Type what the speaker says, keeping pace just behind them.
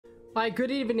Hi,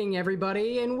 good evening,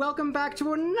 everybody, and welcome back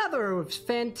to another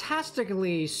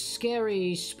fantastically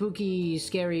scary, spooky,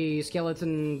 scary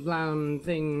skeleton clown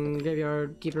thing,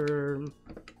 graveyard keeper,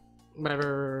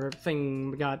 whatever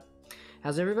thing we got.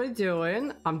 How's everybody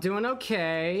doing? I'm doing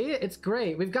okay. It's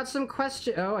great. We've got some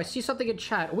question. Oh, I see something in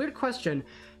chat. Weird question.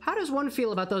 How does one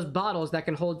feel about those bottles that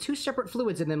can hold two separate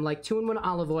fluids in them, like 2-in-1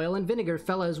 olive oil and vinegar,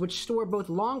 fellas, which store both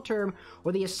long-term,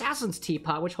 or the assassin's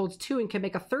teapot, which holds two and can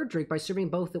make a third drink by serving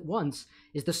both at once?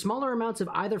 Is the smaller amounts of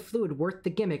either fluid worth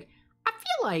the gimmick? I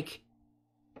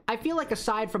feel like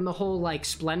aside from the whole, like,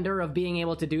 splendor of being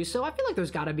able to do so, I feel like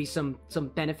there's gotta be some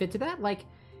benefit to that. Like,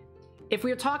 if we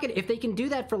were talking, if they can do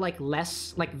that for, like,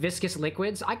 less, like, viscous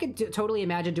liquids, I could totally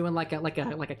imagine doing, like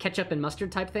a ketchup and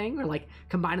mustard type thing, or, like,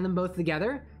 combining them both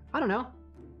together. I don't know.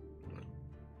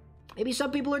 Maybe some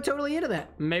people are totally into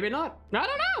that. Maybe not. I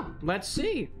don't know. Let's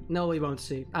see. No, we won't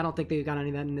see. I don't think they got any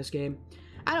of that in this game.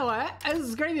 Anyway, this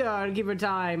is Graveyard Keeper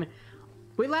time.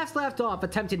 We left off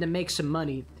attempting to make some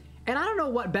money. And I don't know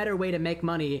what better way to make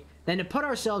money than to put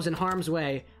ourselves in harm's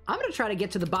way. I'm going to try to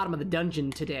get to the bottom of the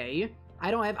dungeon today.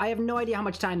 I have no idea how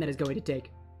much time that is going to take.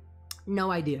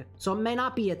 No idea. So it may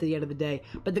not be at the end of the day.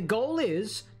 But the goal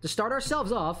is to start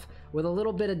ourselves off with a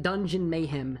little bit of dungeon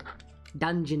mayhem.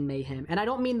 Dungeon mayhem. And I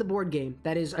don't mean the board game.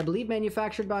 That is, I believe,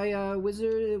 manufactured by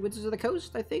Wizards of the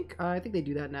Coast, I think. I think they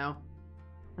do that now.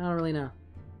 I don't really know.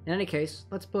 In any case,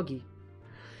 let's boogie.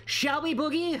 Shall we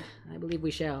boogie? I believe we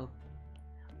shall.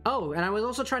 Oh, and I was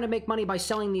also trying to make money by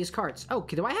selling these carts. Oh,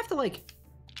 do I have to, like...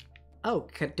 Oh,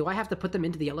 do I have to put them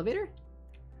into the elevator?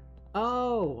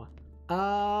 Oh,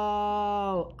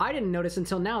 I didn't notice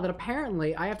until now that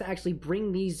apparently I have to actually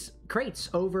bring these crates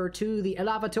over to the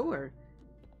elevator.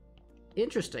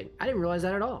 Interesting. I didn't realize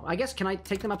that at all. I guess, can I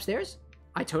take them upstairs?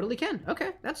 I totally can.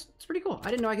 Okay, that's pretty cool. I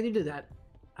didn't know I could do that.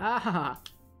 Ah,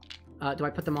 do I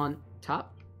put them on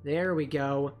top? There we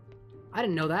go. I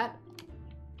didn't know that.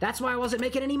 That's why I wasn't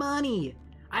making any money.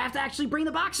 I have to actually bring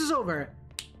the boxes over.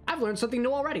 I've learned something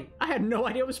new already. I had no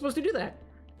idea I was supposed to do that.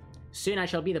 Soon I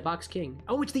shall be the Box King.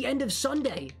 Oh, it's the end of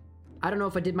Sunday. I don't know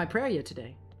if I did my prayer yet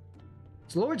today.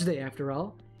 It's Lord's Day, after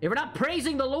all. If we're not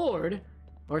praising the Lord,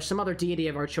 or some other deity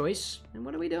of our choice, then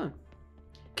what are we doing?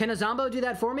 Can a Zombo do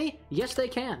that for me? Yes, they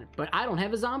can, but I don't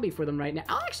have a zombie for them right now.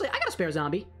 Oh, actually, I got a spare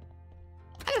zombie.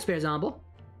 I got a spare Zombo.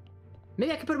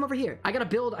 Maybe I can put him over here. I gotta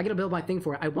build my thing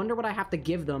for it. I wonder what I have to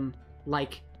give them,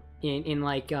 like, in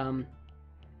return,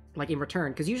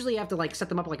 because usually you have to, like, set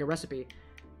them up like a recipe.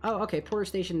 Oh, okay, Porter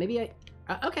Station. Maybe I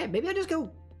just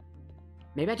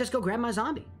go grab my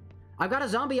zombie. I've got a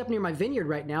zombie up near my vineyard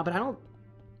right now, but I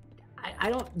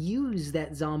don't use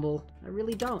that zombo. I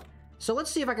really don't. So let's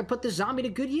see if I can put this zombie to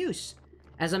good use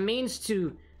as a means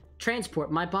to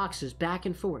transport my boxes back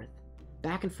and forth.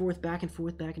 Back and forth, back and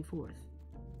forth, back and forth.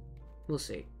 We'll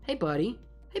see. Hey, buddy.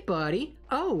 Hey, buddy.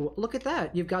 Oh, look at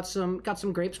that. You've got some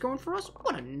grapes growing for us?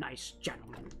 What a nice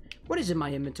gentleman. What is in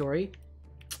my inventory?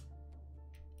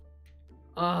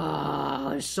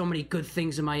 There's so many good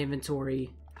things in my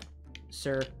inventory.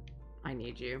 Sir, I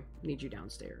need you. Need you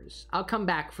downstairs. I'll come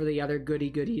back for the other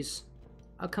goodies.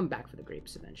 I'll come back for the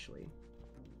grapes eventually.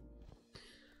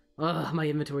 Ugh, my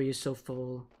inventory is so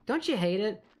full. Don't you hate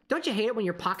it? Don't you hate it when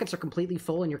your pockets are completely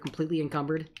full and you're completely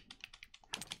encumbered?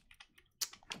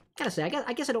 Gotta say,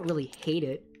 I guess I don't really hate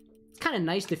it. It's kind of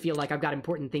nice to feel like I've got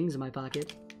important things in my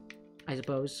pocket, I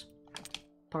suppose.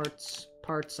 Parts.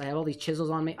 I have all these chisels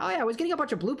on me. Oh yeah, I was getting a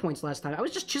bunch of blue points last time. I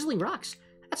was just chiseling rocks.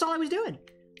 That's all I was doing.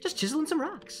 Just chiseling some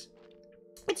rocks.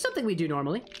 It's something we do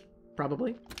normally.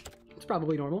 Probably. It's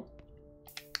probably normal.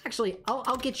 Actually,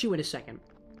 I'll get you in a second.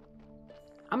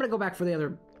 I'm gonna go back for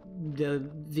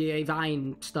the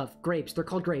vine stuff. Grapes. They're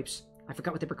called grapes. I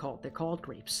forgot what they were called. They're called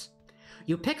grapes.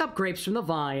 You pick up grapes from the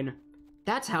vine.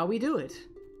 That's how we do it.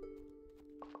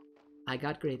 I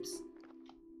got grapes.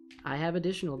 I have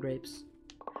additional grapes.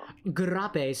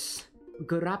 Grapes.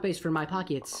 Grapes for my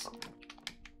pockets.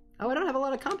 Oh, I don't have a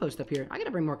lot of compost up here. I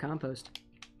gotta bring more compost.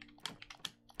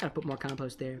 Gotta put more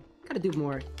compost there. Gotta do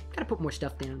more. Gotta put more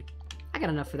stuff down. I got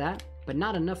enough for that, but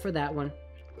not enough for that one.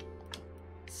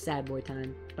 Sad boy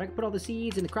time. But I can put all the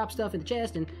seeds and the crop stuff in the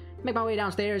chest and make my way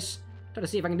downstairs. Try to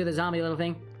see if I can do the zombie little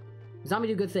thing. Zombie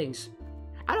do good things.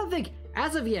 I don't think,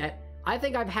 as of yet, I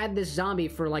think I've had this zombie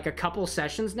for like a couple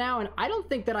sessions now, and I don't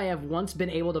think that I have once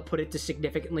been able to put it to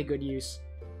significantly good use.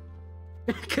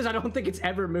 Because I don't think it's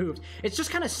ever moved. It's just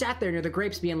kind of sat there near the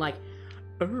grapes being like,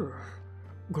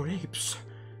 grapes.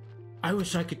 I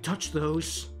wish I could touch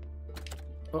those.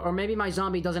 Or maybe my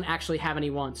zombie doesn't actually have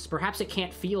any wants. Perhaps it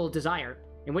can't feel desire.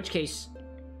 In which case,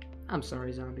 I'm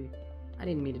sorry, zombie. I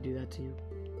didn't mean to do that to you.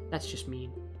 That's just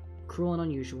mean. Cruel and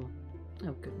unusual.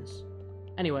 Oh, goodness.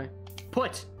 Anyway,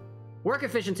 Put. Work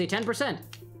efficiency, 10%.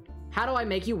 How do I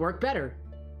make you work better?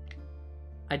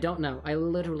 I don't know. I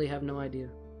literally have no idea.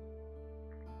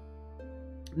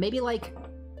 Maybe, like...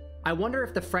 I wonder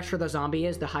if the fresher the zombie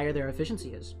is, the higher their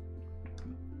efficiency is.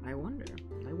 I wonder.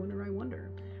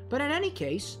 But in any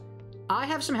case, I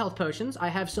have some health potions. I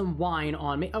have some wine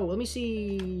on me. Oh, let me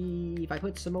see if I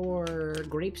put some more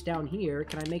grapes down here.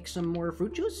 Can I make some more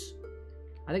fruit juice?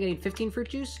 I think I need 15 fruit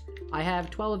juice. I have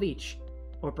 12 of each.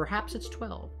 Or perhaps it's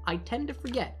 12. I tend to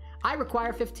forget. I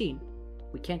require 15.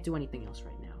 We can't do anything else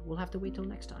right now. We'll have to wait till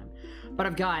next time. But I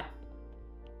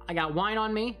got wine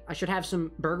on me. I should have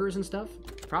some burgers and stuff.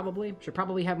 Probably. Should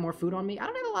probably have more food on me. I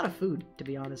don't have a lot of food, to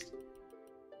be honest.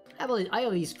 I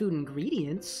have these food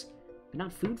ingredients, but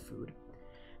not food.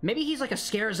 Maybe he's like a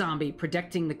scare zombie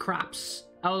protecting the crops.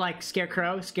 Oh, like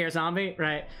scarecrow, scare zombie,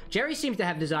 right? Jerry seems to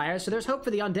have desires, so there's hope for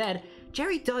the undead.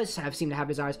 Jerry does seem to have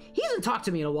desires. He hasn't talked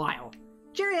to me in a while.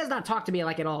 Jerry has not talked to me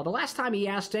like at all. The last time he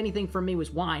asked anything from me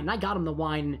was wine, and I got him the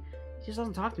wine. He just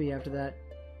doesn't talk to me after that.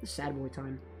 It's sad boy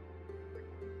time.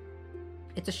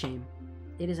 It's a shame.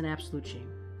 It is an absolute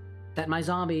shame that my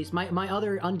zombies, my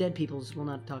other undead peoples will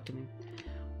not talk to me.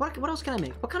 What else can I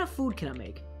make? What kind of food can I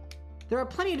make? There are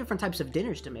plenty of different types of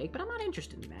dinners to make, but I'm not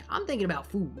interested in that. I'm thinking about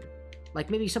food.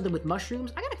 Like maybe something with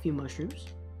mushrooms. I got a few mushrooms.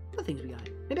 What things we got?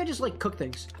 Maybe I just like cook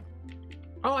things.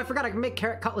 Oh, I forgot I can make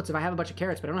carrot cutlets if I have a bunch of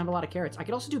carrots, but I don't have a lot of carrots. I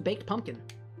could also do baked pumpkin.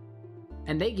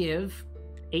 And they give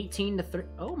 18 to 30.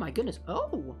 Oh my goodness.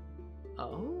 Oh.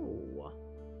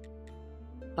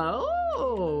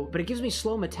 But it gives me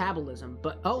slow metabolism.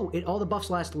 But all the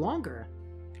buffs last longer.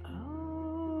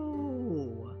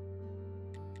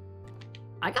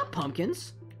 I got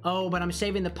pumpkins. Oh, but I'm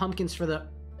saving the pumpkins for the...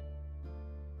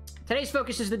 Today's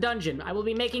focus is the dungeon. I will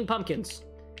be making pumpkins.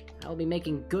 I will be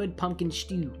making good pumpkin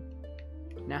stew.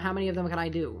 Now, how many of them can I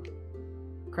do?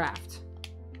 Craft.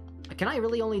 Can I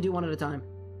really only do one at a time?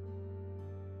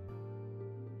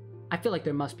 I feel like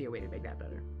there must be a way to make that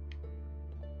better.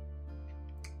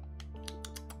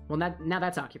 Well, now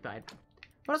that's occupied.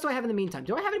 What else do I have in the meantime?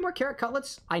 Do I have any more carrot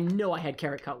cutlets? I know I had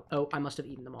carrot cutlets. Oh, I must have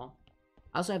eaten them all.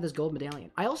 I also have this gold medallion.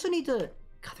 I also need to...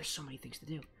 God, there's so many things to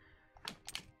do.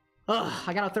 Ugh,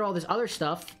 I gotta throw all this other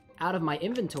stuff out of my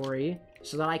inventory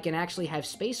so that I can actually have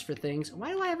space for things.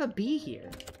 Why do I have a bee here?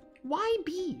 Why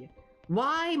bee?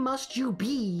 Why must you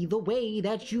be the way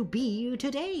that you be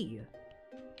today?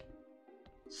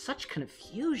 Such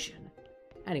confusion.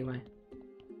 Anyway.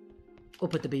 We'll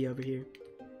put the bee over here.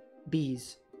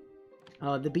 Bees.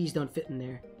 Oh, the bees don't fit in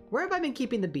there. Where have I been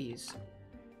keeping the bees?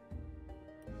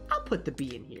 I'll put the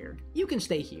bee in here. You can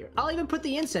stay here. I'll even put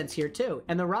the incense here too.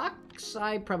 And the rocks,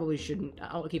 I probably shouldn't.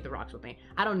 I'll keep the rocks with me.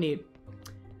 I don't need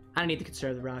to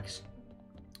conserve the rocks.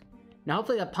 Now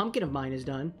hopefully that pumpkin of mine is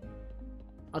done.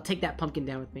 I'll take that pumpkin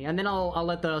down with me. And then I'll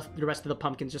let the rest of the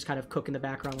pumpkins just kind of cook in the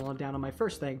background while I'm down on my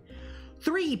first thing.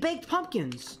 3 baked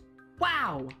pumpkins!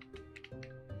 Wow!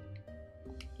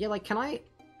 Yeah, like, can I...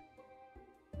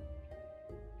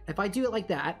 If I do it like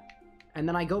that, and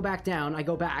then I go back down, I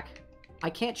go back, I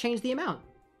can't change the amount.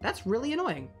 That's really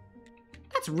annoying.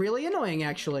 That's really annoying,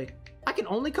 actually. I can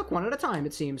only cook one at a time,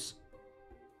 it seems.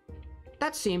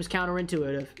 That seems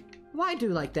counterintuitive. Why do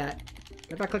like that?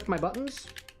 If I click my buttons?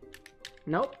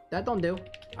 Nope, that don't do.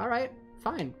 Alright,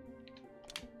 fine.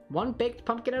 1 baked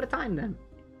pumpkin at a time, then.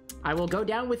 I will go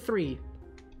down with 3.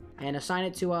 And assign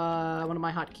it to, one of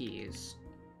my hotkeys.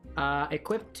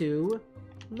 Equip to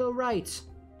the right.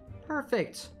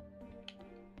 Perfect.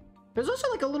 There's also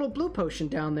like a little blue potion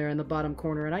down there in the bottom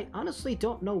corner, and I honestly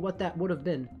don't know what that would have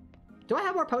been. Do I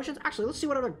have more potions? Actually, let's see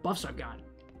what other buffs I've got.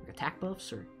 Like attack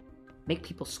buffs or make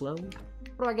people slow?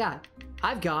 What do I got?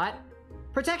 I've got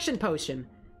protection potion.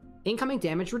 Incoming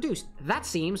damage reduced. That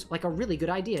seems like a really good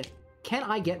idea. Can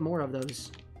I get more of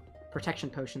those protection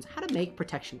potions? How to make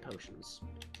protection potions?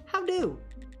 How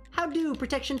do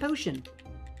protection potion?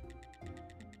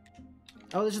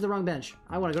 Oh, this is the wrong bench.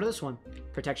 I want to go to this one.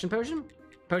 Protection potion?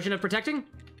 Potion of protecting?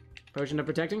 Potion of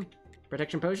protecting?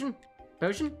 Protection potion?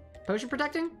 Potion? Potion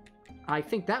protecting? I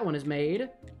think that one is made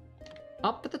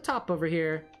up at the top over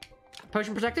here.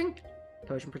 Potion protecting?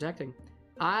 Potion protecting.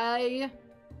 I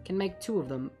can make 2 of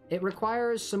them. It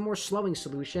requires some more slowing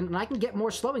solution, and I can get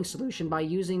more slowing solution by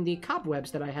using the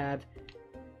cobwebs that I have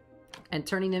and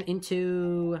turning them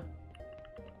into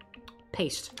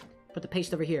paste. Put the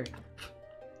paste over here.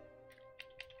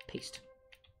 Paste.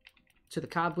 So the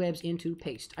cobwebs into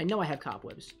paste. I know I have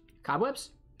cobwebs.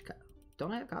 Cobwebs?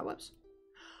 Don't I have cobwebs?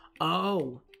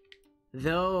 Oh.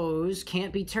 Those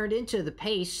can't be turned into the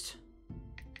paste.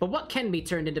 But what can be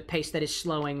turned into paste that is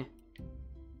slowing?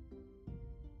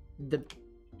 The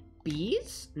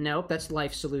bees? Nope, that's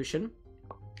life solution.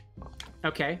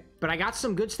 Okay, but I got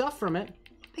some good stuff from it.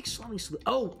 Big slowing salute.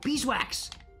 Oh, beeswax!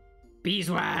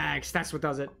 Beeswax! That's what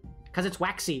does it. Because it's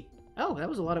waxy. Oh, that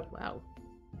was a lot of... Wow.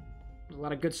 That was a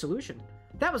lot of good solution.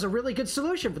 That was a really good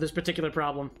solution for this particular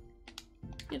problem.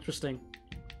 Interesting.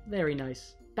 Very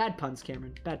nice. Bad puns,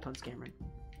 Cameron. Bad puns, Cameron.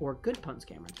 Or good puns,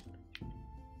 Cameron.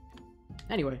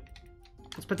 Anyway.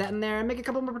 Let's put that in there and make a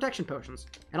couple more protection potions.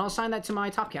 And I'll assign that to my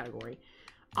top category.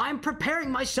 I'm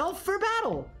preparing myself for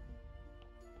battle!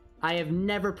 I have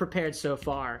never prepared so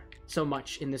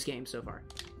much in this game so far.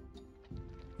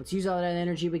 Let's use all that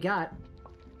energy we got.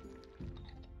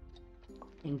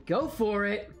 And go for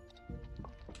it!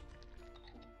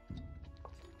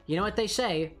 You know what they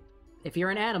say? If you're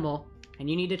an animal, and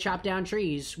you need to chop down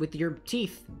trees with your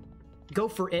teeth, go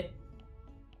for it.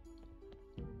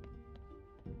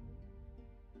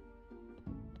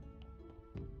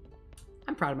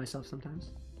 I'm proud of myself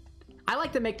sometimes. I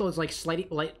like to make those, like, slightly,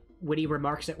 like, witty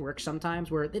remarks at work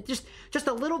sometimes, where it just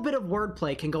a little bit of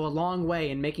wordplay can go a long way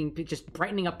in just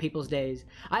brightening up people's days.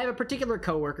 I have a particular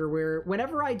coworker where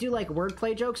whenever I do like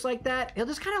wordplay jokes like that, he'll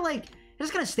just kind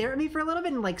of stare at me for a little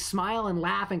bit and like smile and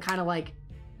laugh and kind of like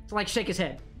shake his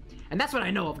head, and that's when I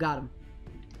know I've got him.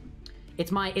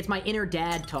 It's my inner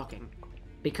dad talking,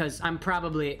 because I'm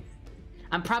probably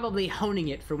honing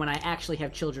it for when I actually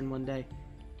have children one day.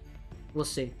 We'll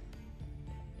see.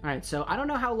 Alright, so I don't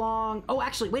know how long... Oh,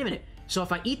 actually, wait a minute. So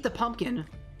if I eat the pumpkin,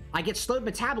 I get slowed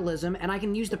metabolism, and I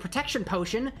can use the protection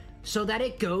potion so that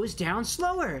it goes down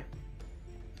slower.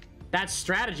 That's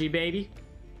strategy, baby.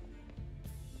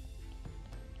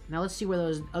 Now let's see where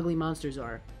those ugly monsters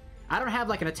are. I don't have,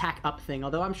 like, an attack up thing,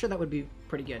 although I'm sure that would be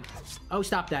pretty good. Oh,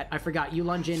 stop that. I forgot. You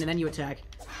lunge in, and then you attack.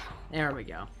 There we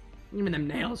go. Even them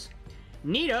nails.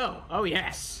 Neato! Oh,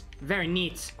 yes. Very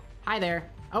neat. Hi there.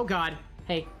 Oh, God.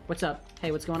 Hey, what's up?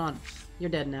 Hey, what's going on? You're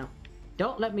dead now.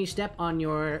 Don't let me step on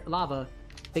your lava,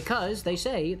 because they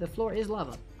say the floor is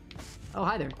lava. Oh,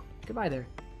 hi there. Goodbye there.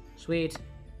 Sweet.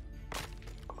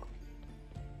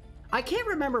 I can't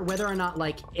remember whether or not,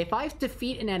 like, if I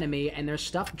defeat an enemy and their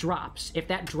stuff drops, if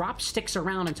that drop sticks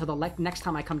around until the next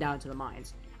time I come down into the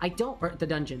mines. Or the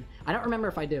dungeon. I don't remember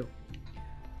if I do.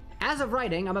 As of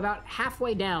writing, I'm about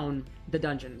halfway down the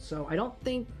dungeon, so I don't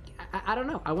think... I don't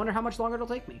know. I wonder how much longer it'll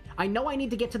take me. I know I need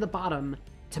to get to the bottom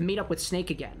to meet up with Snake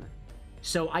again.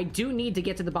 So I do need to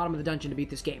get to the bottom of the dungeon to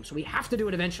beat this game, so we have to do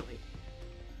it eventually.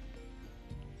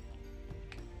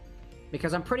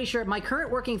 Because I'm pretty sure my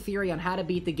current working theory on how to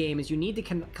beat the game is you need to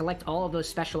collect all of those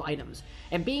special items.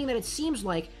 And being that it seems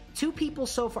like two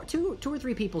or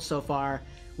three people so far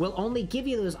will only give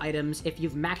you those items if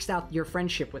you've maxed out your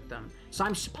friendship with them. So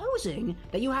I'm supposing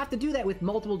that you have to do that with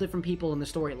multiple different people in the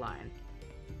storyline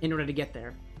in order to get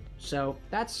there. So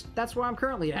that's where I'm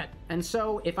currently at. And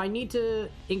so if I need to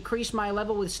increase my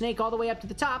level with Snake all the way up to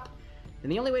the top, then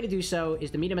the only way to do so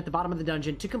is to meet him at the bottom of the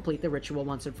dungeon to complete the ritual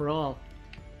once and for all.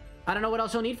 I don't know what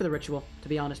else I'll need for the ritual, to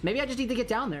be honest. Maybe I just need to get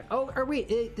down there. Oh, or wait,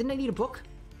 didn't I need a book?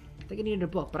 I think I needed a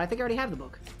book, but I think I already have the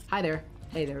book. Hi there.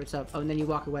 Hey there, what's up? Oh, and then you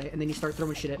walk away, and then you start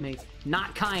throwing shit at me.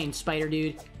 Not kind, spider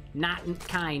dude. Not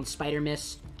kind, spider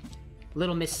miss.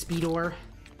 Little Miss Speedor.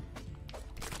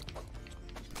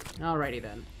 Alrighty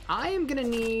then. I am gonna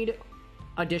need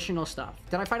additional stuff.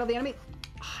 Did I fight all the enemy?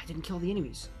 Oh, I didn't kill the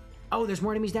enemies. Oh, there's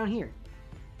more enemies down here.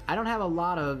 I don't have a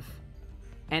lot of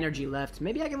energy left.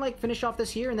 Maybe I can, like, finish off this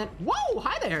here and then... Whoa!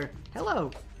 Hi there!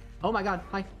 Hello! Oh my god.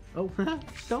 Hi. Oh,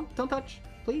 don't touch.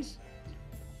 Please.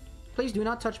 Please do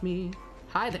not touch me.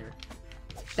 Hi there.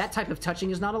 That type of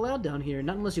touching is not allowed down here.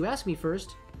 Not unless you ask me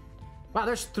first. Wow,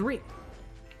 there's three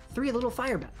little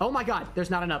fire bats. Oh my god, there's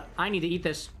not enough. I need to eat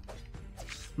this.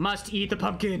 Must eat the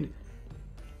pumpkin.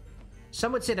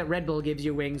 Some would say that Red Bull gives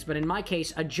you wings, but in my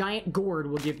case, a giant gourd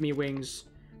will give me wings.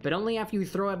 But only after you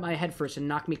throw at my head first and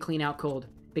knock me clean out cold.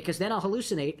 Because then I'll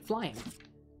hallucinate flying.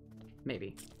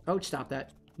 Maybe. Oh, stop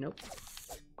that. Nope.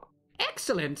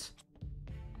 Excellent!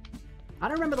 I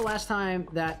don't remember the last time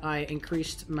that I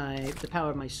increased the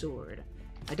power of my sword.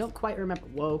 I don't quite remember.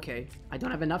 Whoa, okay. I don't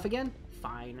have enough again?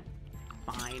 Fine.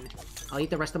 Fine. I'll eat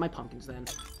the rest of my pumpkins then.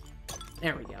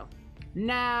 There we go.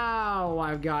 Now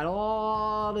I've got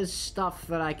all this stuff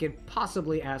that I could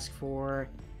possibly ask for.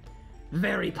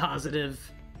 Very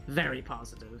positive. Very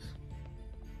positive.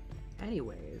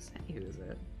 Anyways,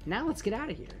 now let's get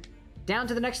out of here. Down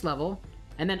to the next level,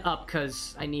 and then up,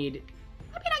 because I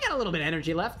got a little bit of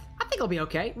energy left. I think I'll be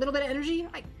okay. A little bit of energy.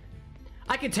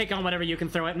 I can take on whatever you can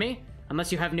throw at me,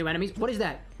 unless you have new enemies. What is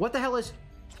that? What the hell is...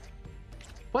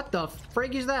 What the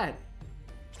frig is that?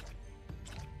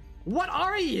 What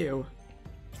are you?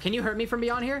 Can you hurt me from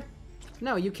beyond here?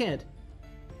 No, you can't.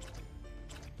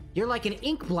 You're like an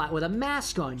ink blot with a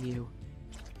mask on you.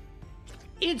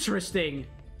 Interesting.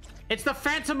 It's the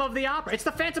Phantom of the Opera. It's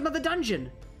the Phantom of the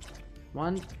Dungeon.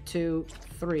 1, 2,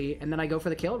 3, and then I go for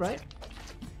the kill, right?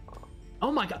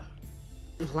 Oh my god.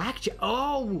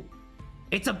 Oh!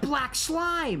 It's a black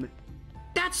slime!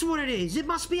 That's what it is! It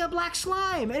must be a black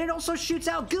slime! And it also shoots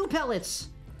out goo pellets!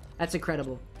 That's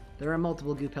incredible. There are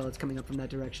multiple goo pellets coming up from that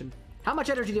direction. How much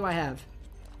energy do I have?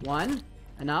 1.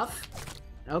 Enough.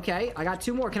 Okay, I got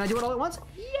 2 more. Can I do it all at once?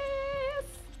 Yes!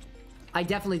 I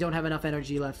definitely don't have enough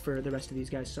energy left for the rest of these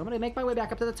guys, so I'm gonna make my way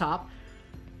back up to the top.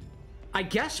 I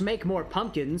guess make more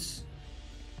pumpkins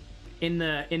in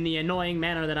the annoying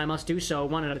manner that I must do so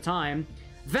one at a time.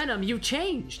 Venom, you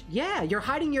changed. Yeah, you're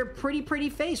hiding your pretty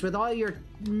face with all your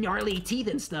gnarly teeth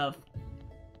and stuff.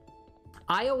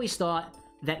 I always thought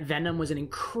that Venom was an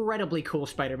incredibly cool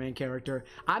Spider-Man character.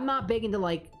 I'm not big into,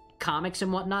 like, comics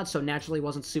and whatnot, so naturally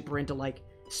wasn't super into, like,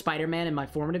 Spider-Man in my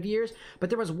formative years. But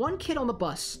there was one kid on the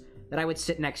bus that I would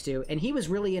sit next to, and he was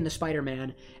really into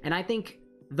Spider-Man. And I think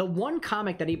the one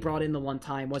comic that he brought in the one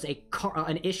time was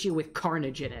an issue with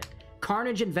Carnage in it.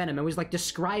 Carnage and Venom. It was like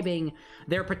describing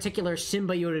their particular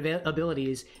symbiote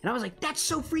abilities. And I was like, that's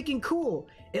so freaking cool.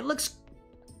 It looks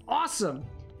awesome.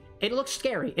 It looks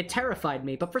scary. It terrified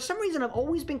me. But for some reason, I've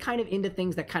always been kind of into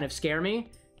things that kind of scare me,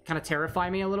 kind of terrify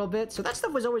me a little bit. So that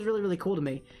stuff was always really, really cool to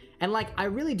me. And like, I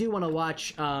really do want to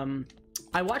watch,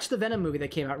 I watched the Venom movie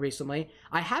that came out recently.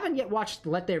 I haven't yet watched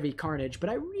Let There Be Carnage, but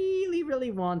I really,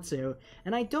 really want to.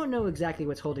 And I don't know exactly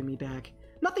what's holding me back.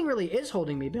 Nothing really is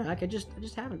holding me back. I just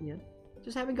haven't yet.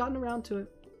 Just haven't gotten around to it.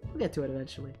 We'll get to it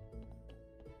eventually.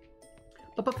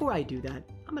 But before I do that,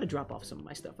 I'm gonna drop off some of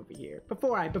my stuff over here.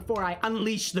 Before I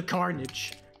unleash the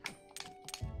carnage.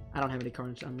 I don't have any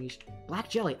carnage to unleash. Black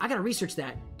jelly. I gotta research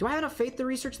that. Do I have enough faith to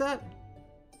research that?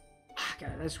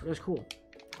 God, that's cool.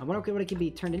 I wonder what it can be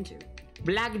turned into.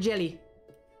 Black jelly.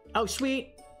 Oh,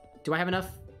 sweet. Do I have enough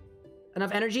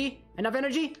energy? Enough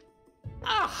energy?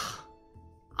 Ugh.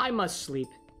 I must sleep.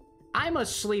 I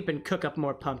must sleep and cook up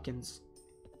more pumpkins.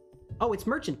 Oh, it's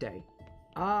Merchant Day.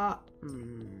 I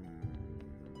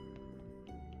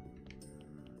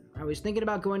was thinking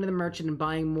about going to the merchant and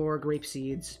buying more grape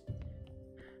seeds.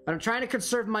 But I'm trying to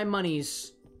conserve my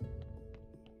monies.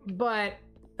 But,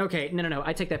 okay, no,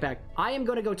 I take that back. I am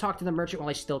going to go talk to the merchant while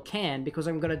I still can, because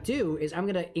what I'm going to do is I'm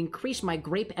going to increase my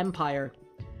grape empire.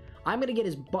 I'm going to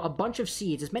get a bunch of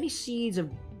seeds, as many seeds of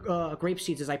grape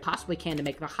seeds as I possibly can to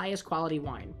make the highest quality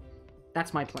wine.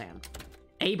 That's my plan.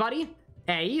 A, buddy?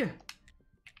 A.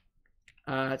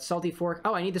 Salty fork.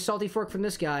 Oh, I need the salty fork from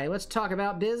this guy. Let's talk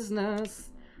about business.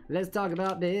 Let's talk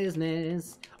about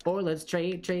business. Or let's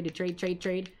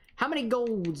trade. How many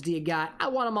golds do you got? I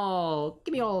want them all.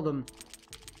 Give me all of them.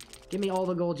 Give me all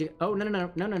the gold you... Oh,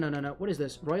 no. What is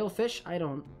this? Royal fish? I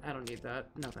don't need that.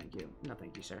 No, thank you. No,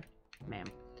 thank you, sir. Ma'am.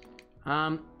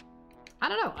 I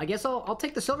don't know. I guess I'll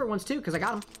take the silver ones, too, because I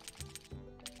got them.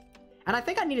 And I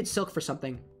think I needed silk for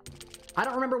something. I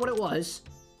don't remember what it was,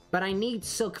 but I need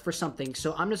silk for something,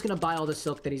 so I'm just gonna buy all the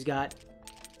silk that he's got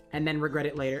and then regret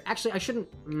it later. Actually, I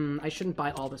shouldn't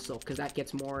buy all the silk because that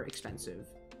gets more expensive.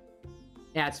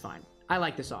 Yeah, it's fine. I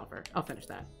like this offer. I'll finish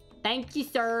that. Thank you,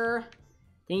 sir.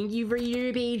 Thank you for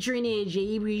your patronage.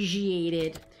 I appreciate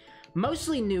it.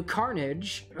 Mostly new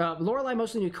Carnage. Lorelei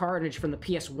mostly knew Carnage from the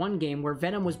PS1 game, where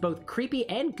Venom was both creepy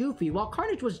and goofy, while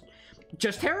Carnage was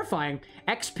just terrifying.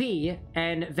 XP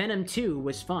and Venom 2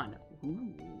 was fun.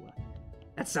 Ooh.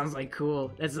 That sounds like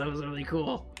cool. That sounds really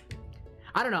cool.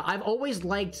 I don't know. I've always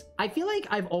liked... I feel like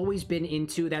I've always been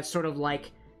into that sort of,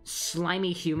 like,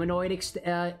 slimy humanoid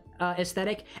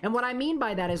aesthetic. And what I mean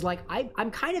by that is, like,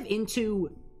 I'm kind of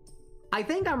into... I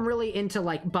think I'm really into,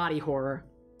 like, body horror.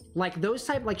 Like, those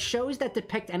type, like, shows that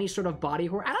depict any sort of body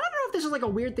horror. And I don't know if this is, like, a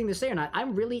weird thing to say or not.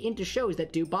 I'm really into shows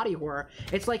that do body horror.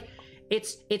 It's, like...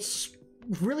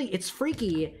 It's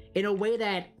freaky in a way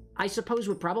that I suppose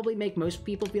would probably make most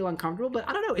people feel uncomfortable, but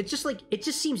I don't know, it's just like, it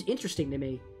just seems interesting to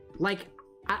me. Like,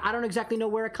 I don't exactly know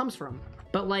where it comes from,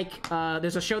 but like,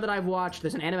 there's a show that I've watched,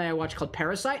 there's an anime I watched called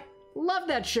Parasite. Love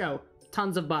that show.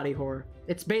 Tons of body horror.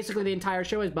 It's basically the entire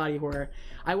show is body horror.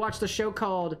 I watched a show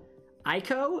called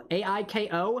Aiko,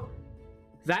 A-I-K-O.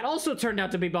 That also turned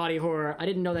out to be body horror. I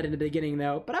didn't know that in the beginning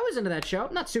though, but I was into that show.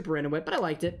 Not super into it, but I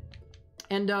liked it.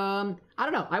 And, I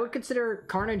don't know. I would consider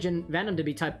Carnage and Venom to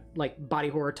be like, body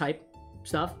horror type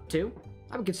stuff, too.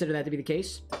 I would consider that to be the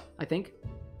case, I think.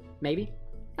 Maybe.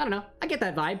 I don't know. I get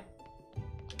that vibe.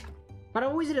 But I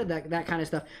always did that kind of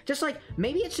stuff. Just, like,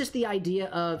 maybe it's just the idea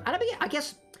of... I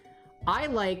guess I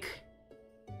like...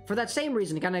 For that same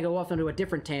reason, to kind of go off onto a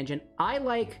different tangent, I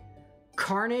like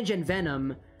Carnage and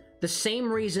Venom the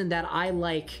same reason that I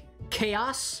like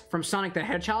Chaos from Sonic the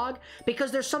Hedgehog,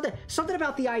 because there's something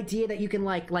about the idea that you can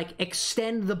like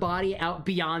extend the body out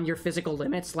beyond your physical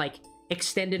limits, like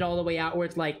extend it all the way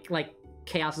outwards, like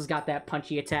Chaos has got that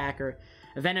punchy attack, or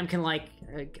Venom can like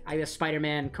I guess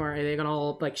Spider-Man, they can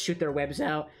all like shoot their webs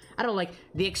out. I don't know, like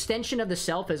the extension of the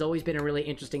self has always been a really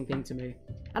interesting thing to me,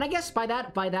 and I guess by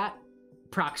that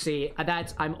proxy,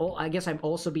 I guess I'm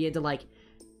also be into like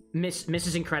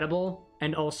Mrs. Incredible,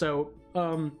 and also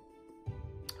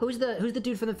who's the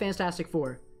dude from the Fantastic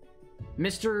Four?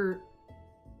 Mr.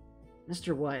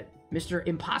 what? Mr.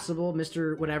 Impossible,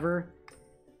 Mr. whatever.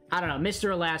 I don't know,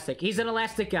 Mr. Elastic. He's an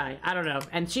elastic guy. I don't know.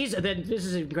 And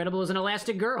Mrs. Incredible is an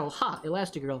elastic girl. Ha,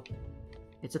 elastic girl.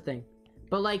 It's a thing.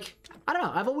 But like, I don't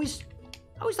know. I've always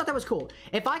thought that was cool.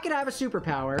 If I could have a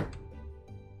superpower,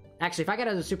 actually, if I could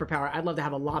have a superpower, I'd love to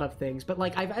have a lot of things. But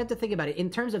like, I've had to think about it. In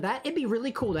terms of that, it'd be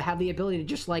really cool to have the ability to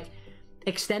just like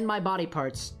extend my body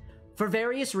parts for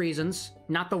various reasons,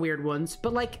 not the weird ones,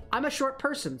 but like I'm a short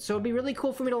person, so it'd be really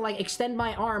cool for me to like extend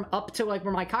my arm up to like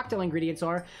where my cocktail ingredients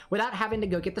are without having to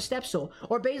go get the step stool,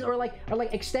 or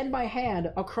extend my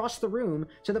hand across the room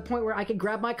to the point where I could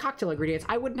grab my cocktail ingredients.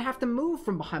 I wouldn't have to move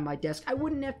from behind my desk. I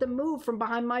wouldn't have to move from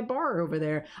behind my bar over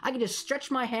there. I could just stretch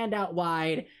my hand out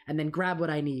wide and then grab what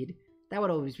I need. That would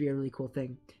always be a really cool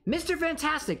thing. Mr.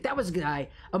 Fantastic, that was a guy.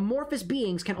 Amorphous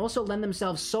beings can also lend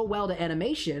themselves so well to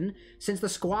animation, since the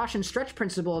squash and stretch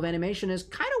principle of animation is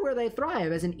kind of where they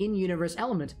thrive as an in-universe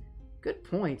element. Good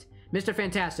point. Mr.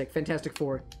 Fantastic, Fantastic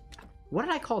Four. What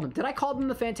did I call them? Did I call them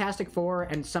the Fantastic Four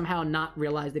and somehow not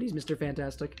realize that he's Mr.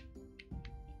 Fantastic?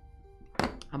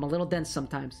 I'm a little dense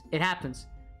sometimes. It happens.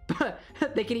 But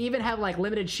they can even have like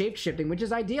limited shape-shifting, which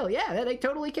is ideal. Yeah, they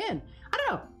totally can. I don't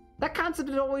know. That concept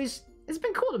is always... it's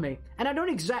been cool to me, and I don't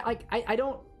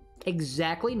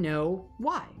exactly know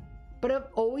why, but I've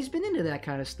always been into that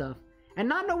kind of stuff, and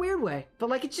not in a weird way, but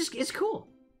like it's cool.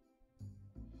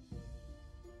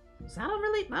 So I don't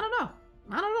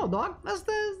know, dog. This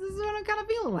is what I'm kind of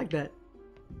feeling like that.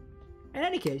 In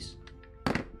any case,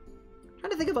 I'm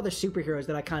trying to think of other superheroes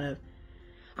that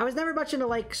I was never much into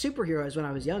like superheroes when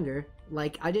I was younger.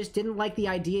 Like I just didn't like the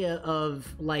idea of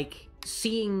like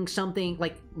seeing something,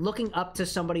 like looking up to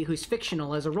somebody who's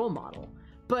fictional as a role model.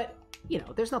 But you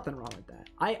know, there's nothing wrong with that.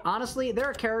 Honestly, there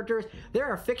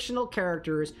are fictional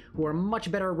characters who are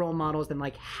much better role models than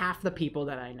like half the people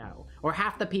that I know, or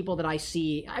half the people that I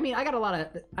see. I mean, I got a lot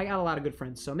of good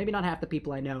friends, so maybe not half the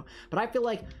people I know, but I feel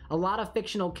like a lot of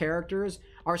fictional characters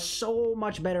are so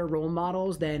much better role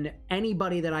models than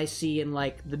anybody that I see in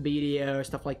like the media or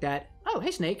stuff like that. Oh,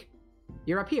 hey Snake,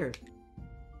 you're up here.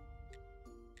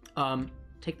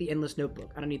 Take the endless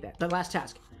notebook. I don't need that. The last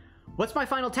task. What's my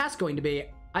final task going to be?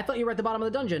 I thought you were at the bottom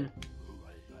of the dungeon.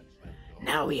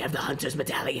 Now we have the Hunter's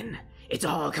Medallion. It's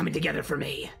all coming together for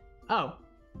me. Oh.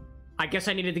 I guess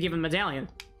I needed to give him the medallion.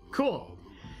 Cool.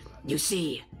 You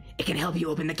see, it can help you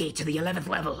open the gate to the 11th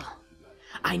level.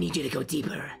 I need you to go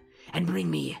deeper and bring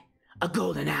me a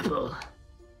golden apple.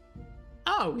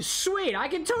 Oh, sweet. I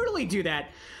can totally do that.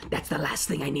 That's the last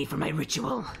thing I need for my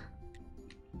ritual.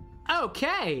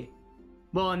 Okay.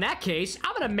 Well, in that case,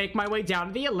 I'm gonna make my way down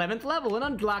to the 11th level and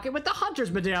unlock it with the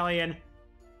Hunter's Medallion.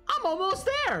 I'm almost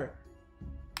there.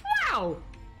 Wow.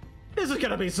 This is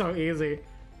gonna be so easy.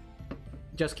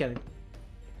 Just kidding.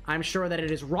 I'm sure that it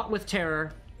is wrought with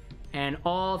terror and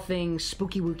all things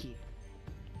spooky wooky.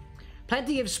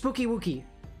 Plenty of spooky wooky.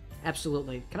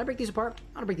 Absolutely. Can I break these apart?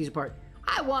 I want to break these apart.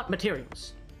 I want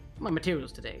materials. I want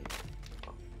materials today.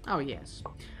 Oh, yes.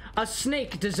 A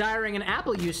snake desiring an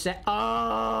apple, you said.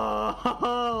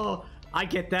 Oh, I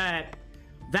get that.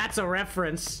 That's a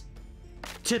reference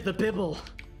to the Bible.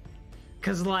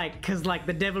 Cause like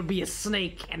the devil be a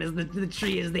snake, and the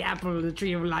tree is the apple, the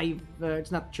tree of life.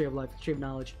 It's not the tree of life, the tree of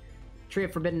knowledge, tree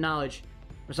of forbidden knowledge,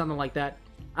 or something like that.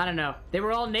 I don't know. They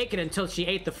were all naked until she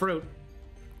ate the fruit.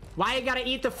 Why you gotta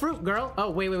eat the fruit, girl? Oh,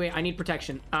 wait. I need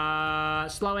protection.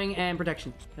 Slowing and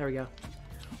protection. There we go.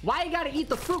 Why you gotta eat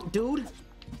the fruit, dude?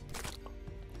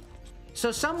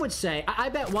 So some would say, I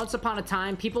bet once upon a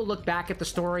time, people looked back at the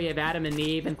story of Adam and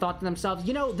Eve and thought to themselves,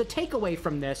 you know, the takeaway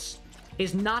from this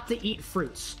is not to eat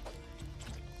fruits.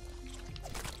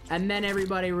 And then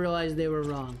everybody realized they were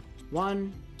wrong.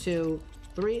 1, 2,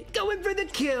 3. Going for the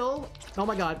kill! Oh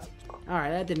my god.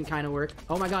 Alright, that didn't kind of work.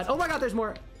 Oh my god, there's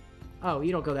more! Oh,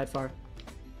 you don't go that far.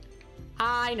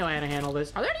 I know how to handle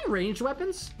this. Are there any ranged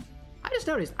weapons? I just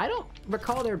noticed. I don't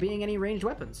recall there being any ranged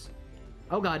weapons.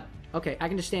 Oh god. Okay, I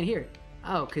can just stand here.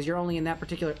 Oh, because you're only in that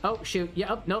particular... Oh, shoot.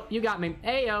 Yeah, oh, nope, you got me.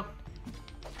 Hey, yo.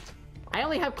 I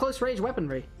only have close range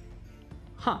weaponry.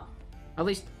 Huh. At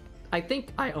least, I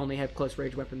think I only have close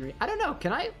range weaponry. I don't know.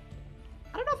 Can I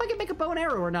I don't know if I can make a bow and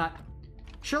arrow or not.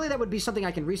 Surely that would be something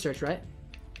I can research, right?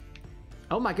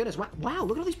 Oh my goodness. Wow,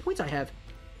 look at all these points I have.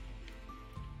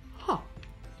 Huh.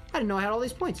 I didn't know I had all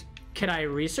these points. Can I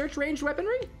research ranged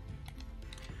weaponry?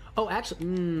 Oh, actually,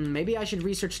 maybe I should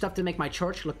research stuff to make my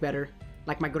church look better.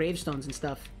 Like my gravestones and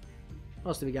stuff. What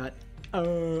else do we got?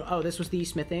 Oh, this was the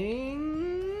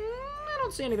smithing. I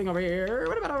don't see anything over here.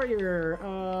 What about over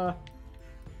here?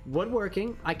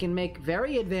 Woodworking. I can make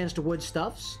very advanced wood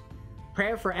stuffs.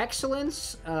 Prayer for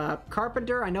excellence.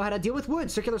 Carpenter. I know how to deal with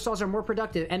wood. Circular saws are more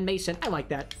productive. And mason. I like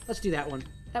that. Let's do that one.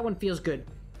 That one feels good.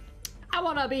 I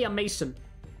want to be a mason.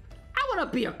 I want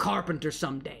to be a carpenter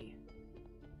someday.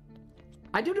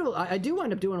 I do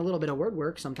wind up doing a little bit of word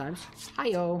work sometimes.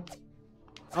 Hi-yo.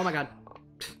 Oh my god.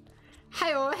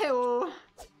 Hi-yo, hey-yo.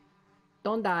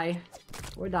 Don't die.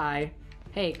 Or die.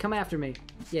 Hey, come after me.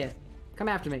 Yeah. Come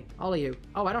after me. All of you.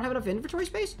 Oh, I don't have enough inventory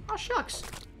space? Oh, shucks.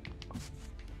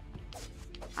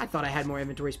 I thought I had more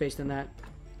inventory space than that.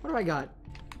 What do I got?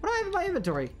 What do I have in my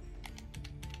inventory?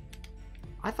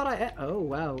 I thought oh,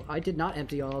 wow. I did not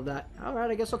empty all of that.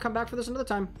 Alright, I guess I'll come back for this another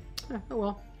time. Oh,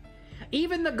 well.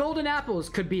 Even the golden apples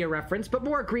could be a reference, but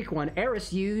more a Greek one.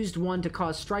 Eris used one to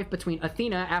cause strife between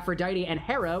Athena, Aphrodite, and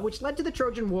Hera, which led to the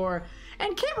Trojan War,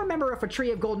 and can't remember if a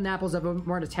tree of golden apples of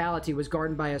immortality was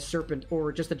guarded by a serpent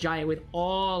or just a giant with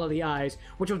all of the eyes,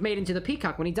 which was made into the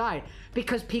peacock when he died.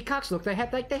 Because peacocks look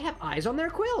like they have eyes on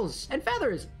their quills and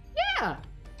feathers. Yeah!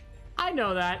 I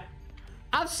know that.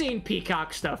 I've seen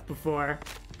peacock stuff before.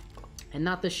 And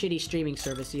not the shitty streaming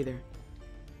service either.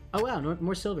 Oh wow,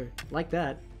 more silver. Like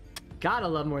that. Gotta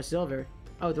love more silver.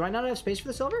 Oh, do I not have space for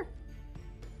the silver?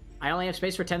 I only have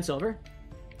space for 10 silver?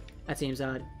 That seems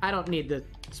odd. I don't need the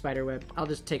spider web. I'll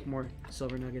just take more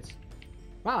silver nuggets.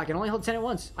 Wow, I can only hold 10 at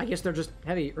once. I guess they're just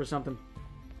heavy or something.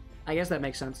 I guess that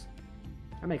makes sense.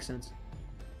 That makes sense.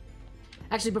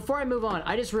 Actually, before I move on,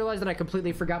 I just realized that I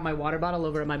completely forgot my water bottle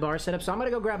over at my bar setup, so I'm gonna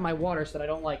go grab my water so that I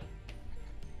don't, like,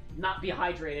 not be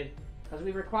hydrated. Because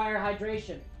we require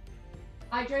hydration.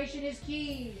 Hydration is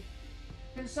key!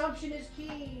 Consumption is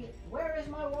key! Where is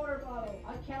my water bottle?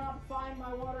 I cannot find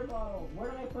my water bottle. Where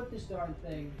did I put this darn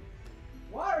thing?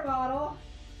 Water bottle!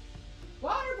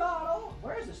 Water bottle!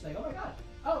 Where is this thing? Oh my god.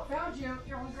 Oh, found you.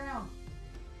 You're on the ground.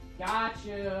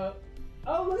 Gotcha.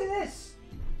 Oh, look at this!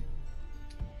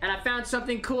 And I found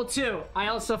something cool too. I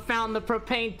also found the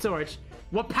propane torch.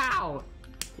 Wapow!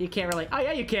 You can't really... Oh,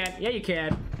 yeah, you can. Yeah, you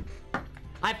can.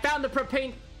 I found the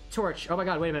propane torch. Oh my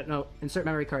god, wait a minute. No, insert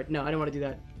memory card. No, I don't want to do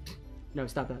that. No,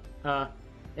 stop that.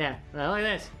 Yeah. Look at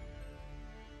this.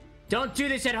 Don't do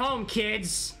this at home,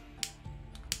 kids!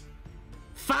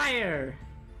 Fire!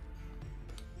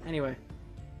 Anyway.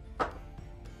 I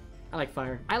like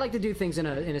fire. I like to do things in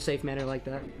a safe manner like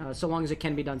that, so long as it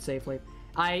can be done safely.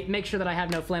 I make sure that I have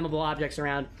no flammable objects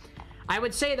around. I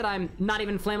would say that I'm not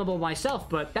even flammable myself,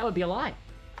 but that would be a lie.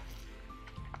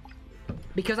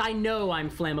 Because I know I'm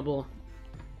flammable.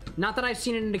 Not that I've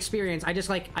seen it in experience, I just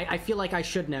I feel like I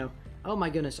should know. Oh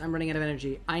my goodness, I'm running out of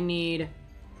energy. I need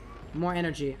more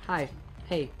energy. Hi.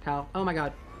 Hey, pal. Oh my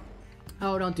god.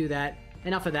 Oh, don't do that.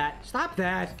 Enough of that. Stop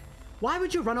that! Why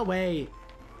would you run away?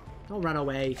 Don't run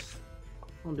away.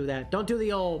 Don't do that. Don't do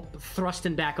the old thrust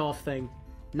and back off thing.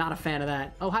 Not a fan of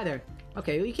that. Oh, hi there.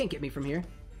 Okay, well, you can't get me from here.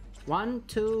 1,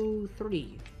 2,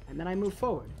 3. And then I move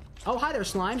forward. Oh, hi there,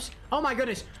 slimes. Oh my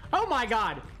goodness. Oh my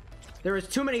god! There is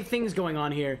too many things going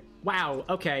on here. Wow,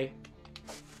 okay.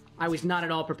 I was not at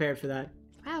all prepared for that.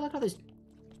 Wow, look at all this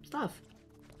stuff.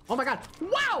 Oh my god.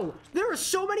 Wow! There are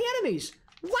so many enemies!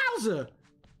 Wowza!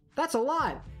 That's a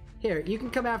lot. Here, you can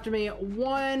come after me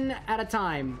one at a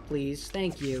time, please.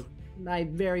 Thank you. I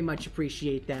very much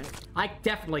appreciate that. I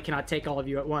definitely cannot take all of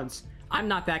you at once. I'm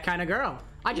not that kind of girl.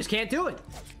 I just can't do it.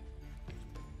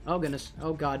 Oh goodness.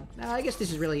 Oh god. I guess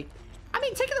this is really... I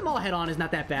mean, taking them all head on is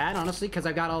not that bad, honestly, because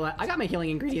I've got all that... I got my healing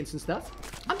ingredients and stuff.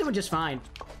 I'm doing just fine.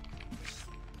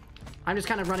 I'm just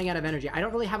kind of running out of energy. I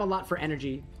don't really have a lot for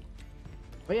energy.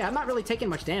 But yeah, I'm not really taking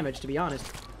much damage, to be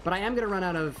honest. But I am going to run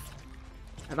out of...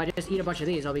 If I just eat a bunch of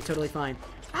these, I'll be totally fine.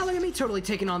 Ah, look at me totally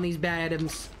taking on these bad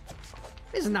items.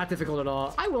 This is not difficult at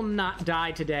all. I will not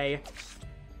die today.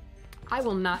 I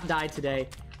will not die today.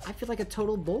 I feel like a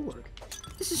total bulwark.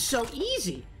 This is so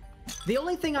easy. The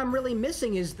only thing I'm really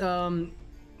missing is, I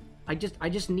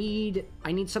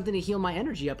need something to heal my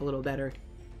energy up a little better.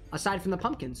 Aside from the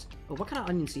pumpkins. Oh, what kind of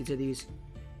onion seeds are these?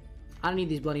 I don't need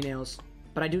these bloody nails.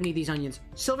 But I do need these onions.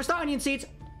 Silver star onion seeds!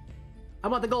 I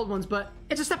want the gold ones, but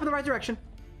it's a step in the right direction.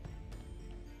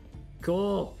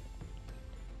 Cool.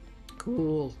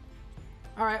 Cool.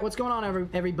 Alright, what's going on,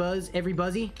 every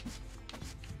buzzy?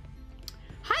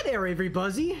 Hi there, every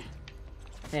buzzy!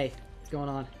 Hey, what's going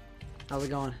on? How's it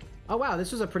going? Oh, wow,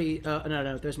 this was a pretty...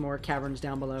 no, there's more caverns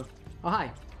down below. Oh, hi.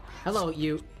 Hello,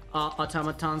 you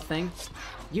automaton thing.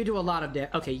 You do a lot of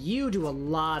okay, you do a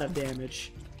lot of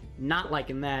damage. Not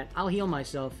liking that. I'll heal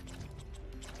myself.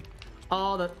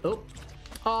 All of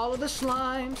the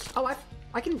slimes. Oh,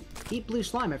 I can eat blue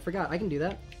slime. I forgot. I can do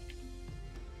that.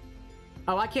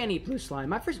 Oh, I can't eat blue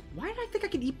slime. Why did I think I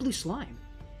could eat blue slime?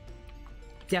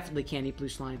 Definitely can't eat blue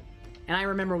slime. And I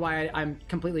remember why I'm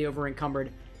completely over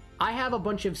encumbered. I have a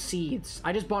bunch of seeds.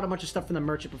 I just bought a bunch of stuff from the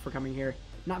merchant before coming here.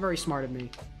 Not very smart of me.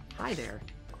 Hi there.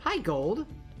 Hi, gold.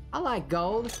 I like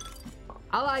gold.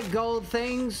 I like gold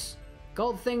things.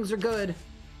 Gold things are good.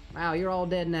 Wow, you're all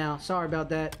dead now. Sorry about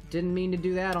that. Didn't mean to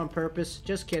do that on purpose.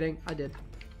 Just kidding. I did.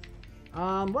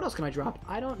 What else can I drop?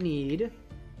 I don't need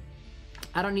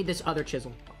this other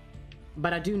chisel.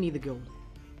 But I do need the gold.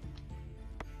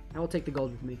 I will take the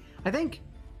gold with me. I think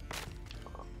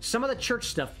some of the church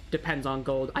stuff depends on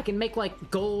gold. I can make,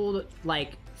 like, gold,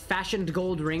 like, fashioned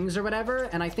gold rings or whatever,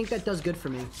 and I think that does good for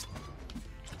me.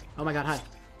 Oh my god, hi.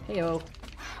 Heyo.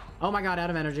 Oh my god,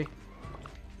 out of energy.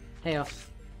 Heyo.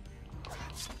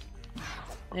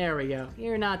 There we go.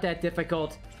 You're not that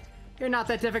difficult. You're not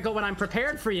that difficult when I'm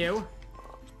prepared for you.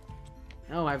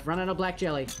 Oh, I've run out of black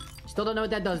jelly. Still don't know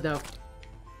what that does, though.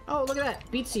 Oh, look at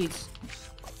that. Beet seeds.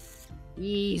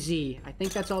 Easy. I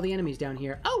think that's all the enemies down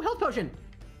here. Oh, health potion.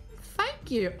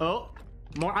 Thank you. Oh,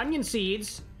 more onion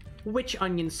seeds. Which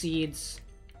onion seeds?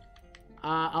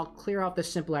 I'll clear off the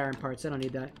simple iron parts. I don't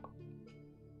need that.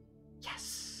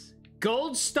 Yes.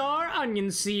 Gold star onion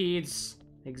seeds.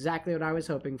 Exactly what I was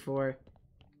hoping for.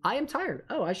 I am tired.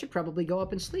 Oh, I should probably go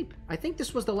up and sleep. I think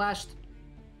this was the last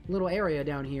little area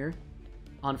down here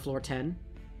on floor 10.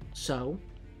 So,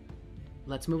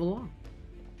 let's move along.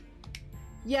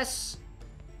 Yes.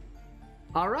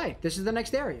 All right, this is the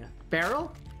next area.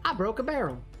 Barrel? I broke a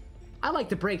barrel. I like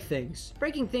to break things.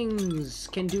 Breaking things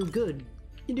can do good.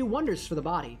 Can do wonders for the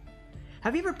body.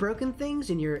 Have you ever broken things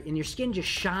and your skin just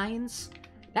shines?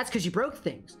 That's because you broke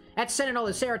things. That's sending all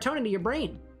the serotonin to your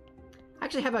brain. I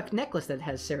actually have a necklace that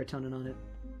has serotonin on it.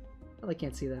 Well, I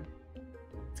can't see that.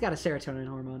 It's got a serotonin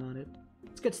hormone on it.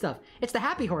 It's good stuff. It's the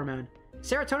happy hormone.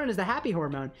 Serotonin is the happy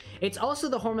hormone. It's also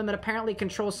the hormone that apparently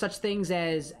controls such things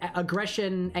as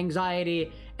aggression,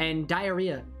 anxiety, and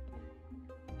diarrhea.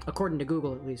 According to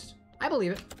Google, at least. I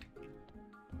believe it.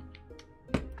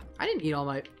 I didn't eat all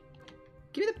my...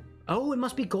 Give me the... Oh, it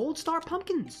must be gold star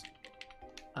pumpkins.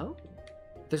 Oh.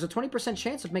 There's a 20%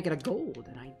 chance of making a gold,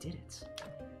 and I did it.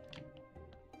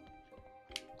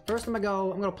 First, I'm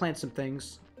gonna plant some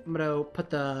things. I'm gonna put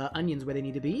the onions where they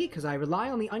need to be, because I rely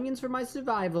on the onions for my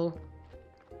survival.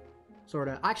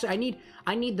 Sorta. Actually,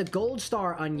 I need the gold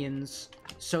star onions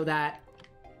so that...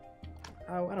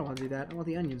 Oh, I don't want to do that. I want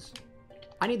the onions.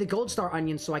 I need the gold star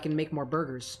onions so I can make more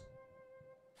burgers.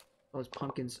 Those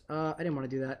pumpkins. I didn't want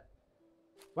to do that.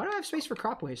 Why do I have space for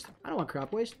crop waste? I don't want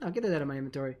crop waste. No, get that out of my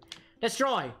inventory.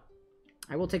 Destroy!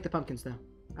 I will take the pumpkins, though.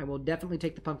 I will definitely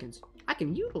take the pumpkins. I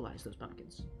can utilize those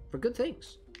pumpkins for good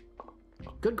things.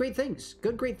 Good, great things.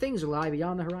 Good, great things lie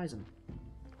beyond the horizon.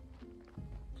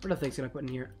 What other things can I put in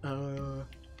here?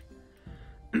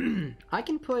 I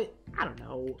can put... I don't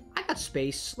know. I got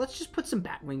space. Let's just put some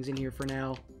bat wings in here for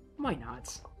now. Why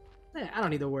not? I don't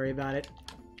need to worry about it.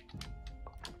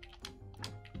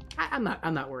 I'm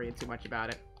not worrying too much about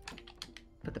it.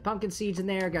 Put the pumpkin seeds in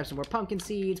there. Grab some more pumpkin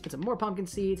seeds. Put some more pumpkin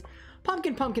seeds.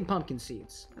 Pumpkin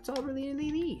seeds. That's all really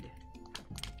they need.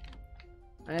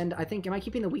 And I think, am I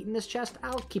keeping the wheat in this chest?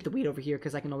 I'll keep the wheat over here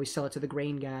because I can always sell it to the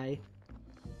grain guy.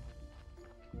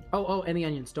 Oh, and the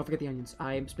onions. Don't forget the onions.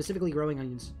 I'm specifically growing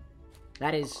onions.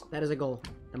 That is a goal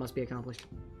that must be accomplished.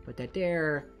 Put that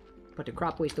there. Put the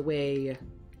crop waste away.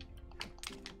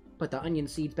 Put the onion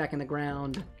seeds back in the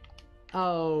ground.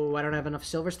 Oh, I don't have enough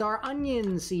silver star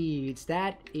onion seeds.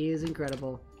 That is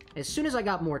incredible. As soon as I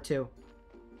got more, too.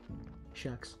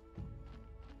 Shucks.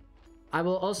 I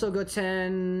will also go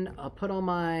 10. I'll put all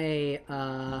my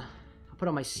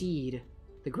seed,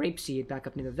 the grape seed, back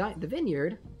up near the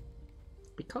vineyard,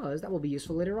 because that will be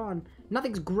useful later on.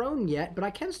 Nothing's grown yet, but I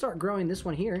can start growing this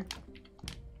one here.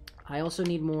 I also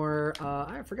need more,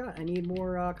 I forgot, I need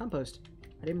more compost.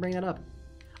 I didn't bring that up.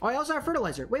 Oh, I also have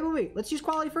fertilizer. Wait. Let's use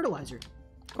quality fertilizer.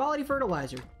 Quality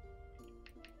fertilizer.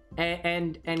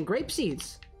 And grape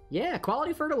seeds. Yeah,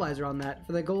 quality fertilizer on that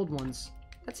for the gold ones.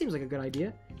 That seems like a good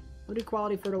idea. We'll do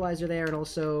quality fertilizer there, and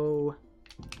also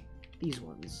these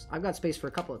ones. I've got space for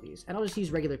a couple of these, and I'll just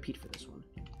use regular peat for this one.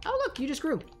 Oh, look, you just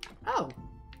grew. Oh.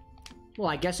 Well,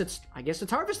 I guess it's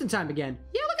harvesting time again.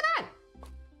 Yeah, look at that.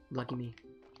 Lucky me.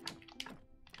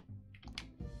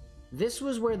 This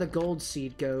was where the gold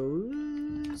seed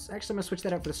goes. seeds. Actually, I'm gonna switch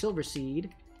that out for the silver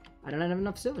seed. I don't have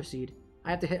enough silver seed.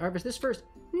 I have to harvest this first.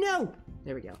 No!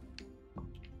 There we go.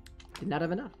 Did not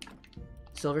have enough.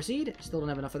 Silver seed. Still don't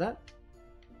have enough of that.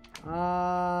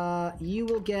 You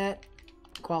will get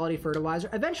quality fertilizer.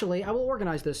 Eventually, I will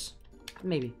organize this.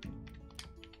 Maybe.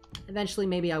 Eventually,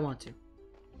 maybe I want to.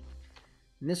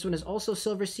 And this one is also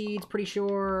silver seeds, pretty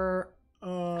sure.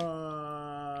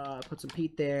 Put some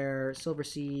peat there. Silver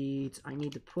seeds. I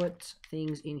need to put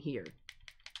things in here.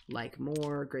 Like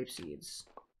more grape seeds.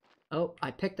 Oh,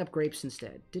 I picked up grapes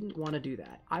instead. Didn't want to do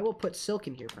that. I will put silk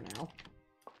in here for now.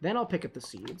 Then I'll pick up the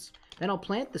seeds. Then I'll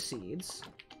plant the seeds.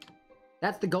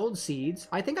 That's the gold seeds.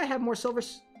 I think I have more silver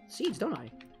seeds, don't I?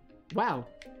 Wow,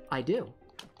 I do.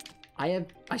 I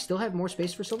still have more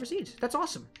space for silver seeds. That's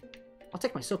awesome. I'll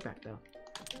take my silk back, though.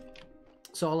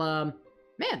 So I'll,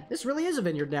 man, this really is a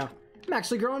vineyard now. I'm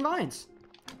actually growing vines.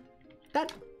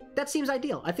 That seems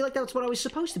ideal. I feel like that's what I was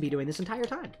supposed to be doing this entire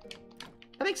time.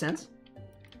 That makes sense.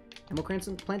 And we'll plant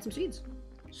some seeds.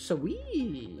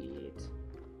 Sweet.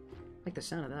 I like the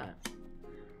sound of that.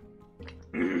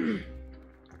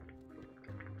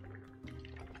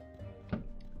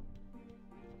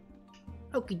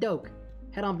 Okie doke.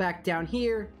 Head on back down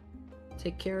here.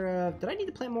 Take care of... Did I need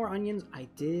to plant more onions? I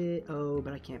did. Oh,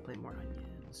 but I can't plant more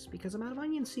onions because I'm out of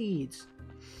onion seeds.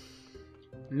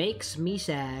 Makes me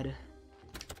sad.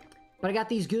 But I got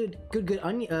these good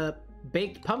onion,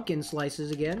 baked pumpkin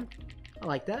slices again. I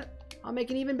like that. I'll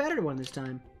make an even better one this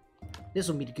time. This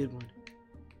will be the good one.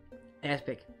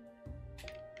 Epic.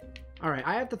 Alright,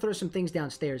 I have to throw some things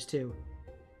downstairs, too.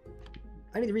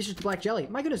 I need to research the black jelly.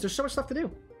 My goodness, there's so much stuff to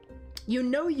do. You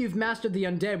know you've mastered the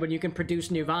undead when you can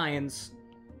produce new vines.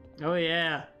 Oh,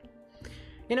 yeah.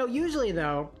 You know, usually,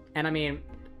 though, and I mean,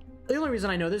 the only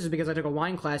reason I know this is because I took a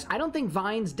wine class. I don't think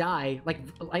vines die. Like,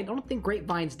 I don't think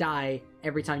grapevines die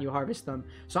every time you harvest them.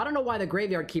 So I don't know why the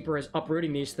graveyard keeper is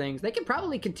uprooting these things. They can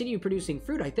probably continue producing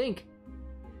fruit, I think.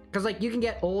 Because, like, you can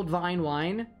get old vine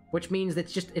wine, which means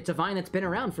that it's a vine that's been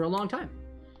around for a long time.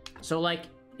 So, like,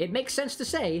 it makes sense to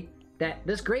say that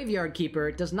this graveyard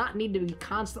keeper does not need to be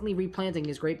constantly replanting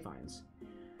his grapevines.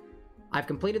 I've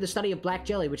completed the study of black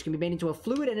jelly, which can be made into a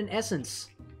fluid and an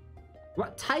essence.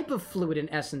 What type of fluid and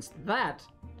essence? That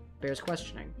bears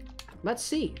questioning. Let's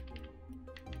see.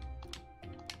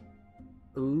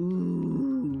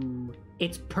 Ooh,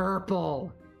 it's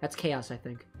purple. That's chaos, I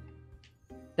think.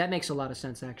 That makes a lot of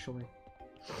sense, actually.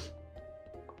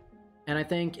 And I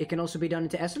think it can also be done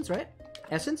into essence, right?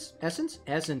 Essence, essence,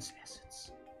 essence,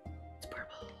 essence. It's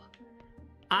purple.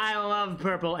 I love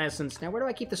purple essence. Now, where do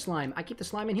I keep the slime? I keep the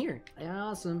slime in here.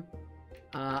 Awesome.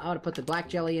 I want to put the black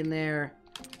jelly in there.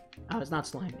 Oh, it's not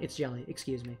slime. It's jelly.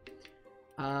 Excuse me.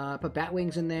 Put bat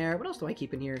wings in there. What else do I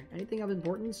keep in here? Anything of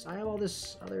importance? I have all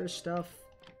this other stuff.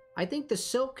 I think the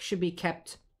silk should be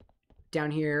kept down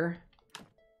here.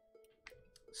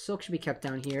 Silk should be kept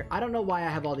down here. I don't know why I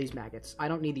have all these maggots. I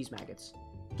don't need these maggots.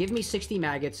 Give me 60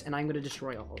 maggots, and I'm going to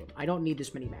destroy all of them. I don't need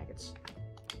this many maggots.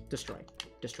 Destroy.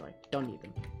 Destroy. Don't need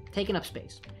them. Taking up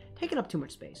space. Taking up too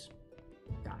much space.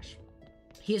 Gosh.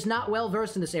 He is not well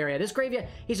versed in this area. This graveyard...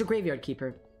 He's a graveyard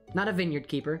keeper. Not a vineyard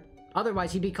keeper.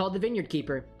 Otherwise, he'd be called the Vineyard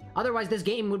Keeper. Otherwise, this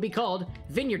game would be called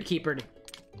Vineyard Keepered.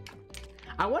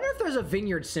 I wonder if there's a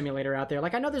vineyard simulator out there.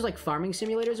 Like, I know there's, like, farming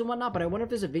simulators and whatnot, but I wonder if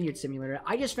there's a vineyard simulator.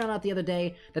 I just found out the other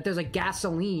day that there's a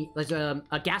there's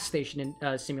a gas station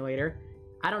simulator.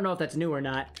 I don't know if that's new or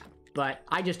not, but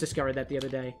I just discovered that the other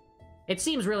day. It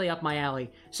seems really up my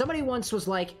alley. Somebody once was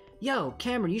like, yo,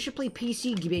 Cameron, you should play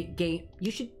PC game.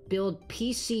 You should build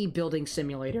PC building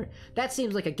simulator. That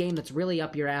seems like a game that's really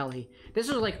up your alley. This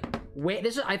was like,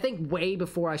 I think way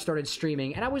before I started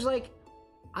streaming. And I was like,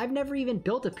 I've never even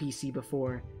built a PC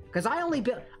before. Because I only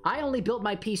built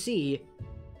my PC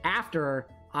after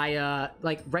I,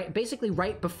 basically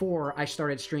right before I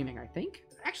started streaming, I think.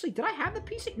 Actually, did I have the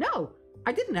PC? No,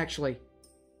 I didn't actually.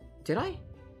 Did I?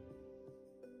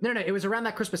 No, it was around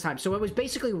that Christmas time. So it was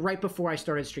basically right before I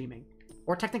started streaming.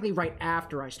 Or technically right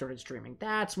after I started streaming.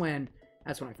 That's when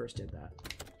I first did that.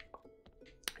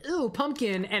 Ooh,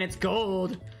 pumpkin, and it's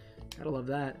gold. Gotta love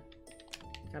that.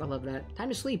 Gotta love that. Time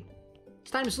to sleep.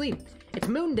 It's time to sleep. It's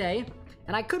Moon Day,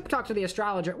 and I could talk to the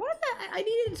astrologer. I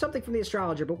needed something from the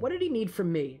astrologer, but what did he need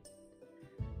from me?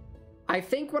 I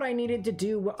think what I needed to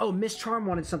do... Oh, Miss Charm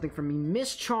wanted something from me.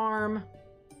 Miss Charm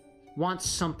wants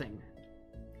something.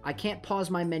 I can't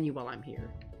pause my menu while I'm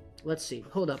here. Let's see.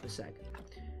 Hold up a sec.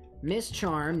 Miss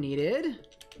Charm needed...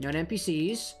 Known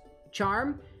NPCs.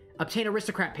 Charm. Obtain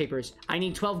aristocrat papers. I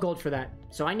need 12 gold for that.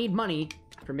 So I need money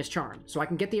for Miss Charm. So I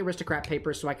can get the aristocrat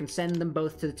papers so I can send them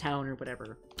both to the town or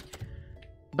whatever.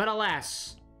 But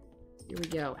alas, Here we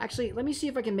go. Actually, let me see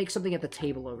if I can make something at the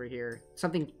table over here.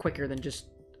 Something quicker than just,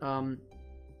 the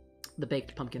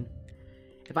baked pumpkin.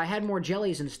 If I had more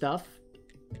jellies and stuff,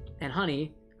 and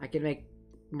honey, I could make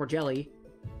more jelly.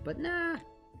 But nah,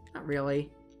 not really.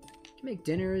 I can make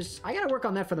dinners. I gotta work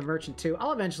on that for the merchant, too.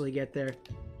 I'll eventually get there.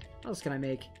 What else can I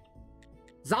make?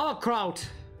 Sauerkraut!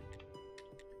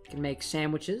 I can make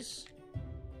sandwiches.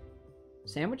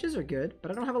 Sandwiches are good,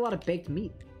 but I don't have a lot of baked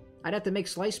meat. I'd have to make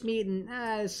sliced meat, and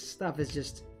this stuff is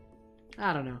just...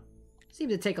 I don't know.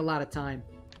 Seems to take a lot of time.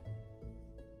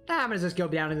 I'm gonna just go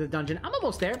down into the dungeon. I'm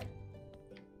almost there.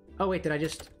 Oh, wait, did I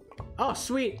just... Oh,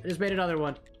 sweet. I just made another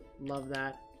one. Love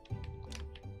that.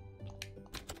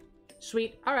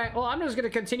 Sweet. Alright, well, I'm just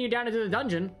gonna continue down into the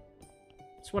dungeon.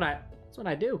 That's what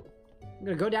I do. I'm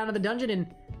gonna go down to the dungeon and...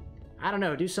 I don't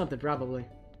know, do something, probably.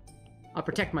 I'll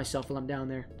protect myself while I'm down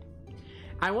there.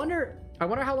 I wonder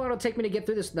how long it'll take me to get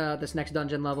through this this next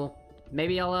dungeon level.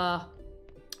 Maybe I'll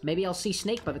see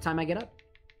Snake by the time I get up.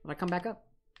 When I come back up.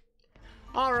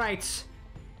 Alright.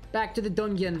 Back to the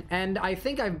dungeon. And I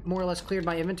think I've more or less cleared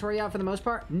my inventory out for the most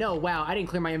part. No, wow, I didn't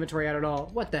clear my inventory out at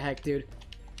all. What the heck, dude?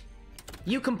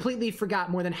 You completely forgot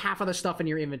more than half of the stuff in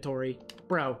your inventory.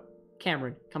 Bro.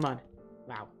 Cameron, come on.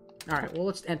 Wow. Alright, well,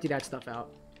 let's empty that stuff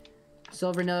out.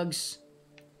 Silver nugs.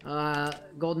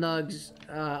 Gold nugs.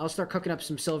 I'll start cooking up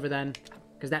some silver then.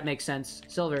 Because that makes sense.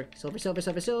 Silver. Silver, silver,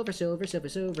 silver, silver, silver, silver,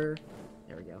 silver.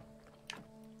 There we go.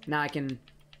 Now I can...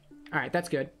 Alright, that's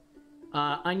good.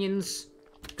 Onions.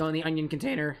 Go in the onion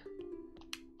container.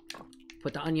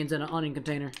 Put the onions in an onion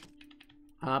container.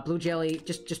 Blue jelly.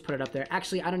 Just put it up there.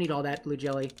 Actually, I don't need all that blue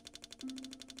jelly.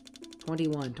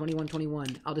 21, 21, 21.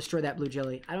 I'll destroy that blue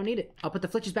jelly. I don't need it. I'll put the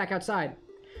flitches back outside.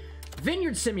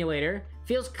 Vineyard Simulator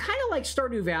feels kind of like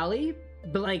Stardew Valley,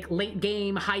 but like late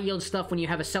game, high yield stuff when you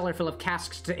have a cellar full of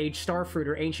casks to age starfruit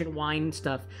or ancient wine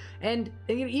stuff. And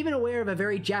you're even aware of a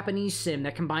very Japanese sim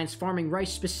that combines farming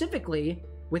rice specifically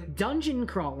with dungeon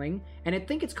crawling, and I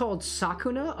think it's called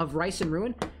Sakuna of Rice and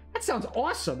Ruin. That sounds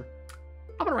awesome.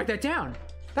 I'm gonna write that down.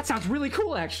 That sounds really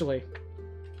cool, actually.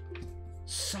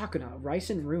 Sakuna, Rice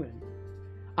and Ruin.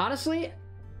 Honestly,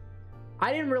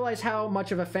 I didn't realize how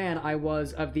much of a fan I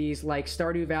was of these, like,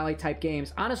 Stardew Valley type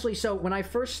games. Honestly, so when I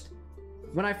first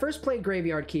played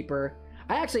Graveyard Keeper,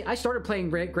 I started playing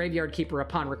Graveyard Keeper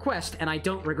upon request, and I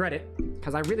don't regret it,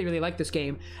 because I really, really like this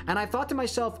game. And I thought to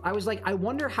myself, I was like, I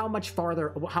wonder how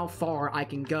far I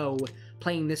can go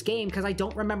playing this game, because I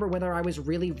don't remember whether I was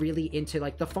really, really into,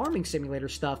 like, the farming simulator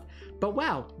stuff. But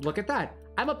wow, look at that.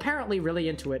 I'm apparently really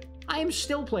into it. I am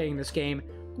still playing this game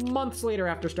months later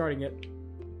after starting it.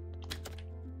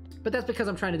 But that's because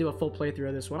I'm trying to do a full playthrough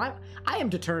of this one. I am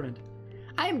determined.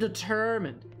 I am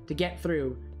determined to get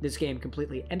through this game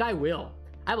completely, and I will.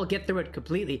 I will get through it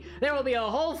completely. There will be a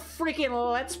whole freaking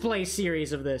Let's Play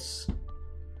series of this.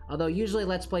 Although usually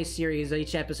Let's Play series,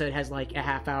 each episode has like a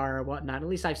half hour or whatnot. At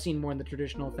least I've seen more in the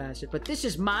traditional fashion. But this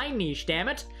is my niche, damn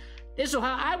it. This is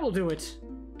how I will do it.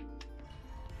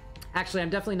 Actually,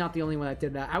 I'm definitely not the only one that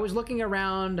did that. I was looking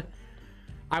around...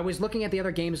 I was looking at the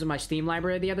other games in my Steam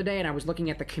library the other day, and I was looking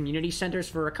at the community centers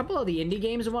for a couple of the indie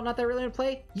games and whatnot that I really want to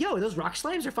play. Yo, those rock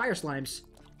slimes or fire slimes?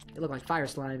 They look like fire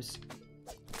slimes.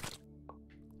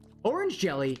 Orange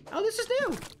jelly. Oh, this is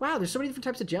new. Wow, there's so many different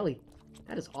types of jelly.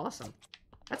 That is awesome.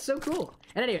 That's so cool.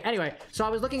 And anyway, so I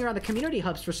was looking around the community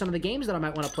hubs for some of the games that I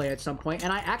might want to play at some point,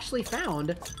 and I actually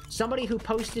found somebody who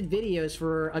posted videos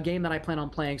for a game that I plan on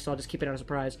playing, so I'll just keep it as a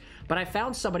surprise. But I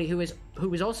found somebody who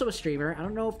was also a streamer. I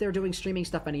don't know if they're doing streaming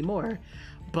stuff anymore,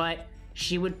 but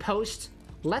she would post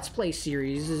Let's Play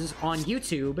series on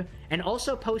YouTube and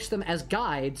also post them as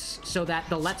guides so that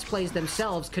the Let's Plays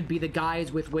themselves could be the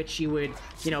guides with which you would,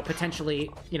 potentially,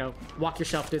 walk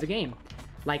yourself through the game.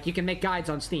 Like, you can make guides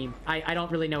on Steam. I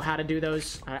don't really know how to do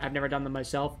those. I've never done them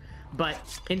myself. But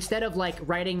instead of, like,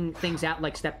 writing things out,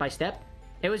 like, step by step,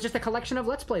 it was just a collection of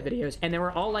Let's Play videos. And they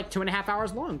were all, like, 2.5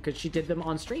 hours long because she did them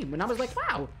on stream. And I was like,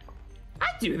 wow, I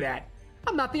do that.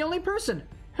 I'm not the only person.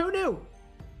 Who knew?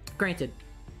 Granted,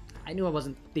 I knew I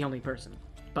wasn't the only person.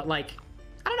 But, like,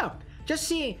 I don't know. Just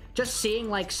seeing,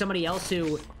 like, somebody else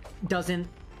who doesn't,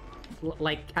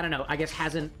 like, I don't know, I guess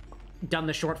hasn't done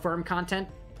the short-form content.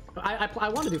 I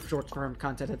want to do short-form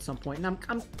content at some point, and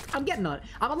I'm getting on it.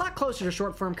 I'm a lot closer to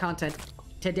short-form content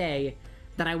today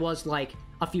than I was, like,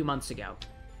 a few months ago.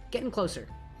 Getting closer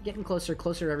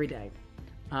every day.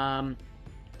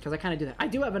 Because I kind of do that. I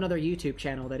do have another YouTube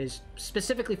channel that is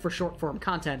specifically for short-form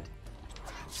content,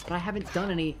 but I haven't done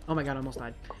any... Oh my god, I almost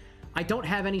died. I don't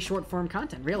have any short-form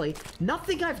content, really.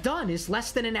 Nothing I've done is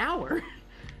less than an hour.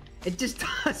 It just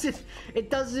doesn't... It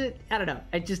doesn't... I don't know.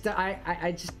 I just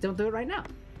don't do it right now.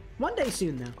 One day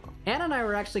soon, though. Anna and I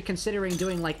were actually considering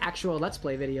doing, like, actual Let's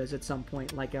Play videos at some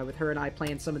point, like, with her and I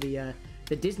playing some of the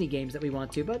Disney games that we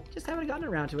want to, but just haven't gotten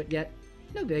around to it yet.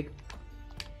 No big.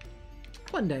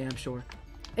 One day, I'm sure.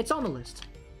 It's on the list.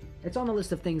 It's on the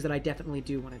list of things that I definitely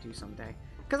do want to do someday.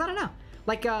 Because, I don't know.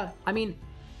 Like, I mean,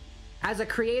 as a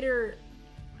creator...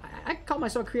 I call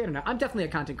myself a creator now. I'm definitely a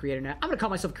content creator now. I'm going to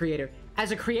call myself a creator. As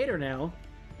a creator now,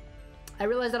 I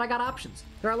realize that I got options.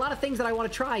 There are a lot of things that I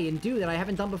want to try and do that I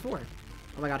haven't done before.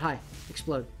 Oh my god, hi.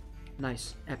 Explode.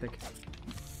 Nice. Epic.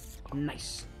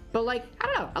 Nice. But, like, I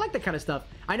don't know. I like that kind of stuff.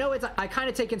 I know it's... I kind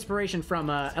of take inspiration from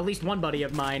at least one buddy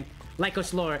of mine,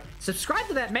 Lycos Lore. Subscribe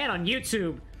to that man on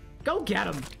YouTube. Go get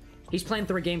him. He's playing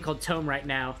through a game called Tome right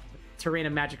now. Terrain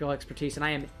of Magical Expertise, and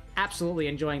I am absolutely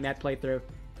enjoying that playthrough.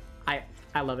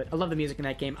 I love it. I love the music in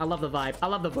that game. I love the vibe. I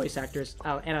love the voice actors.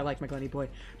 Oh, and I like my Glenny boy.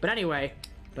 But anyway,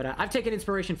 I've taken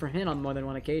inspiration from him on more than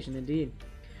one occasion, indeed.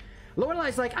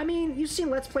 Lorelai's like, I mean, you've seen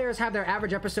Let's Players have their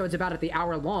average episodes about at the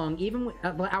hour long, even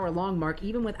at the hour long mark,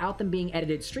 even without them being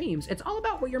edited streams. It's all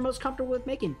about what you're most comfortable with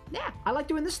making. Yeah, I like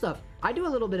doing this stuff. I do a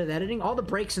little bit of editing. All the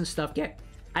breaks and stuff get...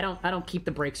 I don't keep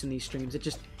the breaks in these streams. It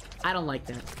just... I don't like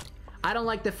that. I don't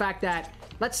like the fact that...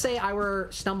 Let's say I were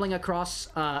stumbling across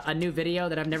a new video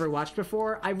that I've never watched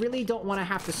before. I really don't want to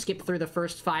have to skip through the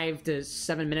first 5 to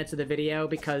 7 minutes of the video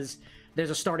because there's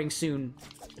a starting soon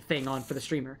thing on for the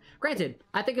streamer. Granted,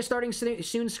 I think a starting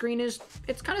soon screen is...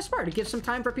 It's kind of smart. It gives some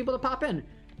time for people to pop in,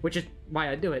 which is why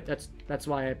I do it. That's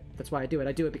why I do it.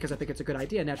 I do it because I think it's a good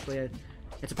idea. Naturally,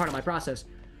 it's a part of my process.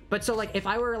 But so, like, if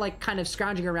I were, like, kind of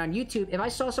scrounging around YouTube, if I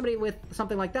saw somebody with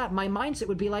something like that, my mindset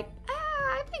would be like,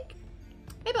 I think...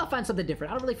 Maybe I'll find something different.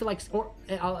 I don't really feel like... Or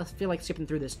I'll feel like skipping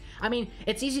through this. I mean,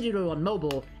 it's easy to do on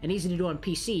mobile and easy to do on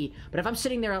PC, but if I'm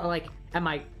sitting there, like, at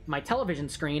my television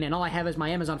screen and all I have is my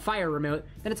Amazon Fire remote,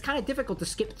 then it's kind of difficult to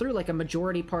skip through, like, a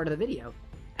majority part of the video.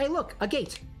 Hey, look, a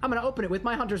gate. I'm gonna open it with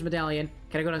my Hunter's Medallion.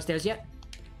 Can I go downstairs yet?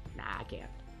 Nah, I can't.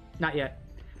 Not yet.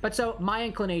 But so, my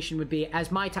inclination would be, as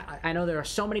I know there are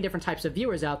so many different types of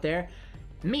viewers out there,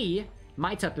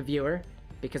 my type of viewer,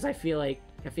 because I feel like,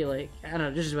 I don't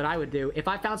know, this is what I would do. If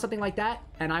I found something like that,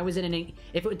 and I was in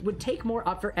if it would take more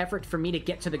effort for me to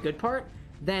get to the good part,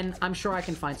 then I'm sure I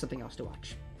can find something else to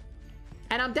watch.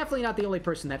 And I'm definitely not the only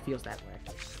person that feels that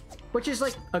way. Which is,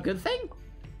 like, a good thing?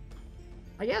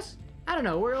 I guess? I don't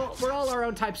know, we're all our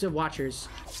own types of watchers.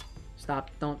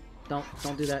 Stop, don't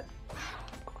do that.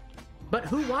 But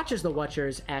who watches the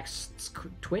Watchers?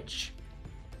 Twitch?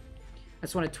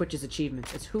 That's one of Twitch's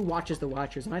achievements. It's who watches the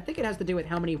Watchers. And I think it has to do with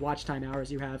how many watch time hours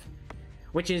you have.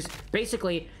 Which is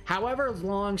basically however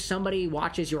long somebody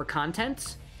watches your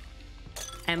content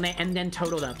and then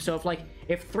totaled up. So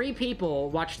if 3 people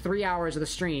watch 3 hours of the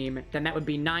stream, then that would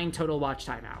be 9 total watch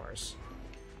time hours.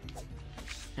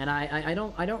 And I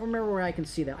don't remember where I can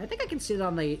see that. I think I can see it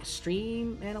on the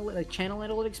channel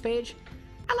analytics page.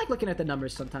 I like looking at the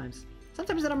numbers sometimes.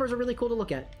 Sometimes the numbers are really cool to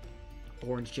look at.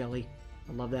 Orange jelly.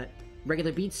 I love that.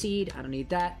 Regular beet seed, I don't need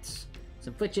that.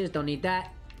 Some flitches, don't need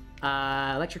that.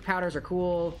 Electric powders are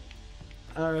cool.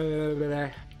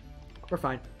 We're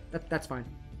fine. That's fine.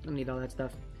 Don't need all that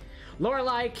stuff.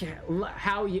 Lorelai,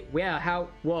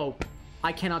 whoa.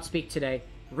 I cannot speak today.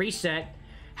 Reset.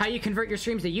 How you convert your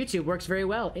streams to YouTube works very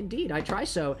well. Indeed, I try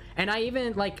so. And I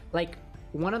even, like,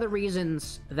 one of the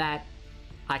reasons that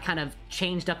I kind of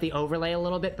changed up the overlay a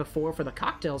little bit before for the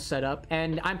cocktail setup,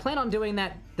 and I'm planning on doing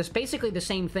that, this basically the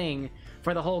same thing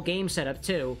for the whole game setup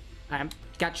too. I've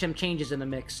got some changes in the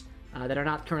mix that are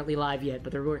not currently live yet,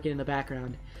 but they're working in the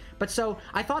background. But so,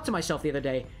 I thought to myself the other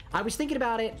day, I was thinking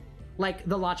about it, like,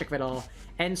 the logic of it all,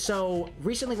 and so,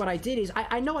 recently what I did is,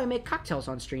 I know I make cocktails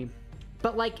on stream,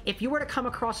 but, like, if you were to come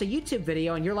across a YouTube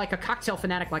video and you're like a cocktail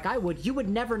fanatic like I would, you would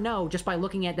never know just by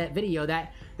looking at that video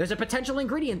that there's a potential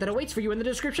ingredient that awaits for you in the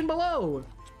description below.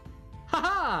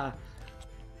 Haha!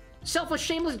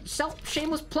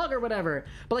 Shameless plug or whatever.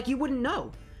 But, like, you wouldn't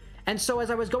know. And so as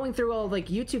I was going through all, like,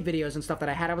 YouTube videos and stuff that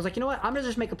I had, I was like, you know what? I'm gonna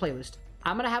just make a playlist.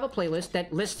 I'm gonna have a playlist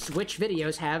that lists which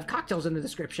videos have cocktails in the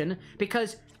description,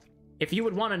 because... if you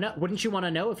would want to know, wouldn't you want to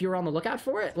know if you were on the lookout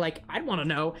for it? Like, I'd want to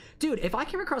know. Dude, if I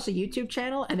came across a YouTube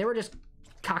channel and there were just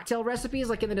cocktail recipes,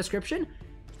 like, in the description,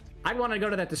 I'd want to go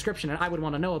to that description and I would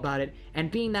want to know about it. And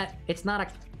being that it's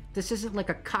not this isn't like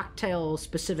a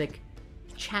cocktail-specific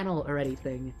channel or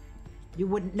anything, you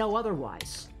wouldn't know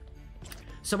otherwise.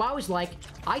 So I was like,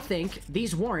 I think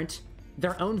these warrant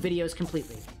their own videos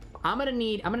completely. I'm gonna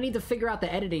need to figure out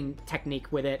the editing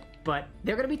technique with it, but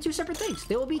they're gonna be 2 separate things.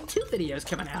 There will be 2 videos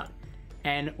coming out.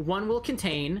 And one will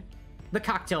contain the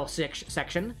cocktail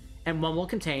section, and one will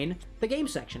contain the game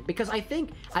section. Because I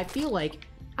feel like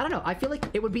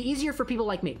it would be easier for people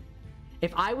like me.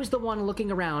 if I was the one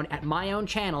looking around at my own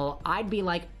channel, I'd be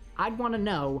like, I'd want to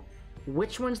know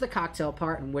which one's the cocktail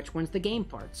part and which one's the game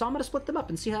part. So I'm going to split them up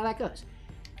and see how that goes.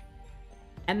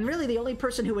 And really, the only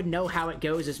person who would know how it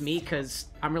goes is me, because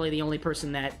I'm really the only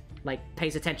person that, like,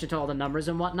 pays attention to all the numbers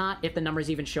and whatnot, if the numbers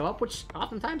even show up, which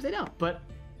oftentimes they don't. But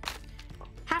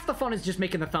half the fun is just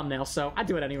making the thumbnail, so I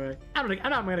do it anyway. I'm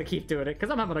going to keep doing it,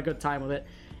 because I'm having a good time with it.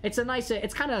 It's a nice,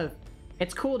 it's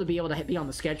cool to be able to be on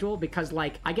the schedule, because,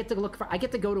 like, I get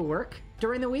to go to work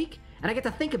during the week, and I get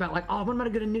to think about, like, oh, what am I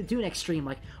going to do next stream?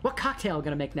 Like, what cocktail am I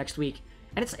going to make next week?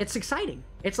 And it's exciting.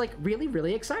 It's, like, really,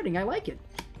 really exciting. I like it.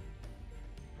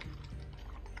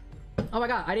 Oh my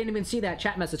god, I didn't even see that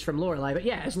chat message from Lorelei, but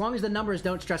yeah, as long as the numbers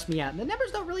don't stress me out. And the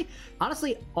numbers don't really...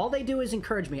 Honestly, all they do is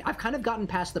encourage me. I've kind of gotten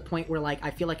past the point where, like, I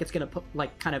feel like it's gonna put,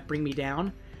 like, kind of bring me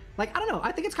down. Like, I don't know,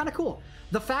 I think it's kind of cool.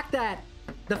 The fact that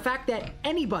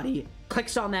anybody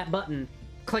clicks on that button,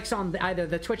 clicks on either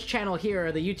the Twitch channel here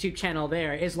or the YouTube channel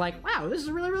there, is like, wow, this is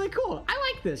really, really cool.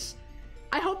 I like this.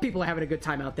 I hope people are having a good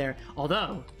time out there.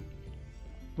 Although,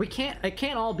 it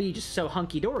can't all be just so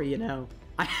hunky-dory, you know?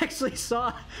 I actually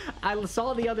saw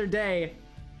the other day,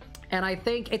 and I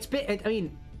think it's been, I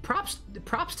mean, props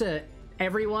to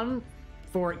everyone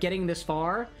for getting this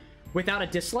far without a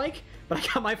dislike, but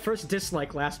I got my first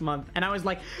dislike last month, and I was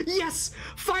like, yes,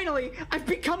 finally, I've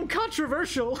become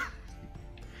controversial.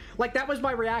 Like, that was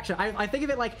my reaction. I think of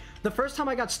it like, the first time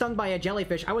I got stung by a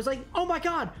jellyfish, I was like, oh my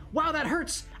god, wow, that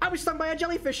hurts. I was stung by a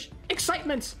jellyfish.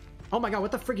 Excitement. Oh my god,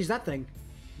 what the frick is that thing?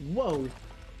 Whoa.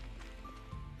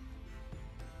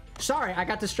 Sorry, I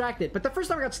got distracted. But the first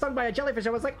time I got stung by a jellyfish, I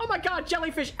was like, oh my god,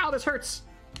 jellyfish, ow, this hurts.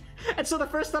 And so the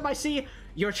first time I see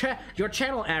your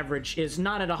channel average is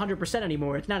not at 100%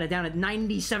 anymore, it's not down at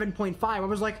 97.5, I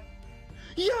was like,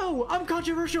 yo, I'm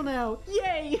controversial now,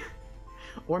 yay!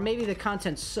 Or maybe the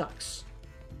content sucks.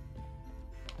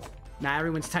 Nah,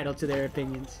 everyone's entitled to their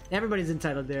opinions. Everybody's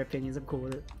entitled to their opinions, I'm cool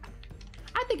with it.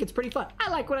 I think it's pretty fun. I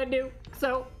like what I do.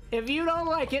 So, if you don't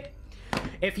like it,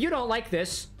 if you don't like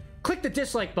this, click the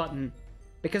dislike button,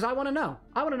 because I want to know.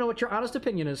 I want to know what your honest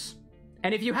opinion is.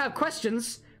 And if you have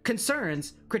questions,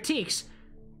 concerns, critiques,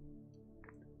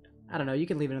 I don't know, you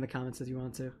can leave it in the comments if you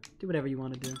want to. Do whatever you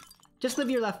want to do. Just live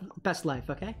your best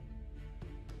life, okay?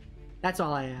 That's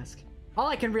all I ask. All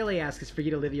I can really ask is for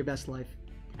you to live your best life.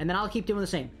 And then I'll keep doing the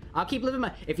same. I'll keep living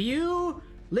my... If you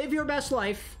live your best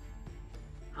life,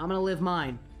 I'm gonna live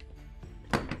mine.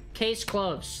 Case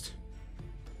closed.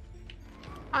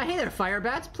 Hey there, fire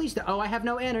bats. Please do. Oh, I have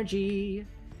no energy.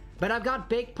 But I've got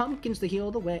baked pumpkins to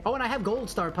heal the way. Oh, and I have gold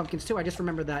star pumpkins too. I just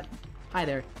remembered that. Hi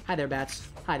there. Hi there, bats.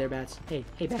 Hi there, bats. Hey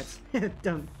bats.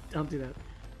 Don't do that.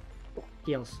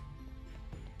 Heals.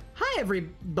 Hi,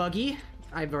 everybody.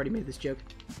 I've already made this joke.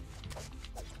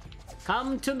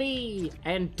 Come to me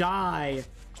and die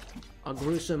a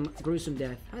gruesome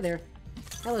death. Hi there.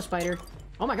 Hello, spider.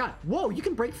 Oh my god. Whoa, you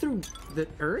can break through the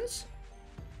urns?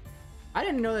 I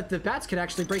didn't know that the bats could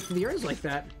actually break through the urns like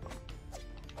that.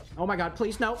 Oh my god,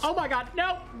 please, no. Oh my god,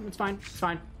 no! It's fine, it's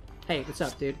fine. Hey, what's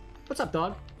up, dude? What's up,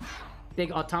 dog?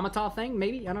 Big automata thing,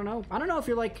 maybe? I don't know. I don't know if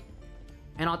you're like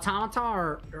an automata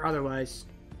or otherwise.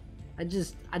 I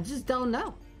just don't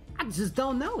know. I just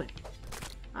don't know it.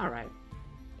 Alright.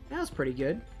 That was pretty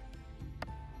good.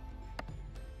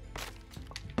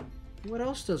 What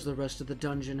else does the rest of the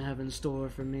dungeon have in store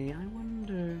for me? I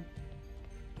wonder...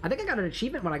 I think I got an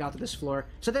achievement when I got to this floor.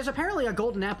 So there's apparently a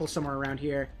golden apple somewhere around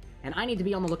here, and I need to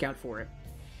be on the lookout for it.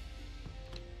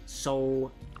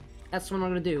 So, that's what I'm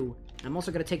gonna do. I'm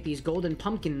also gonna take these golden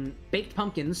baked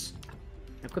pumpkins,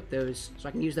 equip those, so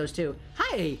I can use those too.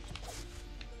 Hi!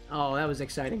 Oh, that was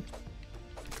exciting.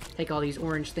 Take all these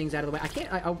orange things out of the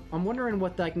way. I'm wondering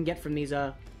what I can get from these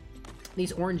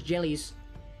orange jellies.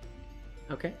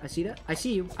 Okay, I see that. I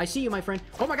see you, my friend.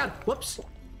 Oh my god, whoops.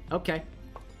 Okay,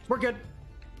 we're good.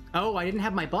 Oh, I didn't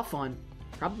have my buff on.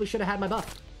 Probably should have had my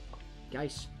buff.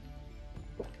 Guys.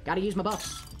 Gotta use my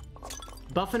buffs.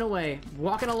 Buffing away.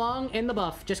 Walking along in the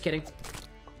buff. Just kidding.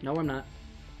 No, I'm not.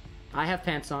 I have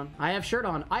pants on. I have shirt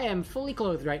on. I am fully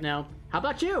clothed right now. How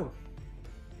about you?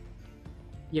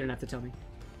 You don't have to tell me.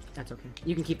 That's okay.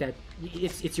 You can keep that.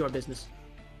 It's your business.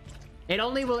 It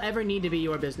only will ever need to be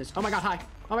your business. Oh my god, hi.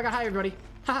 Oh my god, hi, everybody.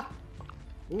 Haha.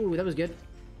 Ooh, that was good.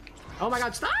 Oh my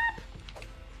god, stop!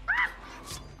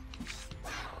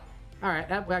 Alright,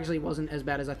 that actually wasn't as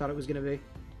bad as I thought it was gonna be.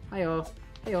 Hi-oh.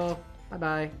 Hey-oh.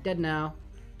 Bye-bye. Dead now.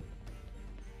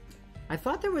 I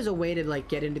thought there was a way to, like,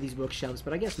 get into these bookshelves,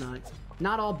 but I guess not.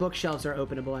 Not all bookshelves are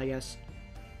openable, I guess.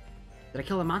 Did I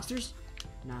kill the monsters?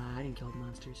 Nah, I didn't kill the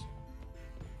monsters.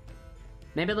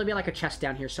 Maybe there'll be like a chest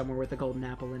down here somewhere with a golden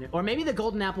apple in it. Or maybe the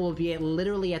golden apple will be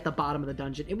literally at the bottom of the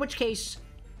dungeon. In which case,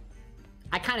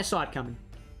 I kind of saw it coming.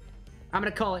 I'm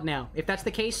gonna call it now. If that's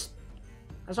the case,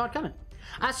 I saw it coming.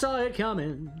 I saw it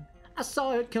coming. I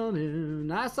saw it coming.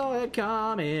 I saw it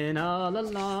coming all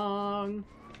along.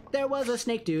 There was a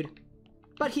snake dude,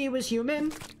 but he was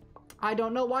human. I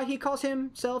don't know why he calls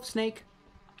himself Snake.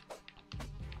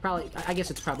 Probably, I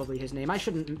guess it's probably his name. I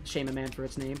shouldn't shame a man for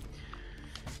its name.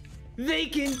 They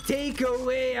can take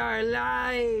away our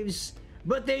lives,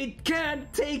 but they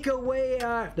can't take away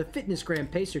our... The Fitness Gram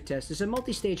Pacer test is a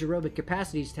multi-stage aerobic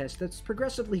capacities test that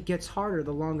progressively gets harder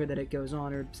the longer that it goes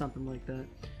on, or something like that.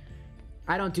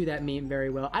 I don't do that meme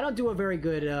very well. I don't do a very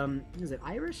good, is it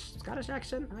Irish? Scottish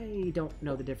accent? I don't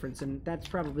know the difference, and that's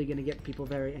probably going to get people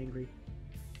very angry.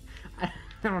 I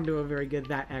don't do a very good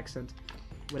that accent.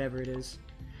 Whatever it is.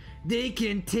 They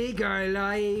can take our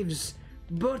lives,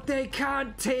 but they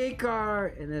can't take our...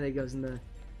 And then it goes in the...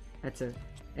 That's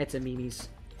a memes.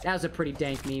 That was a pretty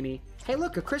dank meme. Hey,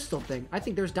 look, a crystal thing. I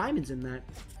think there's diamonds in that.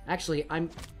 Actually, I'm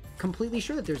completely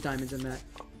sure that there's diamonds in that.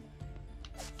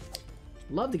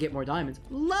 Love to get more diamonds.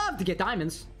 Love to get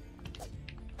diamonds.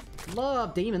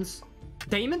 Love demons.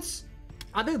 Demons?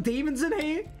 Are there demons in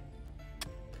here?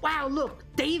 Wow, look,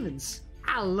 demons.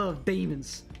 I love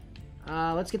demons.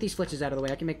 Let's get these flitches out of the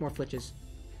way. I can make more flitches.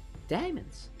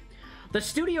 Diamonds. The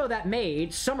studio that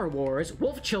made Summer Wars,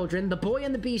 Wolf Children, The Boy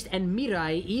and the Beast, and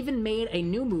Mirai even made a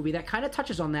new movie that kind of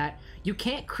touches on that. You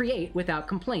can't create without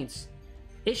complaints.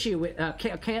 You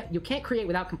can't create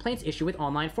without complaints issue with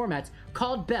online formats,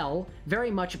 called Belle, very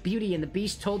much Beauty and the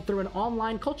Beast told through an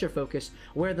online culture focus,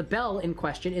 where the Belle in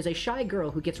question is a shy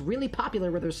girl who gets really popular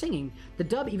with her singing. The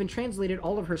dub even translated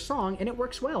all of her song, and it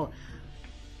works well.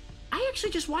 I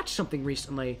actually just watched something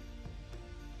recently.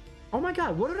 Oh my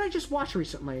god, what did I just watch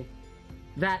recently?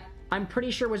 That I'm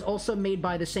pretty sure was also made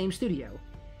by the same studio.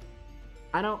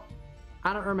 I don't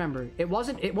remember. It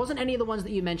wasn't any of the ones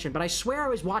that you mentioned, but I swear I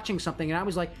was watching something and I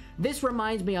was like, this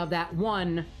reminds me of that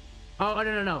one. Oh,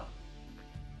 no.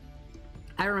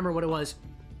 I remember what it was.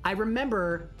 I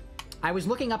remember I was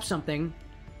looking up something,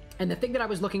 and the thing that I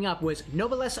was looking up was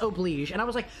Noblesse Oblige, and I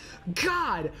was like,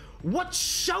 God, what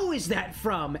show is that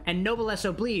from? And Noblesse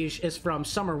Oblige is from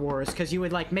Summer Wars, because you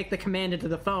would, like, make the command into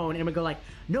the phone, and it would go, like,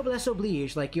 Noblesse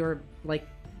Oblige, like, you're, like,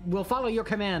 we'll follow your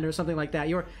command, or something like that.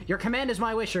 Your command is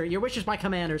my wish, or your wish is my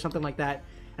command, or something like that.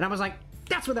 And I was like,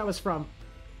 that's where that was from.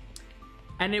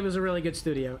 And it was a really good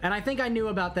studio. And I think I knew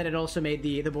about that it also made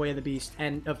the Boy and the Beast,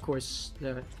 and, of course,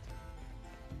 the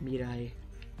Mirai.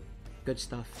 Good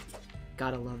stuff.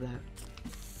 Gotta love that.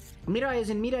 Mirai is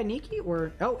in Mirai Nikki,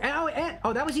 or... Oh,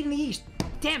 that was Eating the East.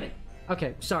 Damn it.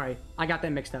 Okay, sorry. I got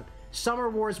that mixed up. Summer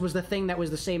Wars was the thing that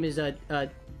was the same as,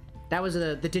 that was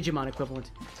the Digimon equivalent.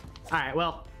 Alright,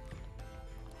 well...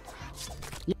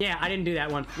 Yeah, I didn't do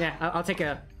that one. Yeah, I'll take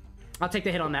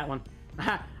the hit on that one.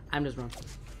 I'm just wrong.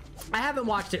 I haven't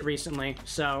watched it recently,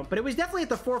 so... But it was definitely at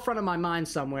the forefront of my mind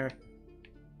somewhere.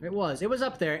 It was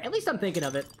up there. At least I'm thinking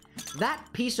of it. That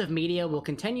piece of media will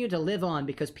continue to live on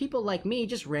because people like me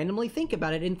just randomly think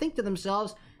about it and think to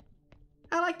themselves,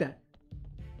 I like that.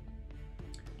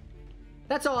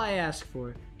 That's all I ask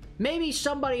for. Maybe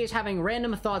somebody is having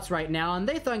random thoughts right now and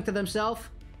they think to themselves,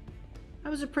 that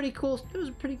was a pretty cool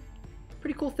thing.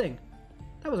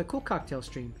 That was a cool cocktail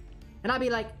stream. And I'd be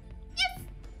like, yes!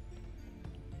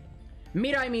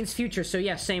 Mirai means future, so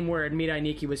yeah, same word. Mirai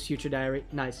Nikki was future diary.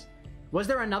 Nice. Was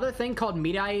there another thing called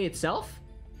Mirai itself?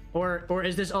 Or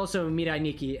is this also Mirai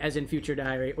Nikki, as in Future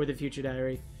Diary, or The Future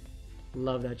Diary?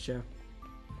 Love that show.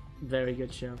 Very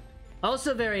good show.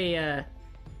 Also very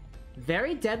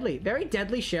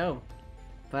deadly show.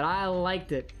 But I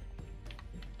liked it.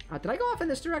 Did I go off in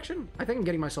this direction? I think I'm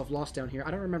getting myself lost down here.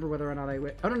 I don't remember whether or not I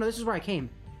went... Oh, no, this is where I came.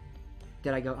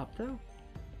 Did I go up, though?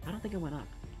 I don't think I went up.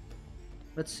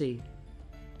 Let's see.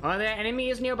 Are there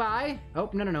enemies nearby? Oh,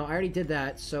 no. I already did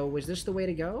that. So, was this the way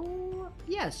to go?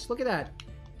 Yes, look at that.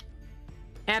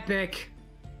 Epic.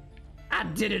 I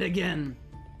did it again.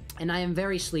 And I am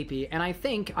very sleepy. And I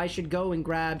think I should go and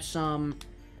grab some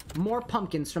more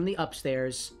pumpkins from the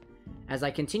upstairs as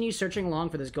I continue searching along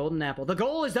for this golden apple. The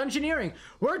goal is Dungeoneering.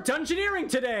 We're Dungeoneering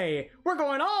today. We're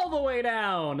going all the way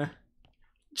down.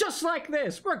 Just like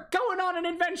this. We're going on an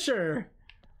adventure.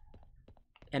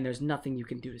 And there's nothing you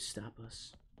can do to stop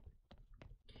us.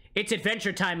 It's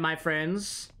adventure time, my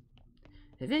friends.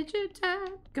 Adventure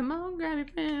time, come on, grab your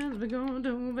friends. We're going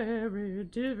to a very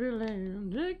different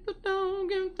land. Take the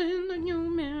dog and send the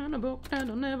human a book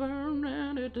that'll never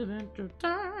end. It's adventure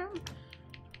time.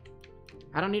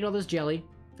 I don't need all this jelly.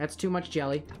 That's too much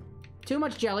jelly. Too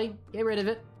much jelly. Get rid of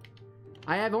it.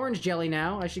 I have orange jelly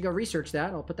now. I should go research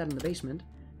that. I'll put that in the basement.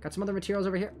 Got some other materials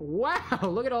over here. Wow,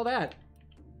 look at all that.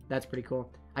 That's pretty cool.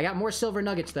 I got more silver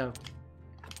nuggets, though.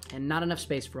 And not enough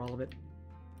space for all of it.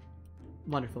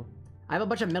 Wonderful. I have a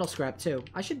bunch of metal scrap, too.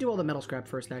 I should do all the metal scrap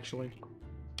first, actually.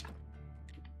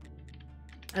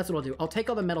 That's what I'll do. I'll take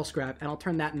all the metal scrap, and I'll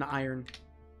turn that into iron.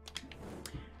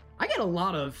 I get a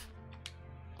lot of...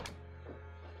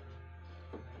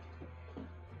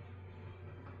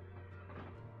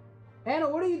 Anna,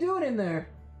 what are you doing in there?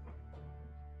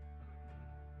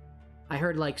 I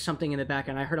heard, like, something in the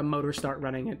background. I heard a motor start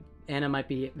running. Anna might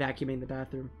be vacuuming the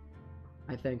bathroom.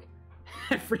 I think.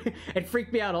 It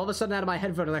freaked me out. All of a sudden, out of my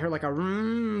headphones, I heard, like,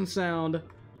 a sound.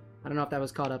 I don't know if that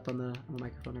was caught up on the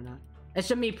microphone or not. It's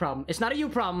a me problem. It's not a you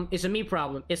problem. It's a me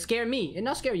problem. It scared me. And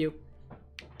not scare you.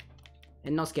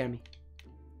 And not scare me.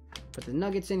 Put the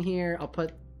nuggets in here. I'll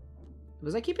put...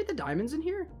 Was I keeping the diamonds in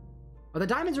here? Oh, the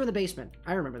diamonds are in the basement.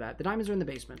 I remember that. The diamonds are in the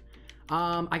basement.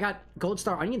 I got gold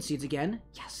star onion seeds again.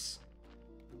 Yes.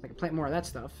 I can plant more of that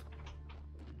stuff.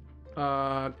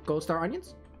 Gold star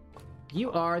onions?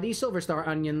 You are the silver star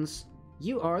onions.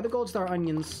 You are the gold star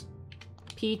onions.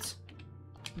 Pete.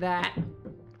 That.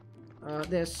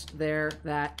 This, there,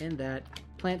 that, and that.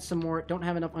 Plant some more. Don't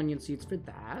have enough onion seeds for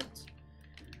that.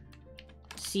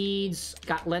 Seeds.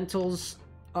 Got lentils.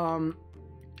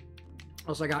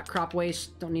 Also, I got crop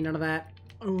waste. Don't need none of that.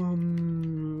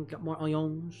 Got more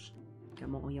onions. Got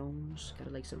more onions. Gotta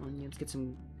like some onions. Get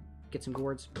some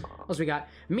gourds. What else we got?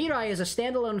 Mirai is a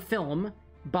standalone film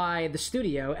by the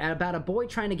studio about a boy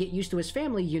trying to get used to his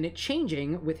family unit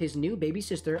changing with his new baby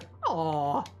sister.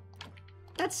 Aww.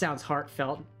 That sounds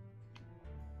heartfelt.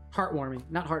 Heartwarming,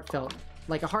 not heartfelt.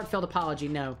 Like a heartfelt apology,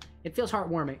 no. It feels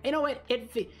heartwarming. You know what?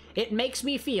 It makes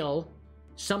me feel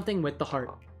something with the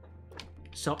heart.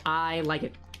 So I like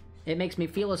it. It makes me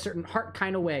feel a certain heart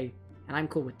kind of way. And I'm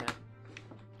cool with that.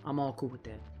 I'm all cool with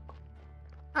that.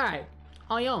 Alright.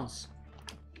 Onions.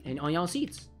 And onion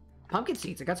seeds. Pumpkin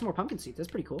seeds. I got some more pumpkin seeds. That's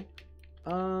pretty cool.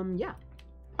 Yeah.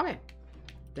 Okay.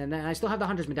 Then I still have the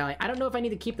Hunter's Medallion. I don't know if I need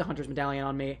to keep the Hunter's Medallion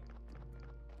on me.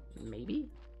 Maybe?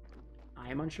 I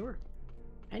am unsure.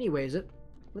 Anyways,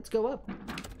 let's go up.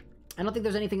 I don't think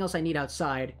there's anything else I need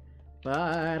outside.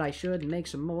 But I should make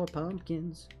some more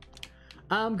pumpkins.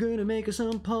 I'm gonna make us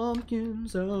some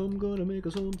pumpkins. I'm gonna make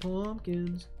us some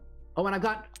pumpkins. Oh, and I've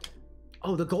got...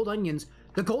 Oh, the gold onions.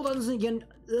 The gold onions again.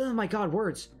 Oh my god,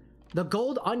 words. The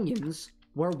gold onions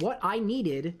were what I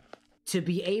needed to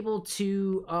be able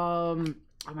to, oh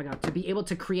my god, to be able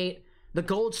to create the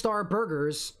gold star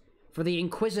burgers for the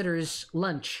Inquisitor's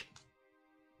lunch.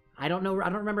 I don't know, I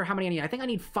don't remember how many I need. I think I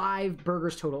need 5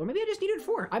 burgers total, or maybe I just needed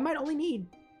 4. I might only need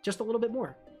just a little bit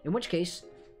more. In which case,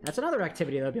 that's another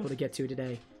activity that I'll be able to get to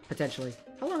today, potentially.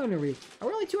 How long am I gonna read? Oh,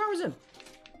 we're only 2 hours in.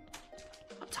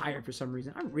 I'm tired for some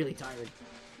reason. I'm really tired.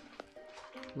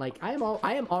 Like, I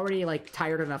am already, like,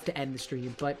 tired enough to end the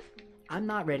stream, but I'm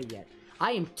not ready yet.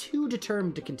 I am too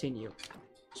determined to continue.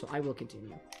 So I will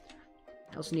continue.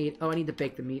 I also need... Oh, I need to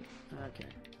bake the meat. Okay.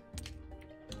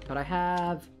 But I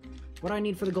have... What do I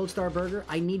need for the Gold Star Burger?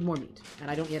 I need more meat. And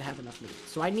I don't yet have enough meat.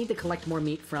 So I need to collect more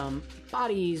meat from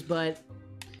bodies, but...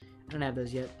 I don't have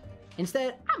those yet.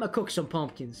 Instead, I'm gonna cook some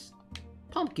pumpkins.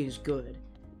 Pumpkin's good.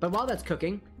 But while that's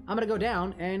cooking... I'm gonna go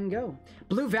down and go.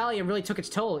 Blue Valium really took its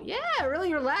toll. Yeah, it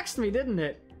really relaxed me, didn't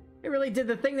it? It really did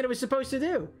the thing that it was supposed to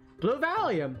do. Blue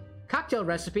Valium. Cocktail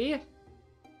recipe.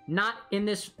 Not in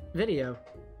this video,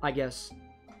 I guess.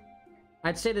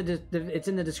 I'd say that it's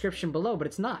in the description below, but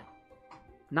it's not.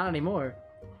 Not anymore.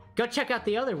 Go check out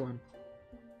the other one.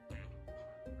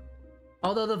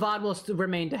 Although the VOD will still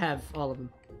remain to have all of them.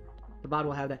 The VOD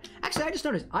will have that. Actually, I just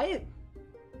noticed.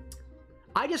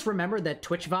 I just remembered that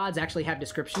Twitch VODs actually have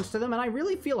descriptions to them, and I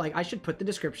really feel like I should put the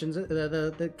descriptions,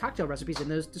 the cocktail recipes in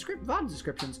those VOD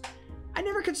descriptions. I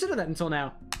never considered that until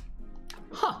now.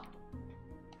 Huh.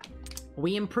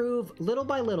 We improve little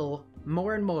by little,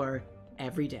 more and more,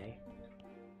 every day.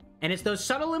 And it's those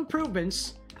subtle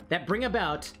improvements that bring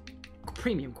about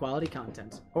premium quality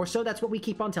content. Or so that's what we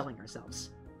keep on telling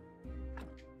ourselves.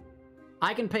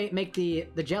 I can make the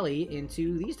jelly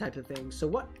into these types of things. So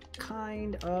what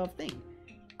kind of thing?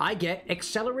 I get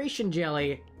acceleration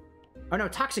jelly. Oh no,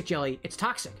 toxic jelly. It's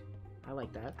toxic. I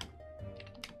like that.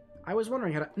 I was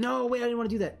wondering how to... No, wait, I didn't want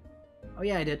to do that. Oh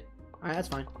yeah, I did. Alright, that's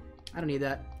fine. I don't need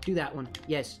that. Do that one.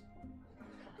 Yes.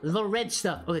 The red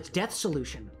stuff. Oh, it's death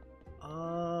solution.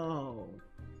 Oh.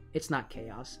 It's not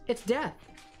chaos. It's death.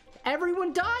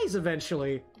 Everyone dies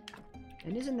eventually.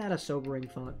 And isn't that a sobering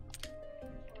thought?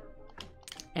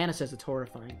 Anna says it's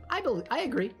horrifying. I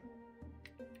agree.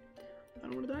 I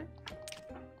don't want to die.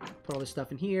 Put all this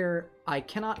stuff in here. I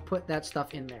cannot put that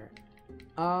stuff in there.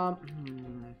 I'm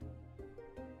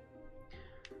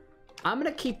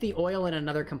gonna keep the oil in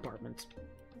another compartment.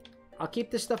 I'll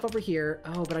keep this stuff over here.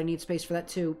 Oh, but I need space for that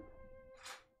too.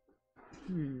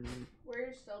 Where's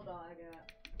your still bag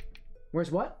at?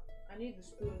 Where's what? I need the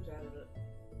spoons out of it.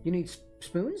 You need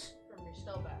spoons? From your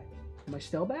still bag. My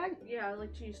still bag? Yeah, I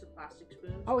like to use the plastic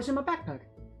spoons. Oh, it's in my backpack.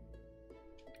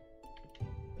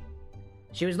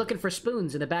 She was looking for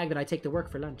spoons in the bag that I take to work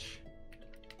for lunch.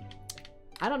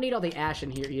 I don't need all the ash in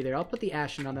here either. I'll put the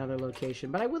ash in another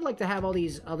location. But I would like to have all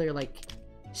these other, like,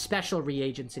 special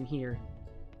reagents in here.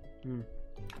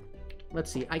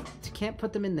 Let's see. I can't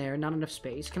put them in there. Not enough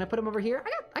space. Can I put them over here?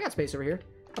 I got space over here.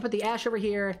 I'll put the ash over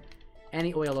here and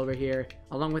the oil over here,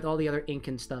 along with all the other ink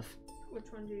and stuff.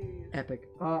 Which one do you use? Epic.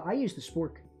 I use the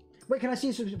spork. Wait, can I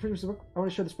see some spork? I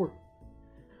want to show the spork.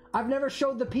 I've never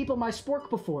showed the people my spork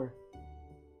before.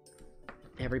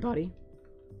 Everybody.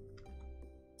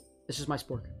 This is my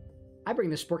spork. I bring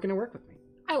this spork into work with me.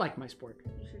 I like my spork.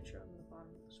 You should show them the bottom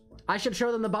of the spork. I should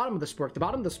show them the bottom of the spork. The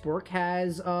bottom of the spork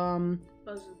has,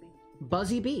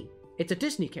 Buzzy Bee. It's a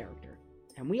Disney character.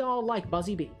 And we all like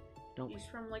Buzzy Bee, don't we? He's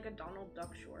from, like, a Donald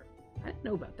Duck short. I didn't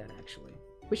know about that, actually.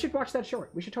 We should watch that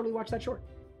short. We should totally watch that short.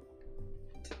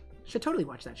 Should totally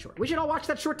watch that short. We should all watch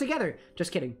that short together.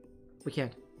 Just kidding. We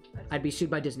can't. I'd be sued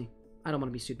by Disney. I don't want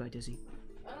to be sued by Disney.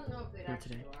 I don't know if they'd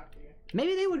actually go after you.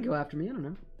 Maybe they would go after me. I don't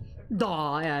know.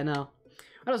 Duh, yeah, I know.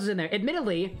 What else is in there?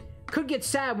 Admittedly, could get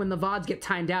sad when the VODs get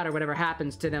timed out or whatever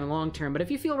happens to them long term, but if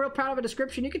you feel real proud of a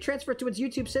description, you can transfer it to its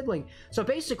YouTube sibling. So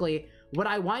basically, what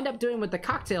I wind up doing with the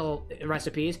cocktail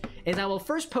recipes is I will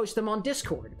first post them on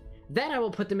Discord. Then I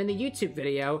will put them in the YouTube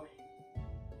video.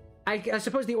 I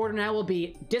suppose the order now will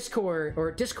be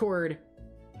Discord,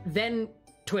 then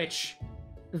Twitch,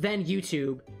 then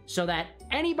YouTube, so that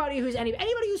anybody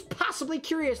who's possibly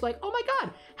curious, like, oh my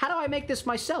god, how do I make this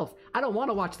myself? I don't want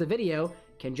to watch the video,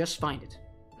 can just find it.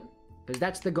 Because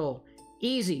that's the goal.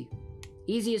 Easy.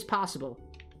 Easy as possible.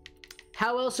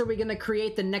 How else are we going to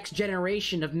create the next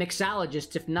generation of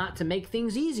mixologists if not to make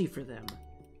things easy for them?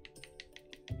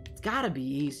 It's gotta be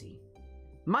easy.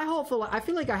 My whole I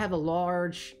feel like I have a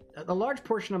large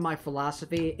portion of my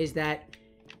philosophy is that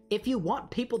if you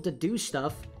want people to do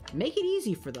stuff, make it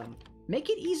easy for them. Make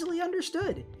it easily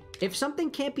understood. If something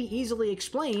can't be easily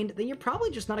explained, then you're probably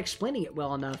just not explaining it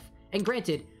well enough. And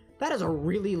granted, that is a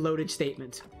really loaded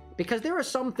statement. Because there are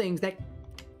some things that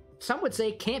some would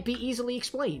say can't be easily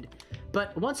explained.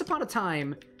 But once upon a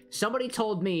time, somebody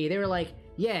told me, they were like,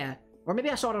 yeah, or maybe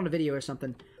I saw it on a video or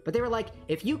something, but they were like,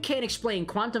 if you can't explain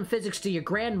quantum physics to your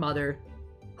grandmother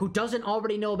who doesn't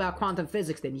already know about quantum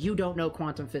physics, then you don't know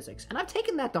quantum physics. And I've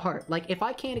taken that to heart. Like, if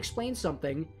I can't explain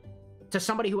something to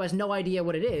somebody who has no idea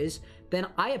what it is, then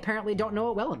I apparently don't know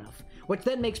it well enough. Which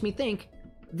then makes me think,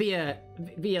 via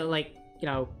like, you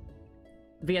know,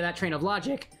 via that train of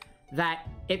logic, that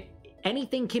if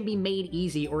anything can be made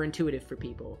easy or intuitive for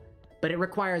people, but it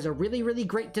requires a really, really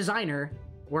great designer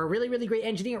or a really, really great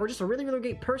engineer or just a really, really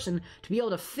great person to be able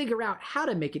to figure out how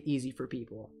to make it easy for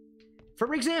people.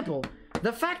 For example,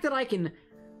 the fact that I can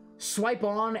swipe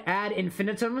on ad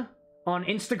infinitum on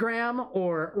Instagram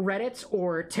or Reddit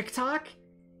or TikTok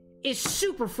is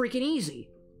super freaking easy.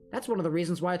 That's one of the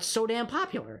reasons why it's so damn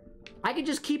popular. I can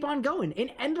just keep on going. An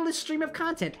endless stream of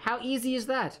content. How easy is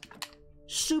that?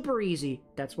 Super easy.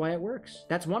 That's why it works.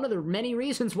 That's one of the many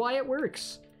reasons why it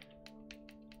works.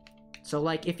 So,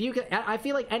 like, if you can, I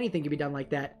feel like anything can be done like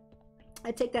that.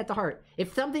 I take that to heart.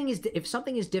 If something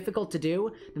is difficult to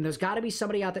do, then there's got to be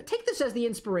somebody out there. Take this as the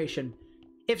inspiration.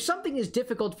 If something is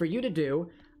difficult for you to do,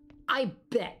 I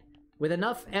bet with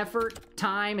enough effort,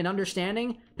 time, and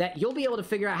understanding that you'll be able to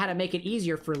figure out how to make it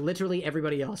easier for literally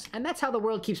everybody else. And that's how the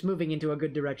world keeps moving into a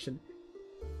good direction.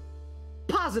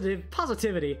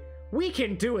 Positivity. We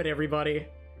can do it, everybody.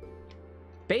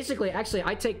 Basically, actually,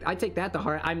 I take that to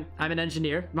heart. I'm an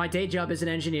engineer. My day job is an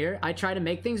engineer. I try to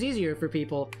make things easier for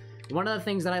people. One of the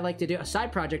things that I like to do, a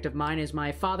side project of mine, is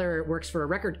my father works for a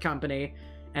record company,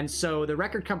 and so the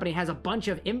record company has a bunch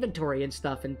of inventory and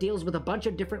stuff and deals with a bunch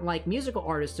of different, like, musical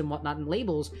artists and whatnot and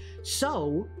labels,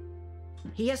 so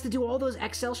he has to do all those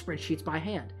Excel spreadsheets by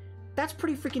hand. That's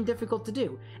pretty freaking difficult to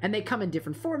do. And they come in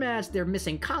different formats. They're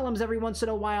missing columns every once in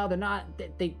a while. They're not,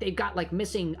 they've got like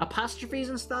missing apostrophes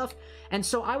and stuff. And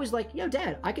so I was like, yo,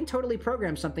 Dad, I can totally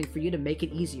program something for you to make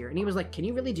it easier. And he was like, can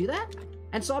you really do that?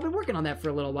 And so I've been working on that for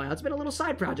a little while. It's been a little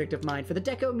side project of mine for the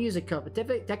Deco music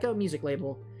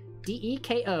label.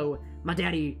 DEKO. My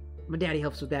daddy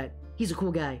helps with that. He's a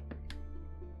cool guy.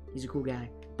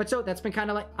 But so that's been kind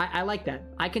of like, I like that.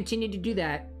 I continue to do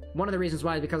that. One of the reasons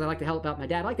why is because I like to help out my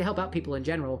dad. I like to help out people in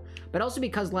general, but also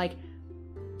because, like,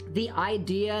 the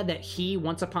idea that he,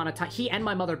 once upon a time, he and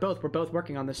my mother both were both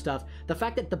working on this stuff. The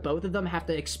fact that the both of them have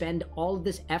to expend all of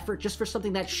this effort just for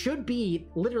something that should be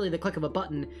literally the click of a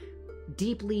button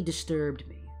deeply disturbed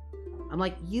me. I'm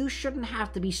like, you shouldn't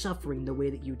have to be suffering the way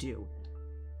that you do.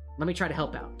 Let me try to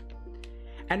help out.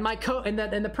 And my and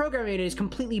the programming is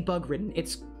completely bug ridden.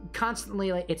 It's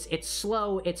constantly like it's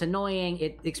slow, it's annoying,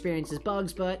 it experiences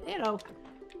bugs, but you know,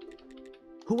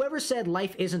 whoever said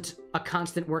life isn't a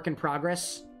constant work in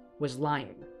progress was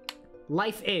lying.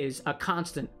 Life is a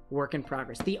constant work in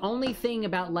progress. The only thing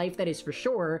about life that is for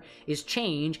sure is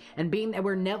change, and being that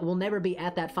we'll never be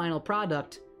at that final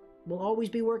product, we'll always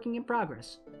be working in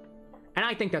progress. And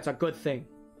I think that's a good thing.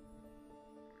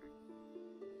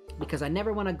 Because I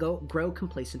never want to grow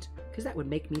complacent, because that would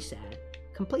make me sad.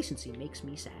 Complacency makes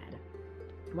me sad.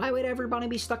 Why would everybody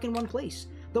be stuck in one place?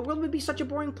 The world would be such a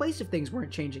boring place if things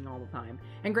weren't changing all the time.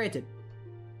 And granted,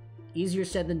 easier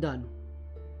said than done.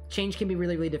 Change can be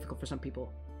really, really difficult for some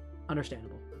people.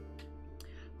 Understandable.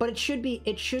 But it should be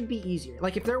easier.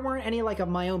 Like, if there weren't any, like, of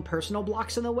my own personal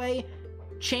blocks in the way,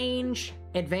 change,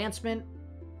 advancement,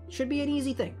 should be an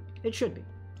easy thing. It should be.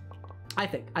 I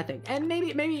think. And maybe,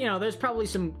 you know, there's probably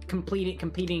some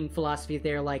competing philosophies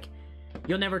there, like,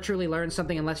 you'll never truly learn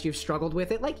something unless you've struggled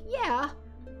with it. Like, yeah,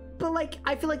 but, like,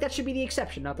 I feel like that should be the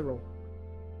exception, not the rule.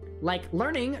 Like,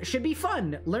 learning should be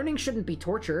fun. Learning shouldn't be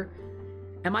torture.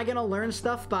 Am I gonna learn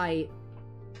stuff by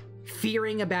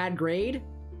fearing a bad grade?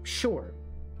 Sure.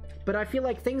 But I feel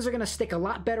like things are gonna stick a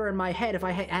lot better in my head if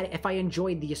I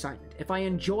enjoyed the assignment, if I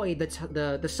enjoyed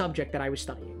the subject that I was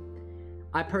studying.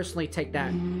 I personally take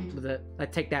that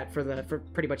for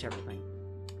pretty much everything.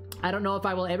 I don't know if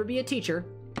I will ever be a teacher.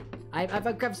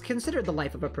 I've considered the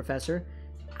life of a professor.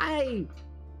 I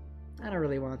don't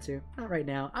really want to. Not right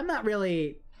now.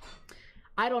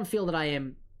 I don't feel that I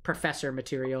am professor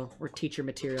material or teacher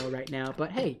material right now,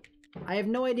 but hey, I have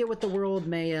no idea what the world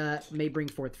may bring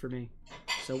forth for me.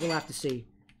 So we'll have to see.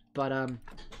 But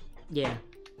yeah,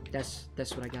 that's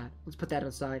what I got. Let's put that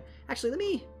aside.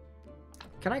 Actually,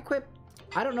 can I equip?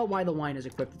 I don't know why the wine is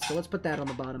equipped, so let's put that on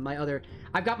the bottom.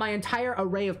 I've got my entire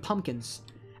array of pumpkins,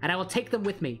 and I will take them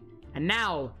with me. And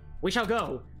now, we shall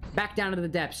go back down into the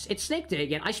depths. It's Snake Day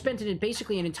again. I spent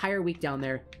basically an entire week down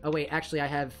there. Oh wait, actually I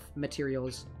have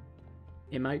materials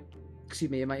in my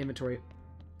inventory.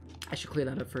 I should clear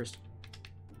that up first.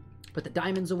 Put the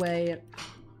diamonds away.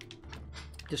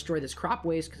 Destroy this crop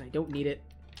waste, because I don't need it.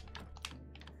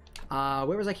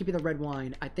 Where was I keeping the red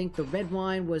wine? I think the red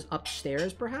wine was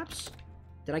upstairs, perhaps?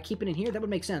 Did I keep it in here? That would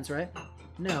make sense, right?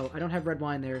 No, I don't have red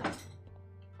wine there.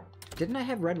 Didn't I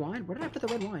have red wine? Where did I put the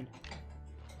red wine?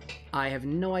 I have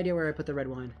no idea where I put the red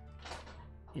wine.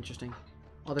 Interesting.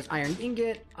 Oh, there's iron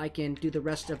ingot. I can do the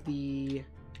rest of the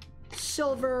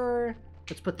silver.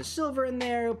 Let's put the silver in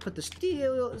there. Put the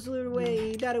steel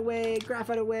away, that away,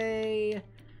 graphite away.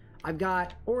 I've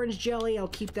got orange jelly. I'll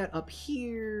keep that up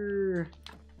here.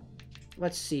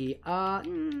 Let's see.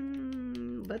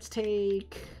 Let's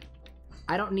take...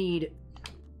 I don't need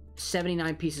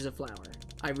 79 pieces of flour.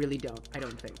 I really don't. I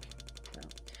don't think. No.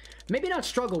 Maybe not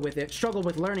struggle with it. Struggle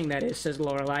with learning, that is, says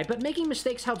Lorelei. But making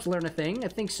mistakes helps learn a thing. I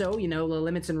think so. You know, the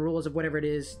limits and rules of whatever it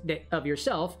is of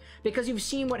yourself. Because you've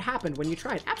seen what happened when you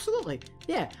tried. Absolutely.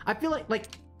 Yeah. I feel like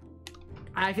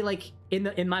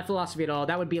in my philosophy at all,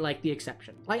 that would be like the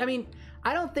exception. Like, I mean,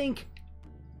 I don't think...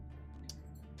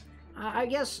 I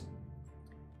guess...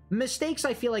 Mistakes,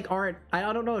 I feel like, aren't...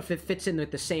 I don't know if it fits in with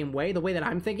the same way, the way that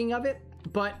I'm thinking of it,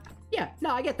 but yeah, no,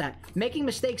 I get that. Making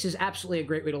mistakes is absolutely a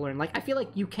great way to learn. Like, I feel like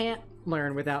you can't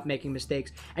learn without making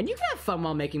mistakes, and you can have fun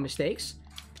while making mistakes.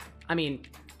 I mean,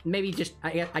 maybe just...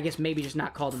 I guess maybe just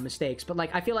not call them mistakes, but,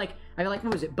 like, I feel like, what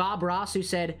was it, Bob Ross, who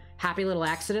said, happy little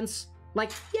accidents?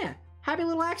 Like, yeah, happy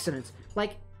little accidents.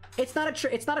 Like, it's not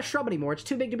a shrub anymore. It's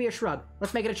too big to be a shrub.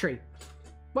 Let's make it a tree.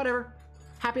 Whatever.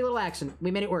 Happy little accident.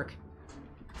 We made it work.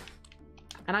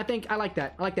 And I like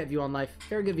that. I like that view on life.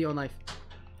 Very good view on life.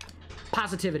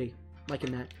 Positivity.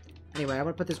 Liking that. Anyway, I'm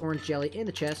gonna put this orange jelly in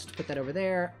the chest. Put that over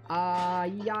there.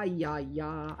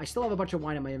 Yeah. I still have a bunch of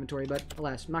wine in my inventory, but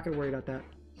alas, I'm not gonna worry about that.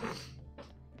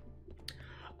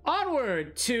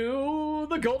 Onward to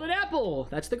the golden apple.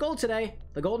 That's the goal today.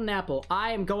 The golden apple.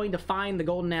 I am going to find the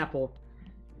golden apple.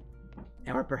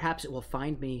 Or perhaps it will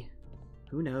find me.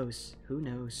 Who knows? Who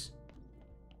knows?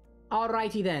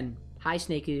 Alrighty then. Hi,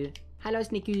 Snakey. Hello,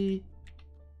 Sneaku.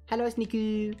 Hello,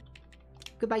 Sneaku.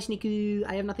 Goodbye, Sneaku.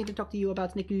 I have nothing to talk to you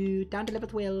about, Sneaku. Down to level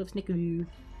 12, Sneaku.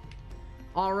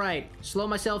 Alright. Slow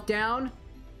myself down.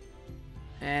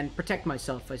 And protect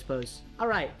myself, I suppose.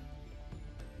 Alright.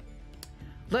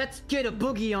 Let's get a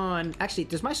boogie on. Actually,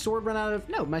 does my sword run out of...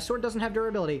 No, my sword doesn't have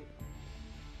durability.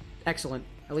 Excellent.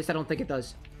 At least I don't think it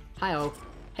does. Hi-oh.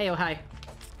 Hey-oh, hi.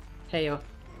 Hey-oh.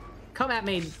 Come at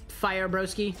me, fire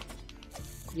broski.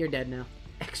 You're dead now.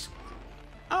 Excellent.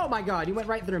 Oh my god, you went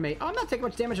right through me. Oh, I'm not taking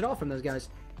much damage at all from those guys.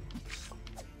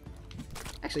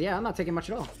 Actually, yeah, I'm not taking much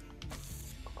at all.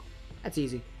 That's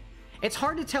easy. It's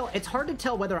hard to tell. It's hard to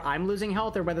tell whether I'm losing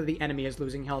health or whether the enemy is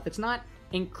losing health. It's not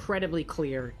incredibly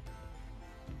clear.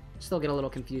 Still get a little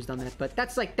confused on that, but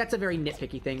that's a very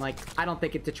nitpicky thing. Like, I don't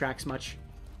think it detracts much.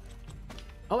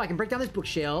 Oh, I can break down this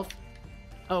bookshelf.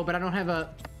 Oh, but I don't have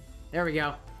a... There we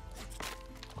go.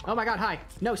 Oh my god, hi.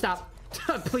 No, stop.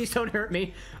 Please don't hurt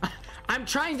me. I'm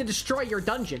trying to destroy your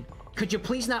dungeon. Could you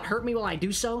please not hurt me while I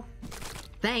do so?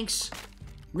 Thanks.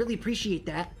 Really appreciate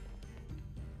that.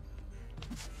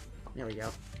 There we go.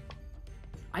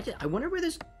 I wonder where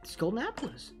this golden apple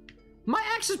is. My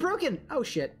axe is broken! Oh,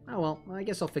 shit. Oh, well, I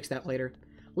guess I'll fix that later.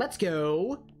 Let's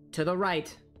go to the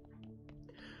right.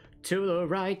 To the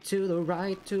right, to the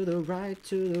right, to the right,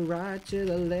 to the right, to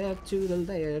the left, to the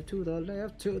left, to the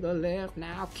left, to the left.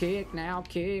 Now kick, now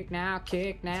kick, now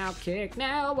kick, now kick.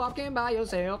 Now walking by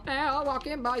yourself, now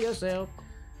walking by yourself.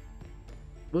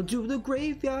 We'll do the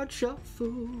graveyard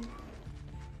shuffle.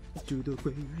 Do the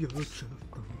graveyard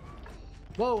shuffle.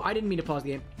 Whoa, I didn't mean to pause the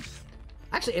game.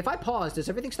 Actually, if I pause, does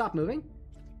everything stop moving?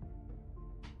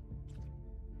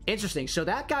 Interesting. So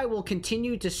that guy will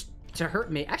continue to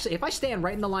hurt me. Actually, if I stand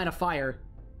right in the line of fire,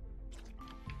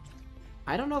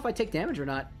 I don't know if I take damage or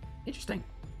not. Interesting.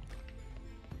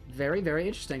 Very, very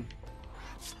interesting.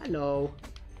 Hello.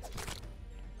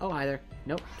 Oh, hi there.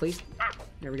 Nope, please.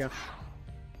 There we go.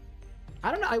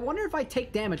 I don't know. I wonder if I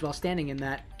take damage while standing in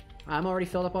that. I'm already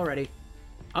filled up already.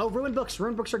 Oh, ruined books.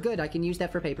 Ruined books are good. I can use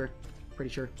that for paper.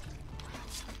 Pretty sure.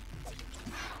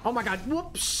 Oh my god.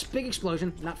 Whoops. Big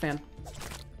explosion. Not a fan.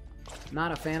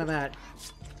 Not a fan of that.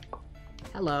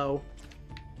 Hello.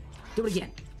 Do it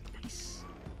again. Nice.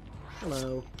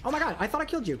 Hello. Oh my god. I thought I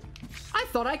killed you. I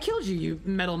thought I killed you, you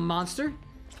metal monster.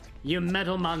 You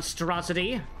metal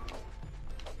monstrosity. In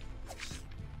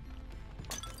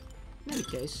any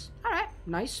case. Alright.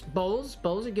 Nice. Bowls.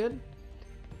 Bowls are good.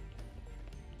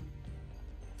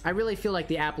 I really feel like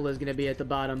the apple is going to be at the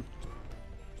bottom.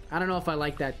 I don't know if I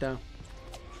like that, though.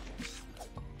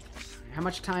 How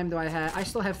much time do I have? I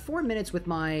still have 4 minutes with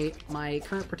my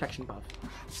current protection buff.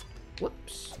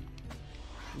 Whoops.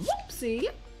 Whoopsie!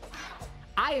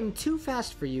 I am too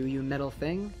fast for you, you metal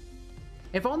thing.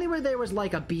 If only where there was,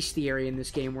 like, a bestiary in this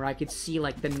game where I could see,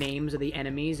 like, the names of the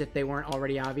enemies if they weren't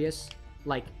already obvious.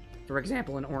 Like, for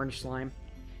example, an orange slime.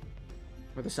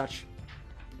 Or the such.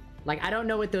 Like, I don't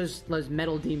know what those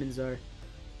metal demons are.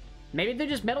 Maybe they're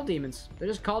just metal demons. They're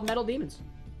just called metal demons.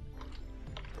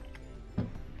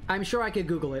 I'm sure I could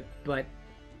Google it, but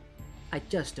I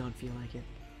just don't feel like it.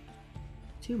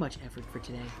 Too much effort for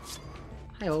today.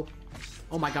 Hi-oh.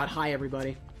 Oh my god, hi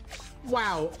everybody.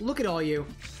 Wow, look at all you.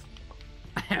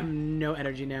 I have no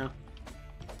energy now.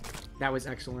 That was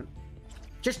excellent.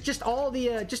 Just all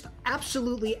the, just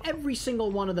absolutely every single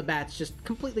one of the bats just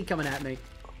completely coming at me.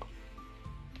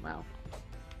 Wow.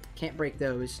 Can't break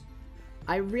those.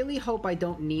 I really hope I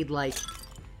don't need, like,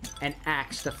 an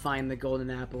axe to find the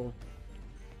golden apple.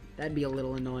 That'd be a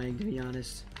little annoying, to be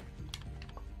honest.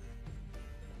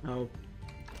 Oh.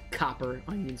 Copper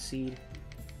onion seed.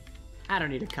 I don't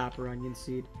need a copper onion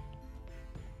seed.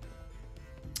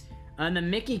 And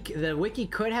the wiki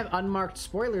could have unmarked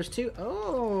spoilers, too.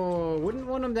 Oh, wouldn't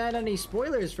want them to add any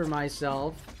spoilers for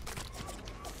myself.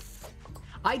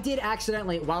 I did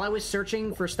accidentally, while I was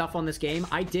searching for stuff on this game,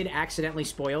 I did accidentally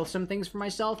spoil some things for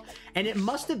myself, and it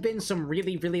must have been some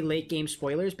really, really late game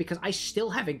spoilers, because I still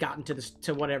haven't gotten to this,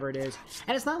 to whatever it is.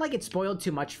 And it's not like it spoiled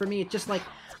too much for me, it's just like,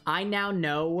 I now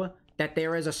know that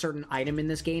there is a certain item in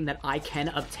this game that I can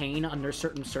obtain under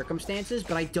certain circumstances,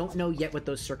 but I don't know yet what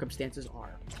those circumstances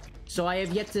are. So I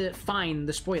have yet to find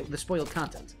the spoiled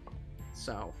content.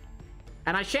 So,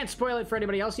 and I shan't spoil it for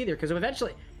anybody else either, because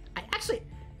eventually,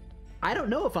 I don't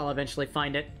know if I'll eventually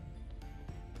find it.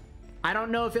 I don't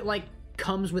know if it, like,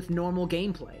 comes with normal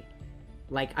gameplay.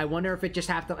 Like, I wonder if it just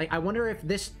have to, like, I wonder if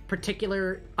this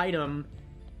particular item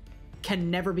can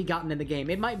never be gotten in the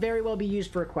game. It might very well be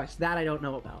used for a quest. That I don't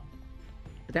know about.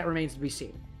 But that remains to be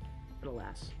seen. But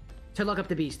alas. To look up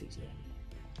the beasties, yeah.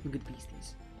 The good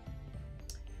beasties.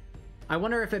 I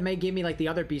wonder if it may give me, like, the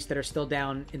other beasts that are still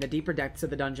down in the deeper depths of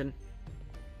the dungeon.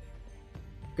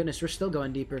 Goodness, we're still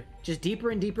going deeper. Just deeper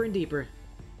and deeper and deeper.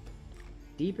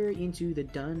 Deeper into the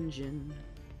dungeon.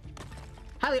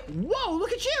 Highly. Whoa,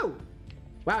 look at you!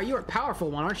 Wow, you're a powerful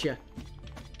one, aren't you?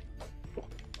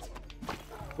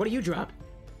 What do you drop?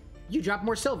 You drop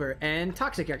more silver and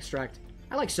toxic extract.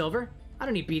 I like silver. I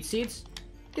don't need beet seeds.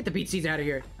 Get the beet seeds out of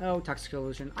here. Oh, toxic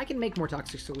solution. I can make more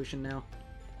toxic solution now.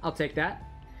 I'll take that.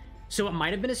 So it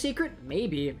might have been a secret?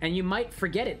 Maybe. And you might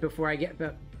forget it before I get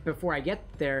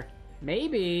there.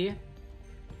 Maybe.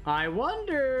 I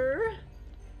wonder.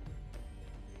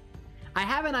 I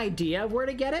have an idea of where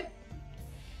to get it.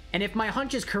 And if my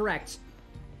hunch is correct,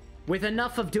 with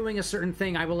enough of doing a certain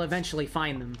thing, I will eventually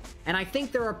find them. And I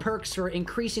think there are perks for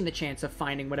increasing the chance of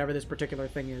finding whatever this particular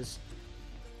thing is.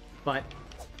 But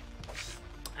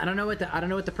I don't know what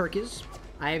the perk is.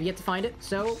 I have yet to find it,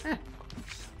 so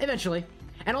eventually.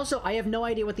 And also, I have no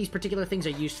idea what these particular things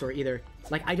are used for either.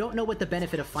 Like, I don't know what the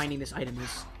benefit of finding this item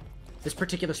is. This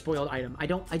particular spoiled item. I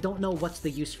don't know what's the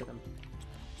use for them.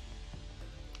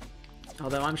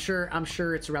 Although I'm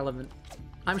sure it's relevant.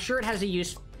 I'm sure it has a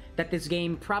use that this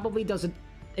game probably doesn't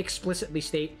explicitly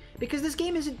state, because this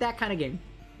game isn't that kind of game.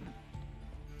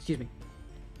 Excuse me.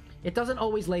 It doesn't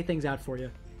always lay things out for you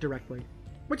directly.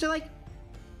 Which I like.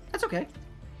 That's okay.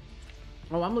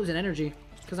 Oh, I'm losing energy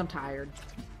because I'm tired.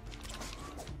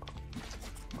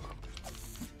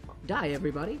 Die,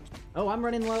 everybody. Oh, I'm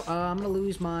running low. I'm gonna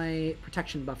lose my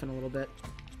protection buff in a little bit.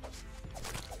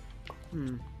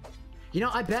 You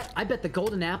know, I bet the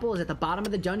golden apple is at the bottom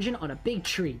of the dungeon on a big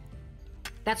tree.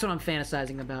 That's what I'm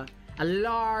fantasizing about. A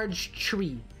large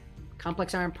tree.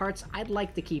 Complex iron parts, I'd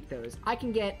like to keep those. I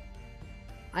can get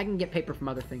paper from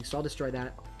other things, so I'll destroy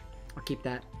that. I'll keep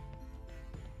that.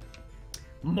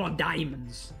 More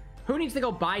diamonds. Who needs to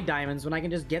go buy diamonds when I can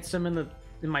just get some in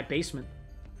my basement?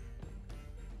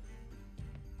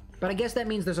 But I guess that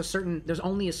means there's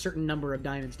only a certain number of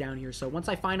diamonds down here, so once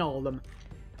I find all of them,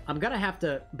 I'm gonna have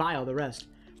to buy all the rest.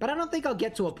 But I don't think I'll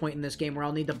get to a point in this game where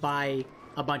I'll need to buy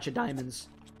a bunch of diamonds.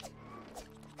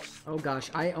 Oh gosh,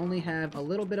 I only have a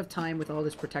little bit of time with all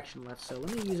this protection left, so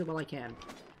let me use it while I can.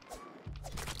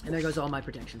 And there goes all my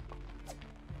protection.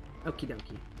 Okie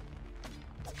dokie.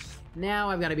 Now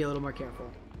I've got to be a little more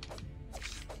careful.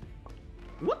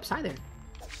 Whoops, hi there.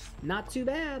 Not too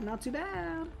bad, not too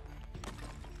bad.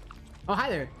 Oh, hi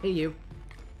there. Hey, you.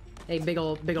 Hey, big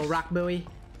ol' rock buoy.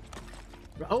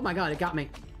 Oh my god, it got me.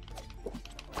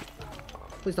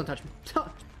 Please don't touch me.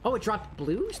 Oh, it dropped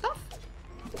blue stuff?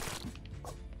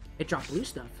 It dropped blue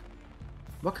stuff.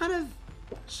 What kind of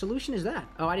solution is that?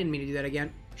 Oh, I didn't mean to do that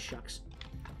again. Shucks.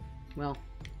 Well,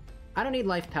 I don't need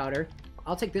life powder.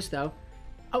 I'll take this, though.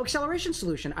 Oh, acceleration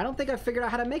solution. I don't think I've figured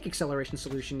out how to make acceleration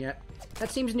solution yet.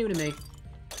 That seems new to me.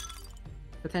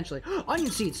 Potentially.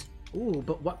 Onion seeds! Ooh,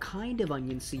 but what kind of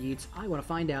onion seeds? I want to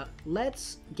find out.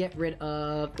 Let's get rid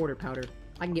of order powder.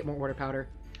 I can get more order powder.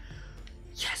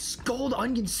 Yes! Gold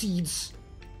onion seeds!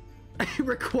 I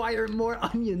require more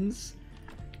onions.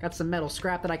 Got some metal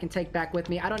scrap that I can take back with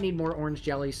me. I don't need more orange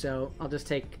jelly, so I'll just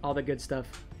take all the good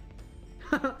stuff.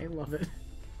 I love it.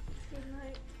 Good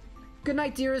night. Good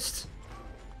night, dearest.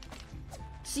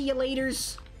 See you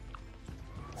laters.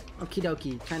 Okie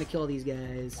dokie. Trying to kill these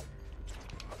guys.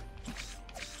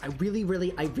 I really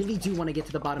do want to get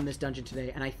to the bottom of this dungeon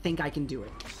today, and I think I can do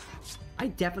it. I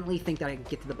definitely think that I can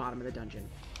get to the bottom of the dungeon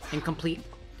and complete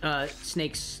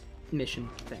Snake's mission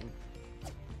thing.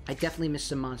 I definitely missed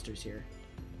some monsters here.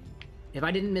 If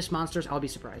I didn't miss monsters, I'll be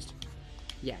surprised.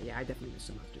 Yeah, I definitely missed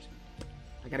some monsters.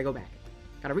 I gotta go back.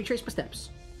 Gotta retrace my steps.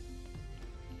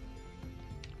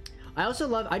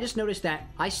 I just noticed that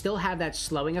I still have that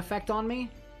slowing effect on me.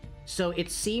 So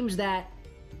it seems that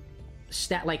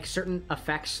like certain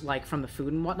effects, like from the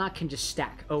food and whatnot, can just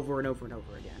stack over and over and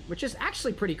over again, which is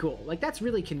actually pretty cool. Like, that's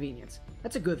really convenient.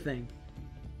 That's a good thing.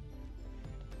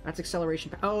 That's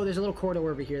acceleration. Oh, there's a little corridor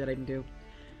over here that I can do.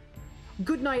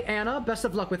 Good night, Anna. Best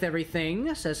of luck with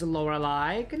everything, says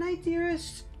Lorelei. Good night,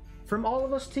 dearest. From all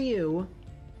of us to you,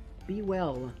 be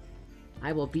well.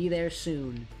 I will be there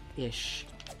soon-ish.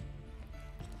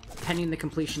 Pending the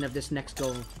completion of this next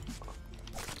goal.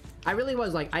 I really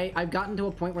was, like, I've gotten to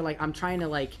a point where, like, I'm trying to,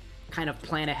 like, kind of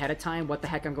plan ahead of time what the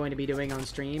heck I'm going to be doing on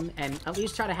stream, and at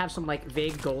least try to have some, like,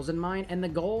 vague goals in mind. And the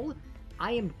goal,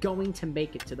 I am going to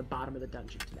make it to the bottom of the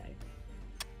dungeon today.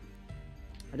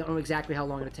 I don't know exactly how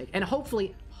long it'll take. And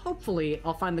hopefully,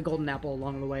 I'll find the golden apple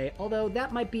along the way. Although,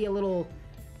 that might be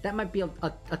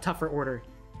a tougher order.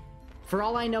 For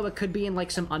all I know, it could be in,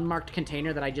 like, some unmarked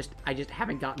container that I just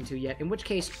haven't gotten to yet. In which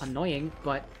case, annoying,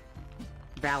 but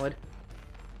valid.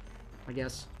 I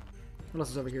guess. What else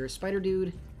is over here? Spider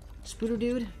dude. Spooter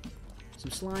dude.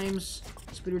 Some slimes.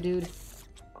 Spooter dude.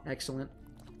 Excellent.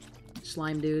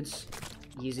 Slime dudes.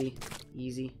 Easy.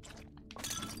 Easy.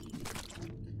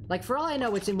 Like, for all I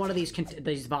know, it's in one of these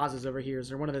vases over here,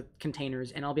 or one of the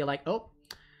containers, and I'll be like, oh,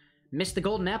 missed the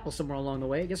golden apple somewhere along the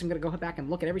way. I guess I'm gonna go back and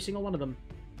look at every single one of them.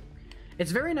 It's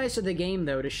very nice of the game,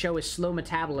 though, to show a slow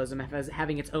metabolism as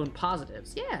having its own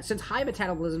positives. Yeah, since high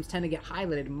metabolisms tend to get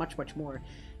highlighted much, much more.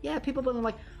 Yeah, people have been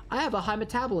like, I have a high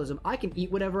metabolism. I can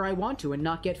eat whatever I want to and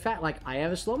not get fat. Like, I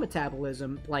have a slow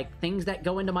metabolism. Like, things that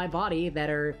go into my body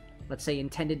that are, let's say,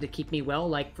 intended to keep me well.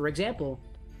 Like, for example,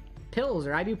 pills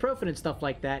or ibuprofen and stuff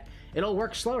like that. It'll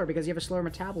work slower because you have a slower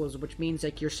metabolism, which means,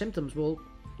 like, your symptoms will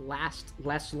last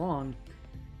less long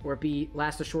or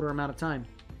last a shorter amount of time.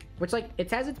 Which, like,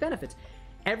 it has its benefits.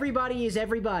 Everybody is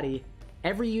everybody.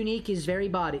 Every unique is very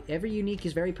body. Every unique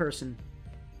is very person.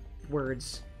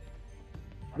 Words.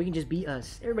 We can just be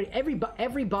us.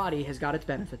 Everybody has got its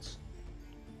benefits.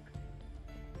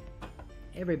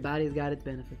 Everybody's got its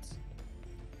benefits.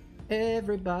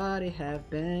 Everybody have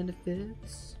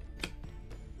benefits.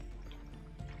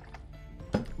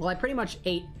 Well, I pretty much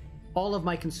ate all of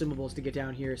my consumables to get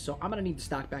down here, so I'm gonna need to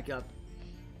stock back up.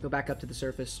 Go back up to the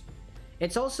surface.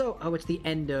 It's also... Oh, it's the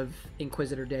end of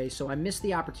Inquisitor Day, so I missed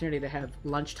the opportunity to have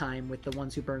lunchtime with the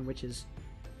ones who burn witches.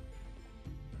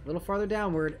 A little farther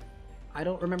downward. I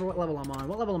don't remember what level I'm on.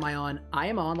 What level am I on? I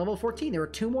am on level 14. There are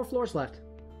 2 more floors left.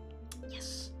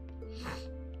 Yes.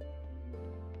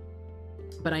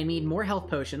 But I need more health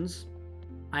potions.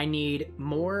 I need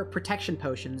more protection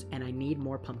potions, and I need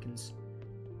more pumpkins.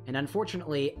 And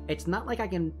unfortunately, it's not like I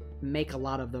can make a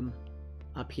lot of them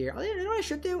up here. Oh, you know what I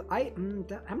should do?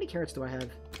 How many carrots do I have?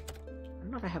 I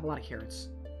don't know if I have a lot of carrots.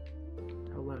 I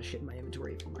have a lot of shit in my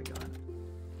inventory. Oh my god.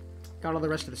 Got all the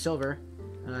rest of the silver.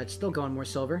 It's still going more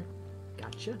silver.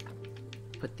 Gotcha.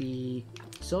 Put the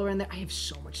silver in there. I have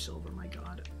so much silver, my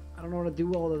god. I don't know what to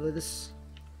do all of this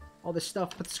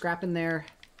stuff. Put the scrap in there.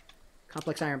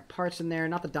 Complex iron parts in there.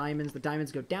 Not the diamonds. The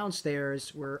diamonds go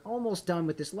downstairs. We're almost done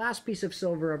with this last piece of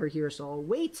silver over here, so I'll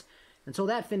wait until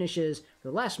that finishes for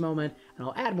the last moment, and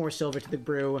I'll add more silver to the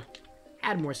brew.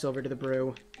 Add more silver to the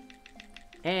brew.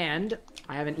 And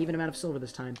I have an even amount of silver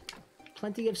this time.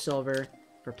 Plenty of silver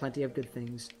for plenty of good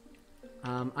things.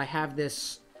 I have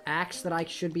this axe that I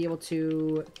should be able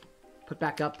to put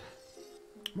back up.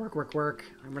 Work, work, work.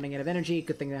 I'm running out of energy.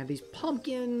 Good thing I have these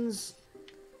pumpkins.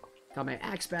 Got my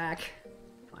axe back.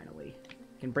 Finally.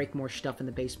 Can break more stuff in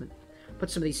the basement.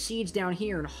 Put some of these seeds down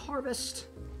here and harvest.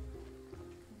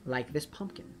 Like this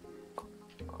pumpkin.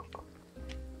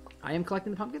 I am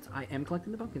collecting the pumpkins. I am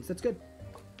collecting the pumpkins. That's good.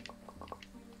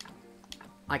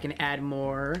 I can add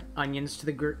more onions to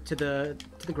the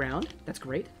ground. That's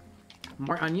great.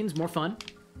 More onions, more fun,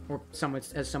 or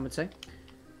as some would say.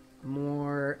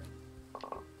 More.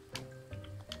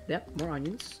 Yep, more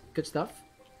onions. Good stuff.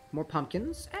 More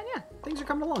pumpkins, and yeah, things are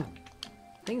coming along.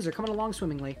 Things are coming along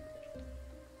swimmingly.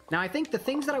 Now, I think the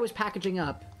things that I was packaging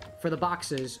up for the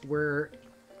boxes were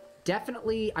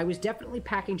definitely... I was definitely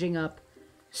packaging up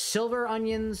silver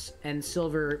onions and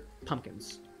silver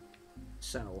pumpkins.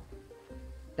 So,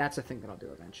 that's a thing that I'll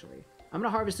do eventually. I'm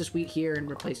going to harvest this wheat here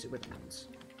and replace it with onions.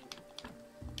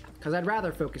 Because I'd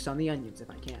rather focus on the onions if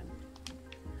I can.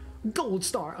 Gold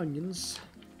star onions!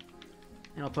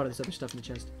 And I'll put all this other stuff in the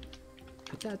chest.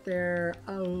 Put that there.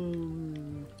 Put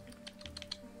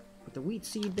the wheat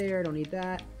seed there. Don't need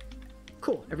that.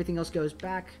 Cool. Everything else goes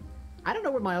back. I don't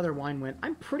know where my other wine went.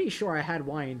 I'm pretty sure I had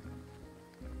wine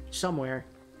somewhere,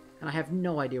 and I have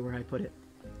no idea where I put it.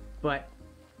 But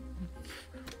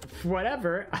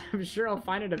whatever. I'm sure I'll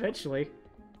find it eventually.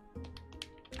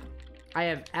 I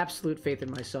have absolute faith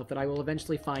in myself that I will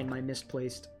eventually find my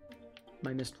misplaced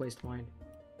wine.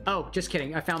 Oh, just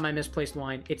kidding. I found my misplaced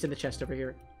wine. It's in the chest over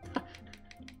here.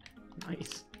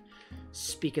 Nice.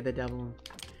 Speak of the devil,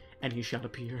 and he shall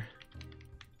appear.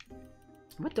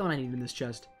 What don't I need in this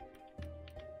chest?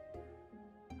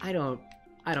 I don't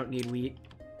need wheat.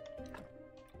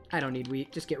 I don't need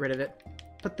wheat. Just get rid of it.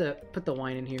 Put the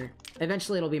wine in here.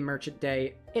 Eventually it'll be merchant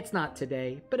day. It's not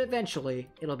today, but eventually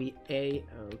it'll be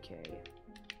a-okay.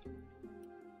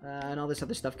 And all this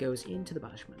other stuff goes into the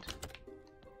banishment.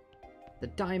 The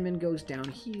diamond goes down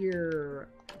here.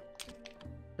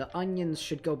 The onions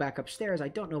should go back upstairs. I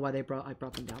don't know why I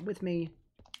brought them down with me.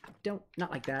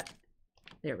 Not like that.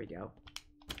 There we go.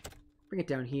 Bring it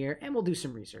down here, and we'll do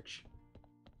some research.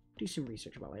 Do some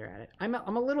research while you're at it. I'm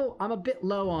a bit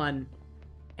low on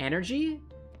energy.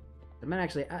 I'm gonna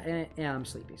actually, yeah, I'm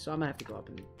sleepy, so I'm gonna have to go up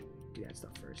and do that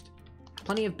stuff first.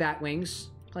 Plenty of bat wings.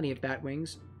 Plenty of bat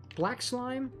wings. Black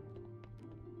slime.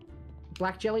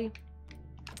 Black jelly.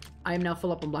 I am now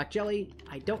full up on black jelly.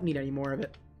 I don't need any more of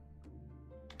it.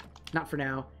 Not for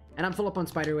now. And I'm full up on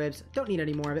spider webs. Don't need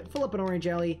any more of it. Full up on orange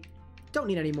jelly. Don't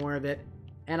need any more of it.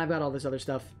 And I've got all this other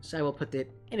stuff, so I will put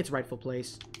it in its rightful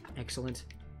place. Excellent.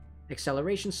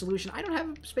 Acceleration solution. I don't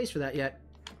have space for that yet.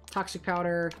 Toxic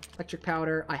powder. Electric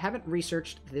powder. I haven't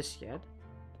researched this yet.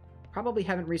 Probably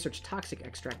haven't researched toxic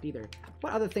extract either.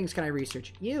 What other things can I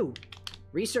research? You!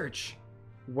 Research!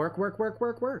 Work, work, work,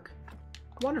 work, work.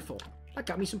 Wonderful. That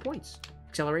got me some points.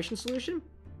 Acceleration solution?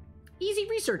 Easy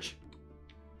research!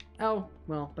 Oh,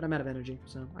 well, but I'm out of energy,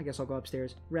 so I guess I'll go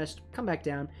upstairs, rest, come back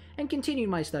down, and continue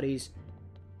my studies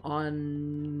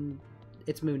on...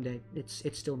 It's Moon Day. It's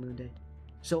still Moon Day.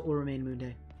 So it will remain Moon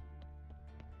Day.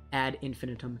 Ad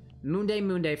infinitum. Moon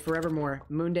Day, forevermore.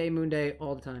 Moon Day,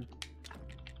 all the time.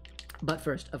 But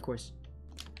first, of course,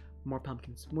 more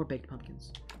pumpkins. More baked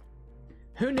pumpkins.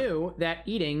 Who knew that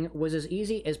eating was as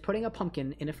easy as putting a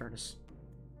pumpkin in a furnace?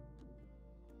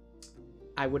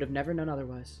 I would have never known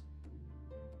otherwise.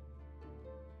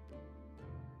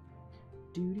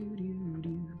 Do do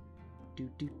do do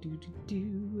do do do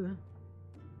do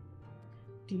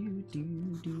do do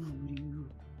do do.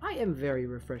 I am very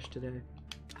refreshed today.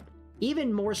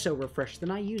 Even more so refreshed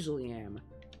than I usually am.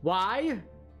 Why?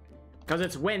 Because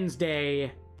it's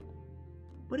Wednesday.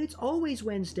 But it's always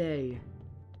Wednesday.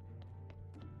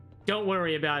 Don't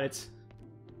worry about it.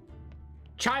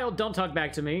 Child, don't talk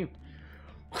back to me.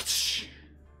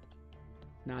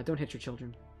 Nah, don't hit your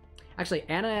children. Actually,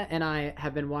 Anna and I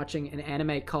have been watching an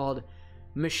anime called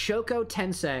Mushoku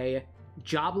Tensei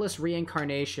Jobless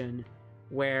Reincarnation,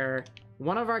 where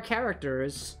one of our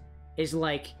characters is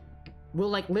like, will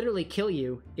like literally kill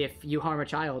you if you harm a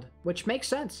child, which makes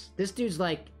sense. This dude's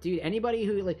like, dude, anybody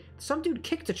who like, some dude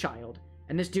kicked a child,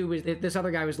 and this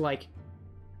other guy was like,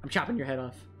 I'm chopping your head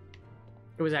off.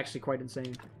 It was actually quite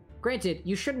insane. Granted,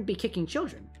 you shouldn't be kicking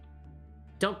children.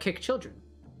 Don't kick children.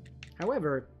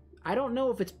 However, I don't know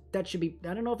if I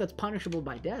don't know if that's punishable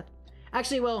by death.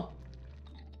 Actually, well,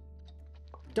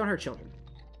 don't hurt children.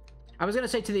 I was gonna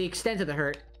say to the extent of the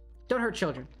hurt, don't hurt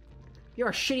children. You're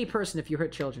a shitty person if you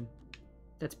hurt children.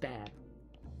 That's bad.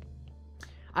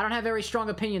 I don't have very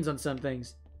strong opinions on some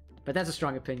things, but that's a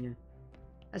strong opinion.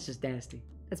 That's just nasty.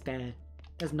 That's bad.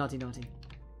 That's naughty naughty.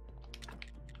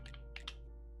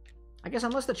 I guess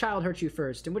unless the child hurts you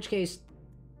first, in which case,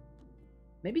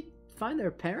 maybe find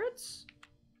their parents?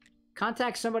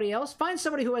 Contact somebody else? Find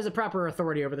somebody who has a proper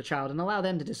authority over the child and allow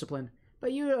them to discipline.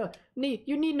 But you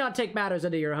need not take matters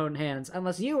into your own hands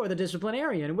unless you are the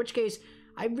disciplinarian, in which case,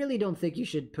 I really don't think you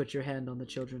should put your hand on the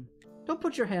children. Don't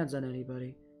put your hands on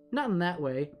anybody. Not in that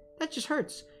way. That just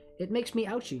hurts. It makes me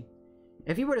ouchy.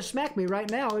 If you were to smack me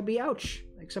right now, it'd be ouch.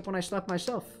 Except when I slap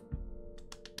myself.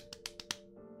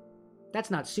 That's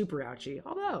not super ouchy,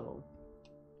 although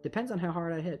depends on how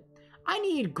hard I hit. I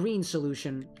need green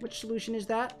solution. Which solution is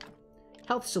that?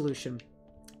 Health solution.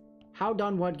 How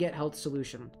done what get health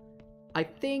solution? I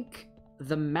think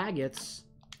the maggots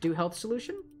do health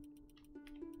solution?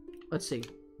 Let's see.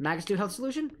 Maggots do health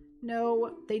solution?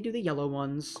 No, they do the yellow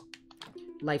ones.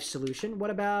 Life solution. What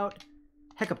about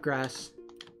hiccup grass?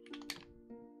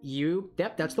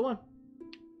 Yep, that's the one.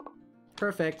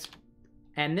 Perfect.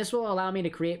 And this will allow me to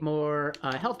create more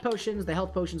health potions. The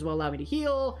health potions will allow me to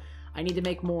heal. I need to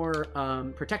make more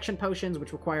protection potions,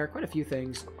 which require quite a few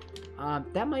things.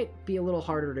 That might be a little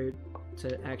harder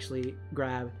to actually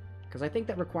grab, because I think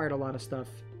that required a lot of stuff.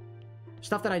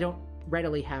 Stuff that I don't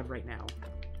readily have right now.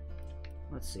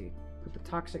 Let's see. Put the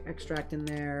toxic extract in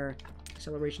there.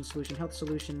 Acceleration solution, health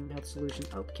solution, health solution.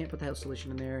 Oh, can't put the health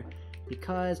solution in there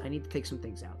because I need to take some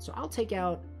things out. So I'll take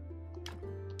out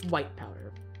white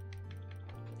powder.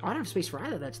 Oh, I don't have space for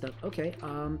either of that stuff. Okay,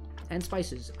 and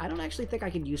spices. I don't actually think I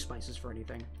can use spices for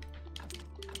anything.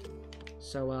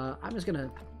 So, I'm just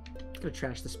gonna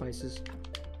trash the spices.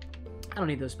 I don't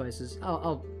need those spices.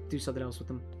 I'll do something else with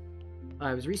them.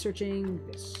 I was researching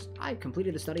this. I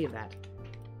completed the study of that.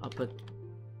 I'll put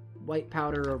white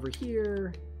powder over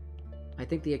here. I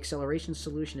think the acceleration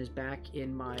solution is back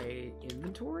in my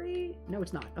inventory? No,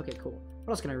 it's not. Okay, cool.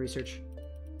 What else can I research?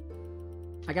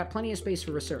 I got plenty of space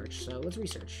for research, so let's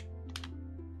research.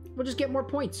 We'll just get more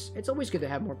points. It's always good to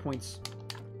have more points.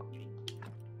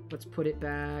 Let's put it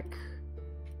back.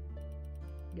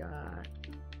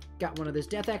 Got one of those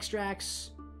death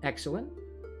extracts. Excellent.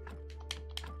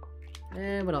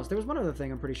 And what else? There was one other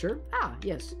thing, I'm pretty sure. Ah,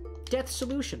 yes. Death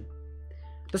solution.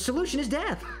 The solution is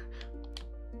death!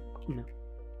 No.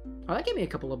 Oh, that gave me a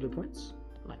couple of blue points.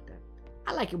 I like that.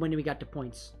 I like it when we got to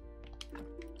points.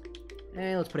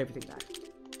 And let's put everything back.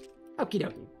 Okie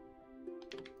dokie.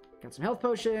 Got some health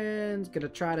potions. Gonna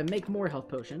try to make more health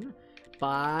potion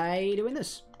by doing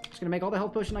this. Just gonna make all the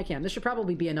health potion I can. This should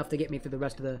probably be enough to get me through the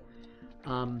rest of the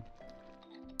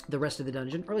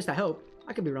dungeon. Or at least I hope.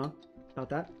 I could be wrong about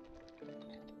that.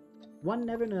 One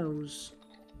never knows.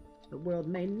 The world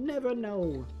may never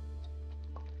know.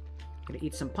 Gonna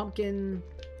eat some pumpkin.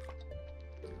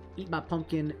 eat my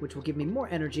pumpkin, which will give me more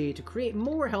energy to create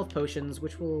more health potions,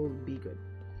 which will be good.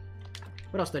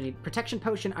 What else do I need? Protection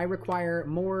potion. I require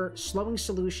more slowing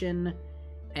solution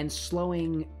and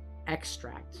slowing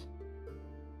extract.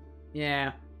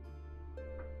 Yeah.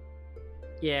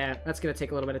 Yeah, that's gonna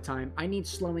take a little bit of time. I need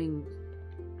slowing...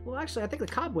 Well, actually, I think the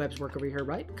cobwebs work over here,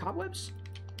 right? Cobwebs?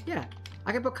 Yeah,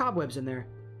 I can put cobwebs in there.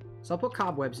 So I'll put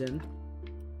cobwebs in,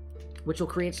 which will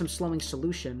create some slowing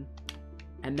solution.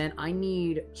 And then I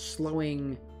need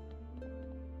slowing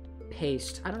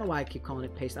paste. I don't know why I keep calling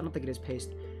it paste. I don't think it is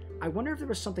paste. I wonder if there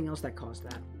was something else that caused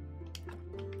that.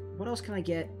 What else can I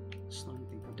get? Slowing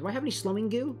thing. Do I have any slowing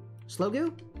goo? Slow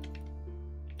goo?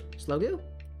 Slow goo? Do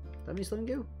I have any slowing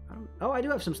goo? Oh, I do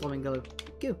have some slowing goo.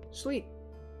 Goo. Sweet.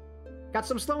 Got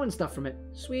some slowing stuff from it.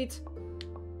 Sweet.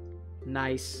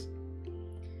 Nice.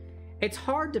 It's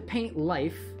hard to paint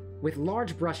life with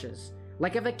large brushes.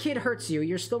 Like if a kid hurts you,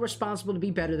 you're still responsible to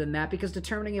be better than that because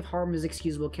determining if harm is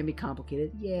excusable can be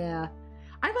complicated. Yeah.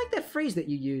 I like that phrase that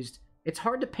you used. It's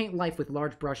hard to paint life with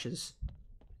large brushes.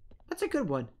 That's a good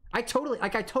one. I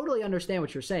totally understand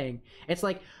what you're saying. It's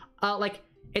like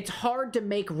it's hard to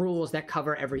make rules that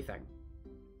cover everything.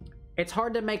 It's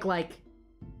hard to make like,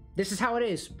 this is how it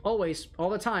is, always, all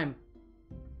the time.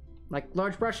 Like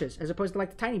large brushes, as opposed to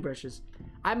like the tiny brushes.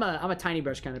 I'm a tiny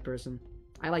brush kind of person.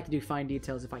 I like to do fine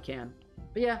details if I can.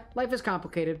 But yeah, life is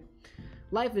complicated.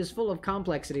 Life is full of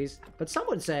complexities. But some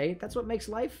would say that's what makes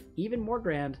life even more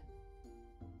grand.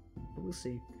 But we'll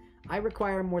see. I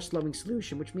require more slowing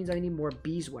solution, which means I need more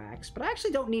beeswax. But I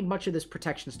actually don't need much of this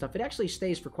protection stuff. It actually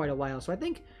stays for quite a while. So I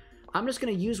think I'm just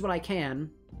going to use what I can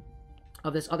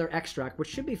of this other extract, which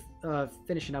should be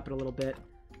finishing up in a little bit.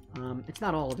 It's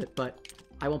not all of it, but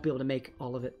I won't be able to make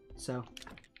all of it. So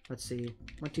let's see.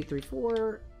 1, 2, 3,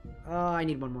 4. I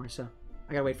need one more, so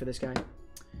I gotta wait for this guy.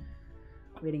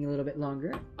 Waiting a little bit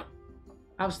longer.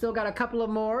 I've still got a couple of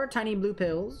more tiny blue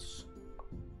pills.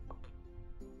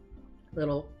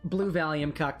 Little blue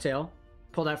Valium cocktail.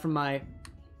 Pulled out from my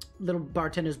little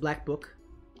bartender's black book.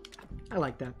 I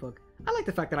like that book. I like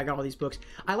the fact that I got all these books.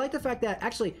 I like the fact that,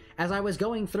 actually, as I was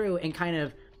going through and kind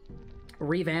of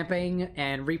revamping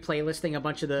and replaylisting a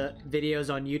bunch of the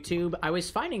videos on YouTube, I was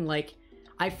finding, like,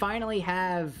 I finally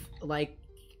have, like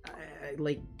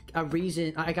a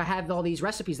reason, like, I have all these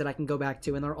recipes that I can go back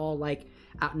to, and they're all, like,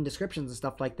 out in descriptions and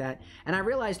stuff like that. And I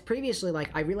realized previously,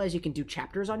 like, I realized you can do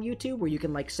chapters on YouTube where you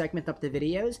can, like, segment up the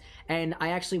videos, and I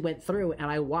actually went through and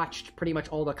I watched pretty much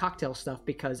all the cocktail stuff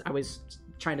because I was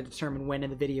trying to determine when in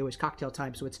the video is cocktail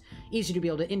time, so it's easy to be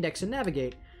able to index and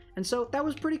navigate. And so that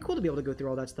was pretty cool to be able to go through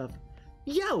all that stuff.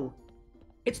 Yo!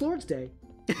 It's Lord's Day.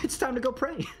 It's time to go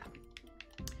pray.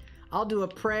 I'll do a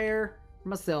prayer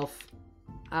myself.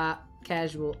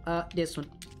 Casual. This one.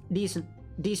 Decent.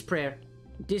 This prayer.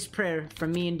 This prayer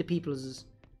from me and the peoples.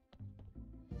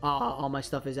 All my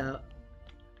stuff is out.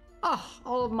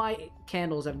 All of my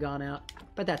candles have gone out.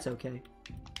 But that's okay.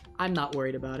 I'm not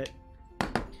worried about it.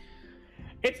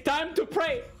 It's time to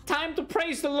pray. Time to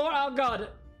praise the Lord our God.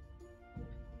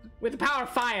 With the power of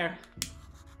fire.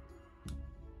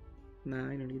 Nah,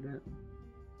 I don't need that.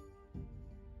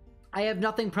 I have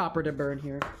nothing proper to burn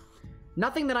here.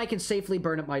 Nothing that I can safely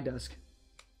burn at my desk.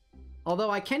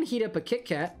 Although I can heat up a Kit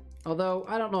Kat. Although,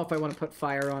 I don't know if I want to put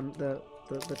fire on the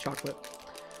chocolate.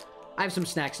 I have some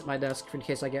snacks at my desk in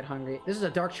case I get hungry. This is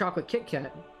a dark chocolate Kit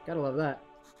Kat. Gotta love that.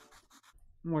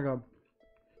 Oh my god.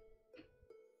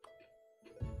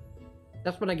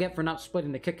 That's what I get for not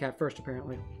splitting the Kit Kat first,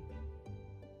 apparently.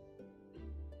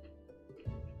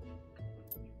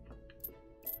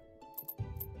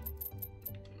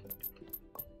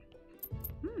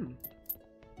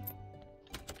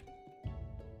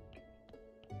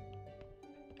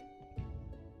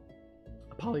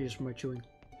 Apologies for my chewing.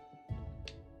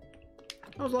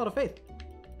 That was a lot of faith.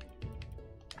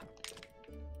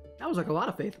 That was like a lot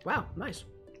of faith. Wow, nice.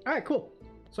 Alright, cool.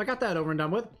 So I got that over and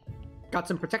done with. Got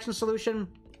some protection solution.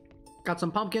 Got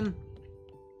some pumpkin.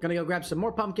 Gonna go grab some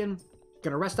more pumpkin.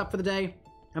 Gonna rest up for the day.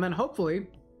 And then hopefully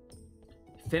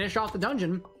finish off the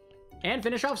dungeon. And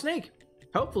finish off Snake.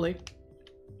 Hopefully.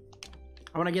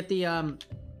 I want to get the,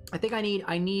 I think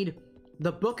I need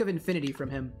the Book of Infinity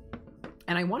from him.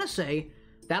 And I want to say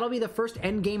that'll be the first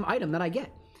end game item that I get.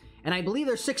 And I believe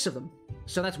there's 6 of them.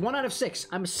 So that's 1 out of 6.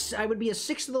 I would be a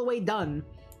sixth of the way done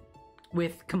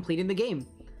with completing the game.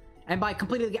 And by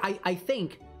completing the game, I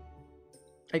think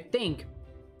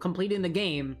completing the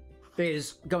game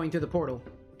is going through the portal.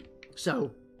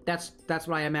 So that's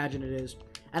what I imagine it is.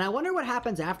 And I wonder what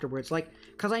happens afterwards. Like,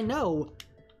 cause I know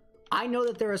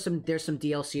that there's some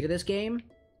DLC to this game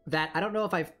that I don't know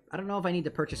if I need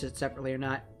to purchase it separately or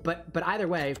not. But either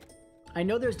way, I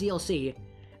know there's DLC,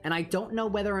 And I don't know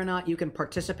whether or not you can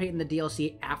participate in the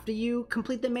DLC after you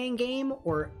complete the main game,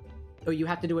 or you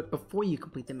have to do it before you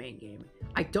complete the main game.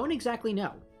 I don't exactly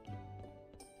know.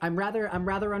 I'm rather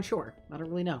unsure. I don't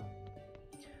really know.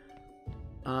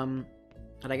 And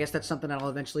I guess that's something I'll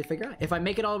eventually figure out. If I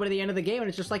make it all the way to the end of the game and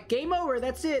it's just like, game over,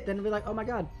 that's it, then it'll be like, oh my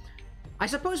god. I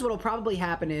suppose what'll probably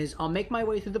happen is I'll make my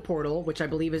way through the portal, which I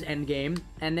believe is endgame,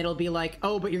 and then it'll be like,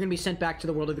 oh, but you're gonna be sent back to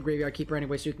the world of the Graveyard Keeper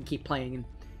anyway, so you can keep playing and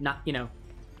not, you know,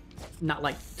 not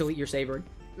like delete your save or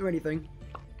anything.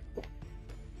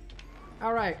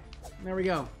 Alright, there we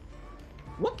go.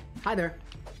 Whoop! Hi there.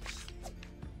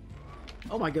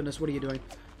 Oh my goodness, what are you doing?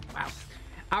 Wow.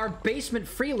 Our basement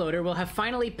freeloader will have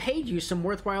finally paid you some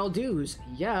worthwhile dues.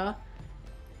 Yeah.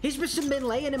 He's just been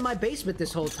laying in my basement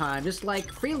this whole time, just like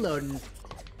freeloading.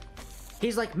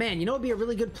 He's like, man, you know what'd be a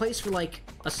really good place for like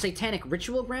a satanic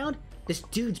ritual ground? This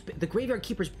dude's, the Graveyard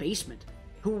Keeper's basement,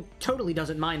 who totally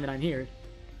doesn't mind that I'm here.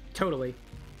 Totally.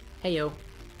 Hey yo.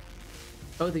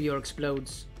 Both of you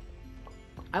explodes.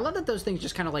 I love that those things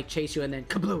just kind of like chase you and then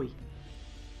kablooey.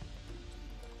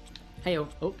 Hey yo.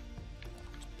 Oh.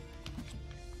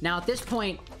 Now at this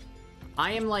point,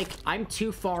 I'm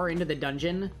too far into the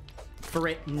dungeon for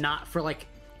it not, for like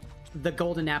the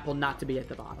golden apple not to be at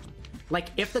the bottom. Like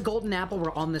if the golden apple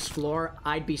were on this floor,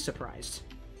 I'd be surprised.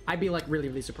 I'd be like really,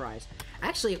 really surprised.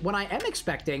 Actually, what I am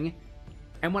expecting,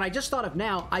 and what I just thought of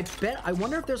now, I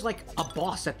wonder if there's like a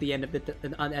boss at the end of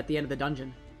the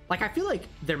dungeon. Like I feel like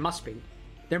there must be.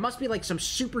 There must be like some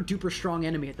super duper strong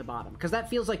enemy at the bottom, because that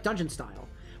feels like dungeon style.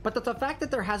 But the fact that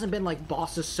there hasn't been like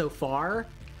bosses so far,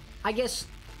 I guess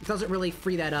doesn't really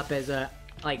free that up as a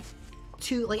like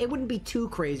too, like it wouldn't be too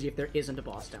crazy if there isn't a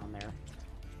boss down there.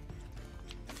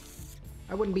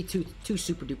 I wouldn't be too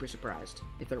super duper surprised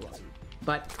if there wasn't.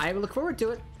 But I look forward to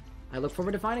it. I look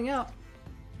forward to finding out.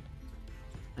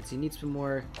 Let's see, need some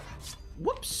more.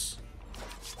 Whoops!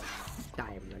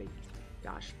 Die, everybody.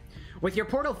 Gosh. With your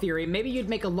portal theory, maybe you'd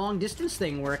make a long distance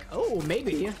thing work. Oh,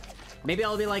 maybe. Maybe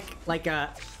I'll be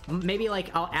maybe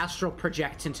I'll astral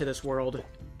project into this world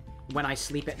when I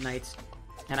sleep at night,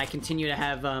 and I continue to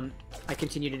have, I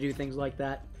continue to do things like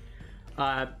that.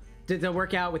 To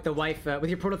work out with the wife, with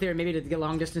your portal theory, maybe to get a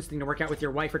long distance thing to work out with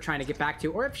your wife or trying to get back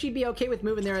to, or if she'd be okay with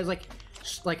moving there as like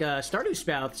a Stardew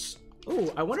Spouts.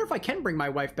 Ooh, I wonder if I can bring my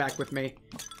wife back with me.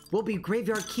 We'll be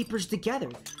Graveyard Keepers together.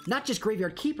 Not just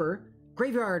Graveyard Keeper,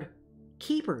 Graveyard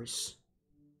Keepers.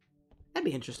 That'd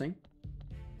be interesting.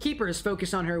 Keepers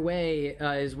focus on her way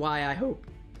is why I hope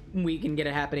we can get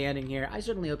a happy ending here. I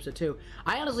certainly hope so too.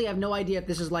 I honestly have no idea if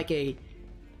this is like a,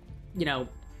 you know,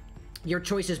 your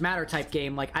choices matter type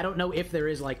game. Like, I don't know if there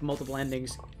is like multiple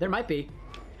endings. There might be.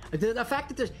 The fact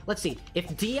that there's, let's see, if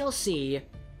DLC,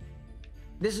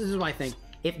 this is what I think.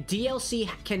 If DLC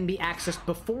can be accessed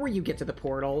before you get to the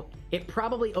portal, it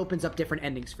probably opens up different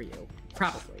endings for you.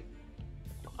 Probably.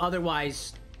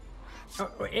 Otherwise,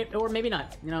 or maybe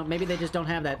not. You know, maybe they just don't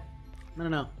have that. I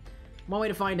don't know. One way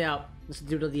to find out. Let's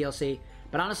do the DLC.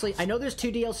 But honestly, I know there's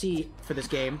 2 DLC for this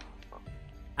game.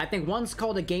 I think one's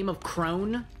called A Game of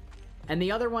Crone, and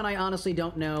the other one I honestly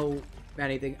don't know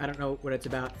anything. I don't know what it's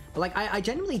about. But like, I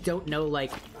genuinely don't know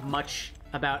like much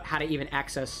about how to even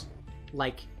access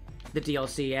like the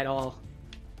DLC at all.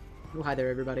 Oh, hi there,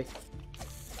 everybody.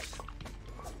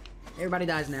 Everybody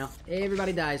dies now.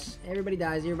 Everybody dies. Everybody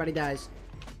dies. Everybody dies.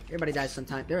 Everybody dies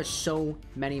sometime. There are so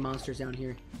many monsters down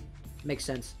here. Makes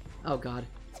sense. Oh god.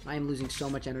 I am losing so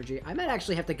much energy. I might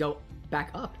actually have to go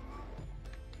back up.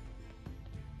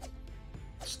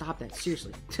 Stop that.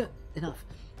 Seriously. Enough.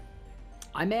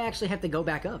 I may actually have to go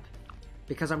back up.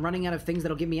 Because I'm running out of things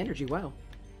that'll give me energy. Wow.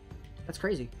 That's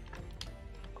crazy.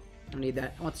 I don't need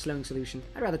that. I want the slowing solution.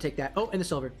 I'd rather take that. Oh, and the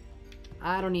silver.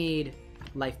 I don't need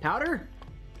life powder.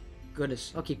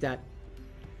 Goodness. I'll keep that.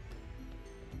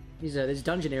 These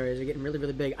dungeon areas are getting really,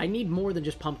 really big. I need more than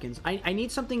just pumpkins. I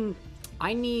need something...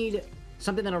 I need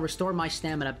something that'll restore my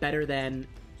stamina better than...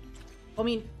 I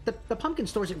mean, the pumpkin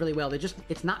stores it really well. They're just...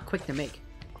 It's not quick to make.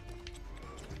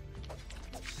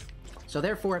 So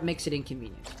therefore, it makes it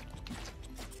inconvenient.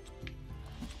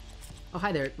 Oh,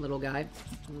 hi there, little guy.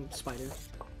 Spider.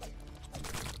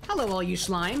 Hello, all you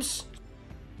slimes.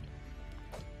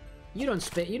 You don't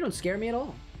scare me at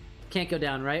all. Can't go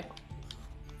down, right?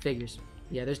 Figures.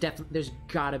 Yeah, there's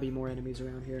gotta be more enemies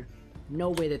around here.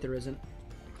 No way that there isn't.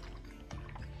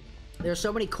 There are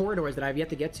so many corridors that I've yet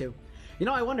to get to. You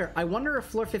know, I wonder if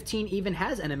floor 15 even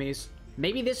has enemies.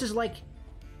 Maybe this is like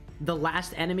the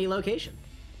last enemy location.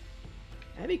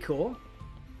 That'd be cool.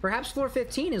 Perhaps floor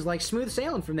 15 is like smooth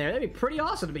sailing from there. That'd be pretty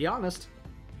awesome, to be honest.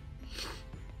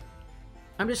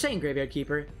 I'm just saying, Graveyard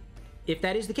Keeper. If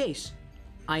that is the case,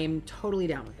 I am totally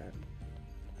down with that.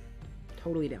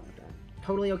 Totally down with that.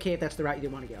 Totally okay if that's the route you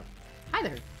want to go. Hi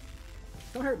there.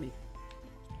 Don't hurt me.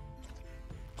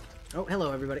 Oh,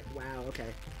 hello, everybody. Wow, okay.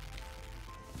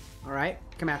 Alright,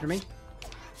 come after me.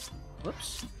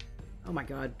 Whoops. Oh my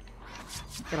god.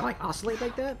 Gotta, like, oscillate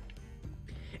like that?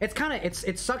 It's kind of,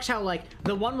 it sucks how, like,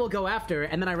 the one will go after,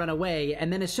 and then I run away,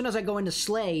 and then as soon as I go in to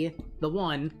slay the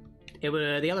one,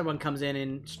 the other one comes in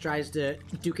and tries to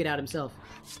duke it out himself.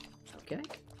 Okay.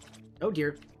 Oh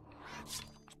dear.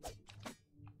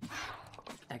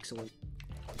 Excellent.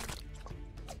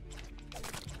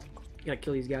 Gotta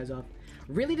kill these guys off.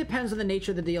 Really depends on the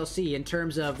nature of the DLC in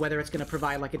terms of whether it's going to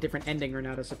provide, like, a different ending or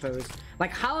not, I suppose.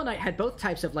 Like, Hollow Knight had both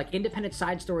types of, like, independent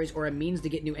side stories or a means to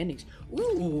get new endings.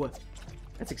 Ooh!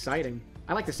 That's exciting.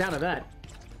 I like the sound of that.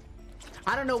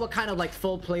 I don't know what kind of, like,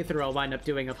 full playthrough I'll wind up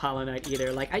doing of Hollow Knight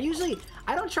either. Like, I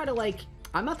don't try to, like...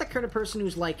 I'm not the kind of person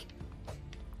who's, like...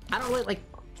 I don't really, like...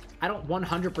 I don't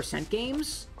 100%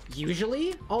 games,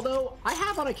 usually. Although, I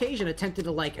have on occasion attempted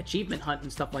to, like, achievement hunt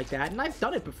and stuff like that, and I've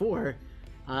done it before.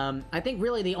 I think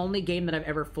really the only game that I've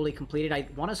ever fully completed, I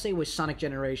want to say, was Sonic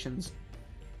Generations.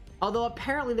 Although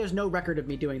apparently there's no record of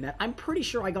me doing that. I'm pretty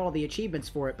sure I got all the achievements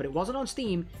for it, but it wasn't on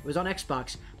Steam, it was on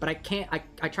Xbox. But I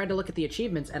tried to look at the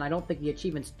achievements, and I don't think the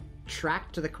achievements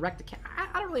tracked to the correct account.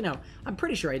 I don't really know. I'm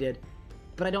pretty sure I did,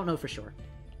 but I don't know for sure.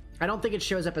 I don't think it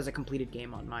shows up as a completed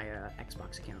game on my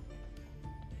Xbox account.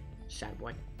 Sad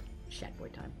boy. Sad boy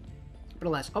time. But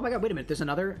alas, oh my god, wait a minute, there's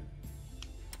another...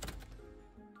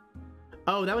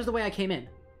 Oh, that was the way I came in.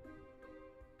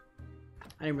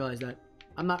 I didn't realize that.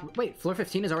 I'm not... Wait, floor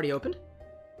 15 is already opened?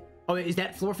 Oh, is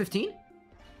that floor 15?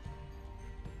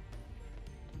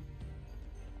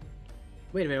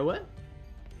 Wait a minute, what?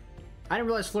 I didn't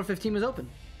realize floor 15 was open.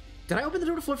 Did I open the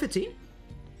door to floor 15?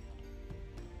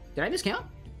 Did I miscount?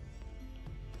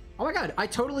 Oh my god, I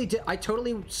totally did. I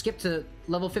totally skipped to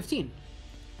level 15.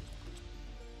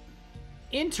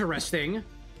 Interesting.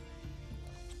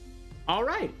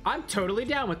 Alright, I'm totally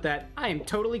down with that. I am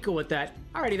totally cool with that.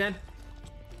 Alrighty then.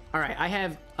 Alright, I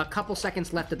have a couple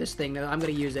seconds left of this thing. I'm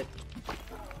gonna use it.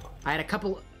 I had a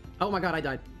couple... Oh my god, I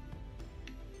died.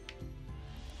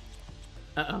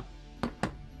 Uh-oh.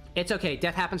 It's okay.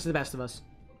 Death happens to the best of us.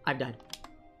 I've died.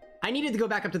 I needed to go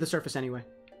back up to the surface anyway.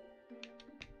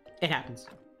 It happens.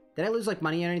 Did I lose, like,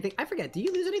 money or anything? I forget. Do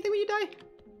you lose anything when you die?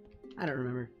 I don't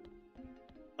remember.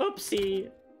 Oopsie.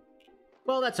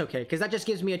 Well, that's okay, because that just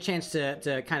gives me a chance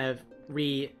to kind of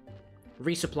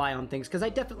resupply on things, because I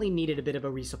definitely needed a bit of a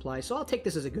resupply, so I'll take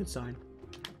this as a good sign.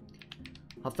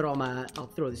 I'll throw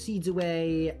the seeds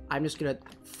away. I'm just gonna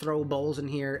throw bowls in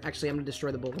here. Actually, I'm gonna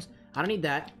destroy the bowls. I don't need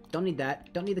that. Don't need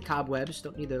that. Don't need the cobwebs.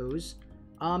 Don't need those.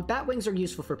 Bat wings are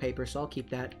useful for paper, so I'll keep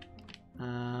that.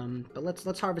 But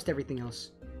let's harvest everything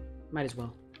else. Might as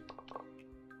well.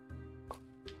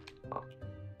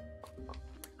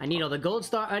 I need all the gold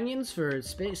star onions for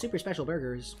super special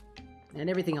burgers. And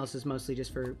everything else is mostly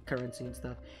just for currency and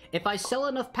stuff. If I sell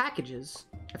enough packages,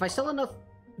 if I sell enough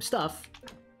stuff,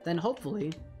 then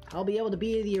hopefully I'll be able to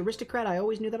be the aristocrat I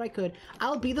always knew that I could.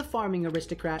 I'll be the farming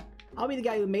aristocrat. I'll be the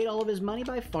guy who made all of his money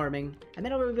by farming. And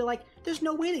then everyone will be like, there's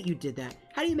no way that you did that.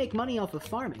 How do you make money off of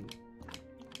farming?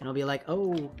 And I'll be like,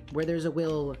 oh, where there's a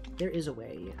will, there is a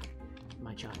way,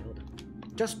 my child.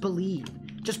 Just believe.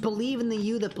 Just believe in the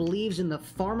you that believes in the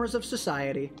farmers of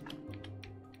society.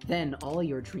 Then all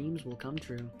your dreams will come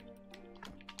true.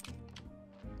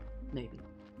 Maybe.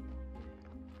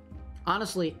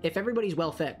 Honestly, if everybody's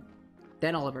well fed,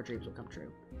 then all of our dreams will come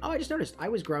true. Oh, I just noticed I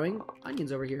was growing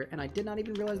onions over here, and I did not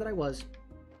even realize that I was.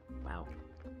 Wow.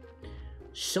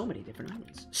 So many different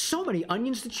onions. So many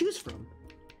onions to choose from.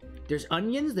 There's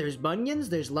onions, there's bunions,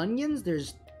 there's lunions,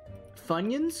 there's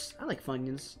funyuns. I like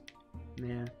funyuns.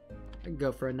 Yeah. I could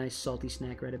go for a nice salty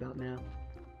snack right about now.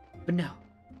 But no.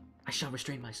 I shall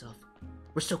restrain myself.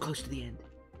 We're so close to the end.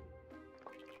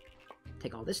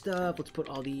 Take all this stuff. Let's put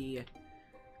all the...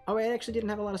 Oh, I actually didn't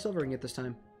have a lot of silver ingot this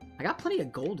time. I got plenty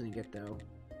of gold ingot, though.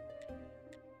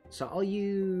 So I'll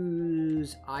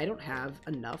use... I don't have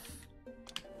enough.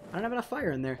 I don't have enough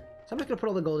fire in there. So I'm just going to put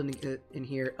all the gold in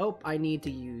here. Oh, I need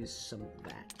to use some of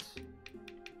that.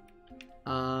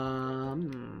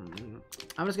 I'm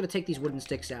just going to take these wooden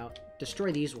sticks out.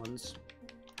 Destroy these ones.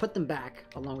 Put them back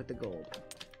along with the gold.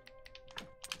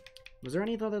 Was there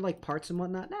any other, like, parts and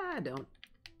whatnot? Nah, I don't.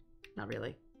 Not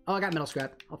really. Oh, I got metal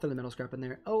scrap. I'll throw the metal scrap in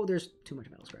there. Oh, there's too much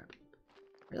metal scrap.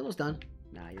 Are you almost done?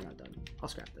 Nah, you're not done. I'll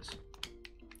scrap this.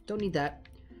 Don't need that.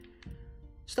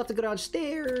 Stuff to go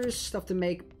downstairs. Stuff to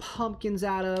make pumpkins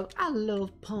out of. I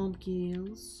love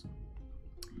pumpkins.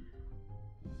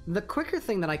 The quicker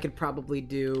thing that I could probably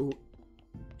do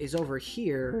is over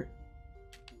here.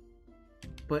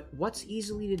 but what's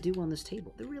easily to do on this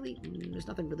table? There's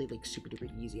nothing really, like, super duper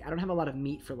easy. I don't have a lot of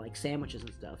meat for, like, sandwiches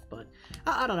and stuff, but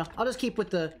I don't know. I'll just keep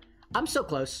with the... I'm so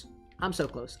close. I'm so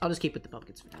close. I'll just keep with the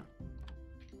pumpkins for now.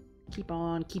 Keep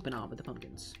on keeping on with the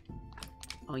pumpkins.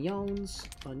 Onions,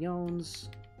 onions,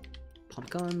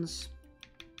 pumpkins.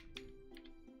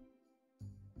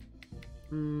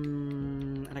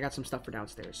 And I got some stuff for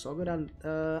downstairs, so I'll go down,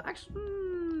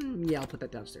 actually, yeah, I'll put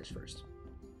that downstairs first.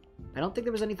 I don't think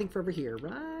there was anything for over here,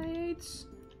 right?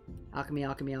 Alchemy,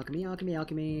 alchemy, alchemy, alchemy,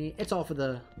 alchemy. It's all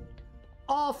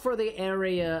for the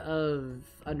area of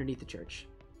underneath the church.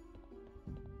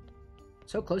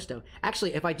 So close, though.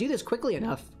 Actually, if I do this quickly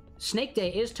enough, Snake Day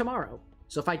is tomorrow.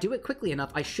 So if I do it quickly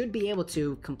enough, I should be able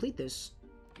to complete this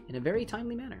in a very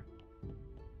timely manner.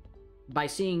 By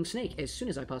seeing Snake as soon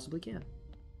as I possibly can.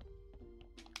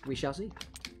 We shall see.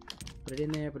 Put it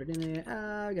in there, put it in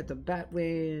there. I got the bat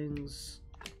wings.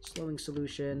 Slowing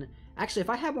solution. Actually, if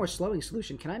I have more slowing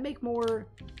solution, can I make more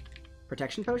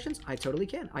protection potions? I totally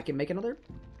can. I can make another.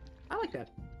 I like that.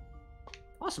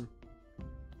 Awesome.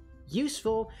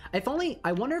 Useful. If only...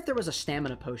 I wonder if there was a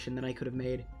stamina potion that I could have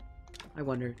made. I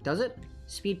wonder. Does it?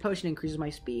 Speed potion increases my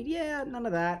speed. Yeah, none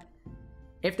of that.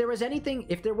 If there was anything...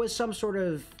 If there was some sort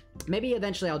of... Maybe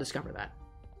eventually I'll discover that.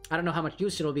 I don't know how much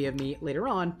use it'll be of me later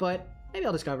on, but maybe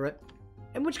I'll discover it.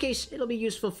 In which case, it'll be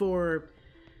useful for...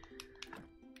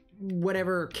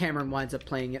 whatever Cameron winds up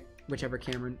playing it. Whichever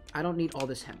Cameron. I don't need all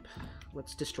this hemp.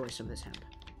 Let's destroy some of this hemp.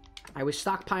 I was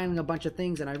stockpiling a bunch of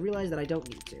things, and I realized that I don't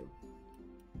need to.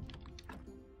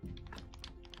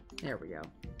 There we go.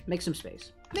 Make some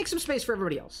space. Make some space for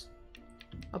everybody else.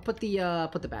 I'll put the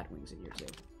bat wings in here, too.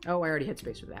 Oh, I already had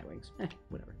space for the bat wings.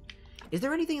 Whatever. Is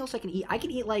there anything else I can eat? I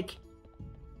can eat,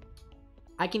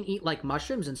 like,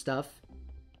 mushrooms and stuff.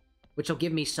 Which will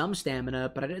give me some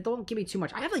stamina, but it don't give me too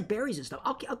much. I have, like, berries and stuff.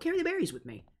 I'll carry the berries with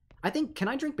me. I think... Can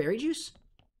I drink berry juice?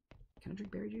 Can I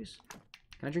drink berry juice?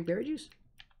 Can I drink berry juice?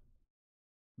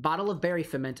 Bottle of berry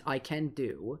ferment, I can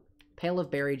do. Pail of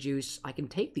berry juice. I can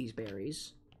take these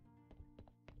berries.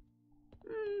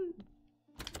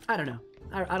 I don't know.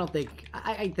 I don't think...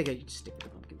 I think I just stick with the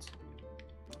pumpkins.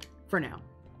 For now.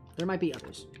 There might be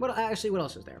others. Actually, what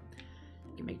else is there?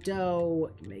 You can make dough.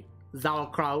 You can make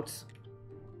sauerkraut.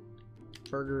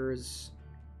 Burgers.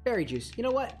 Berry juice. You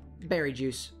know what? Berry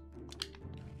juice.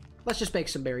 Let's just make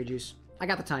some berry juice. I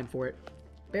got the time for it.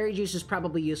 Berry juice is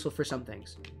probably useful for some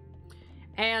things.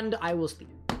 And I will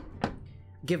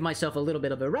give myself a little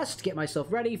bit of a rest, get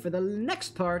myself ready for the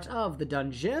next part of the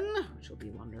dungeon, which will be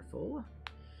wonderful.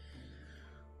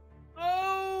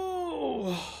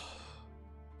 Oh!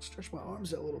 Stretch my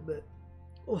arms out a little bit.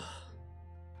 Oh.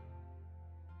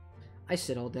 I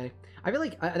sit all day. I feel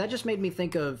like that just made me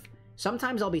think of...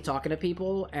 Sometimes I'll be talking to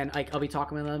people, and I'll be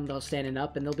talking to them, they'll standing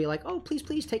up, and they'll be like, oh, please,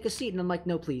 please, take a seat. And I'm like,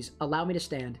 no, please, allow me to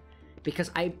stand. Because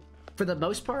for the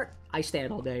most part, I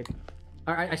stand all day.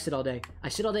 Or I sit all day. I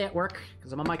sit all day at work,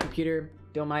 because I'm on my computer,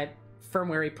 doing my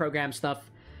firmware program stuff,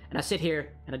 and I sit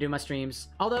here, and I do my streams.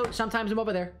 Although, sometimes I'm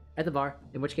over there, at the bar,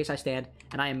 in which case I stand,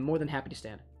 and I am more than happy to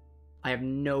stand. I have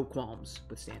no qualms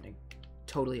with standing.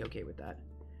 Totally okay with that.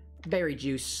 Berry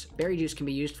juice. Berry juice can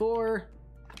be used for...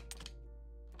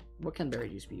 What can berry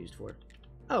juice be used for?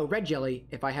 Oh, red jelly,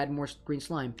 if I had more green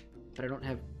slime. But I don't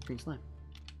have green slime.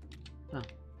 Oh.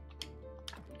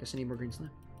 Guess I need more green slime.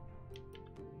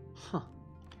 Huh.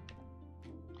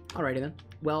 Alrighty then.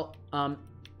 Well,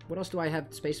 what else do I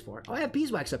have space for? Oh, I have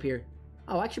beeswax up here.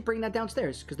 Oh, I should bring that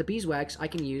downstairs, because the beeswax I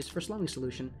can use for slowing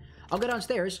solution. I'll go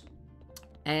downstairs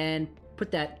and put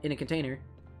that in a container.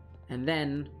 And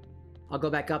then I'll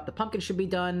go back up. The pumpkin should be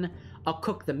done. I'll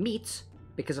cook the meat.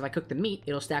 Because if I cook the meat,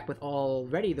 it'll stack with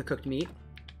already the cooked meat.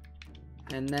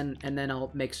 And then I'll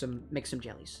make some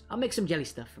jellies. I'll make some jelly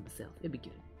stuff for myself. It'd be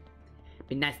good.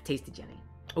 Be nice tasty jelly.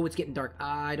 Oh, it's getting dark.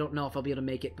 I don't know if I'll be able to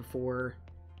make it before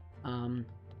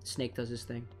Snake does his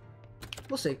thing.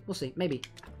 We'll see. We'll see. Maybe.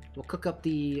 We'll cook up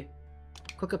 2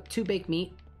 baked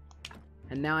meat.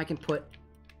 And now I can put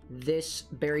this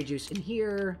berry juice in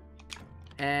here.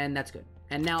 And that's good.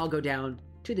 And now I'll go down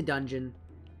to the dungeon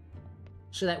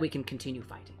so that we can continue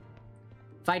fighting.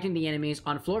 Fighting the enemies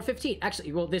on floor 15.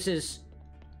 Actually, well, this is...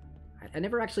 I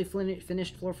never actually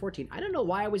finished floor 14. I don't know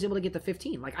why I was able to get to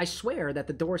 15. Like, I swear that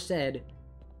the door said...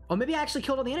 Oh, maybe I actually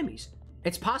killed all the enemies.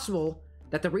 It's possible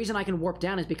that the reason I can warp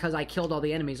down is because I killed all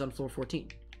the enemies on floor 14.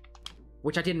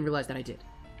 Which I didn't realize that I did.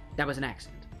 That was an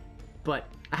accident. But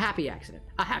a happy accident.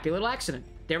 A happy little accident.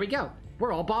 There we go.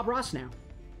 We're all Bob Ross now.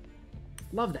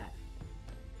 Love that.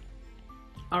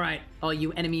 Alright, all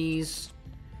you enemies...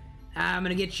 I'm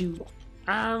gonna get you.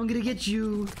 I'm gonna get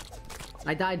you.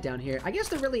 I died down here. I guess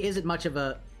there really isn't much of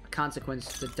a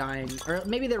consequence to dying. Or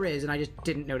maybe there is, and I just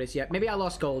didn't notice yet. Maybe I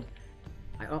lost gold.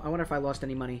 I wonder if I lost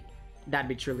any money. That'd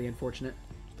be truly unfortunate.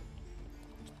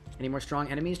 Any more strong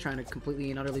enemies trying to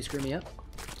completely and utterly screw me up?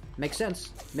 Makes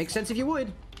sense. Makes sense if you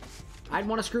would. I'd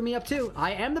want to screw me up too.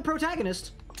 I am the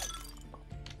protagonist.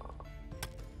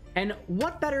 And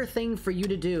what better thing for you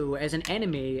to do as an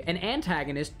enemy, an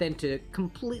antagonist, than to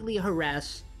completely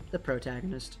harass the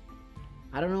protagonist?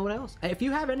 I don't know what else. If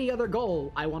you have any other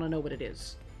goal, I want to know what it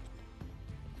is.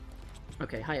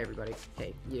 Okay, hi everybody.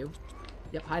 Hey, you.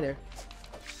 Yep, hi there.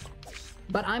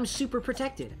 But I'm super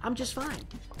protected. I'm just fine.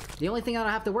 The only thing I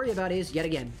don't have to worry about is, yet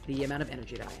again, the amount of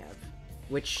energy that I have,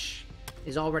 which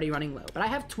is already running low. But I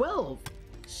have 12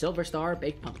 Silver Star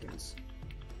Baked Pumpkins.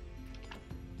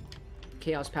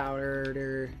 Chaos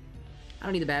Powder. I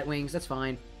don't need the bat wings. That's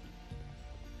fine.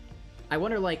 I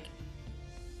wonder, like,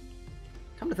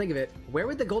 come to think of it, where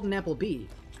would the golden apple be?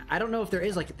 I don't know if there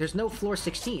is, like, there's no floor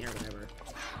 16 or whatever.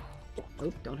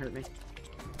 Oh, don't hurt me.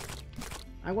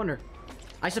 I wonder.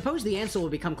 I suppose the answer will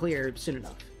become clear soon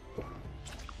enough.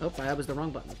 Oh, that was the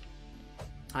wrong button.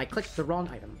 I clicked the wrong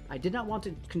item. I did not want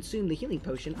to consume the healing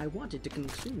potion. I wanted to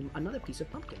consume another piece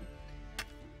of pumpkin.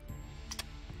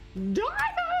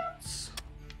 Diamonds!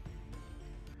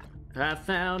 I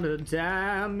found a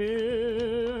diamond,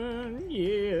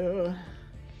 yeah.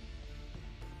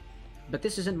 But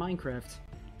this isn't Minecraft.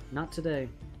 Not today.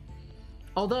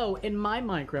 Although, in my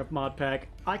Minecraft mod pack,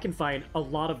 I can find a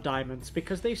lot of diamonds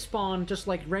because they spawn just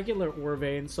like regular ore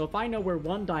veins, so if I know where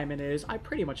one diamond is, I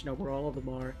pretty much know where all of them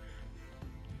are.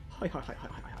 Hi, hi, hi, hi,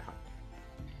 hi, hi, hi.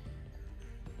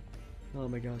 Oh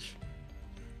my gosh.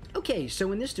 Okay,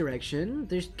 so in this direction,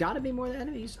 there's gotta be more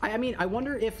enemies. I mean, I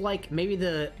wonder if, like, maybe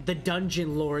the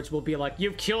dungeon lords will be like,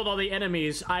 you've killed all the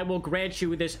enemies, I will grant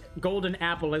you this golden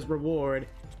apple as reward.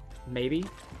 Maybe?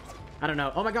 I don't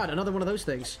know. Oh my god, another one of those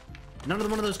things. Another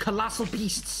one of those colossal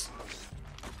beasts.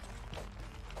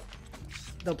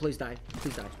 No, please die.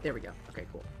 Please die. There we go. Okay,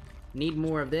 cool. Need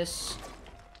more of this.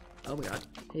 Oh my god.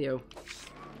 Hey, yo.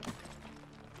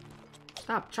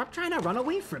 Stop. Stop trying to run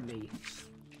away from me.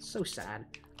 So sad.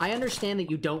 I understand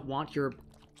that you don't want your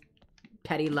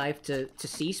petty life to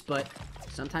cease, but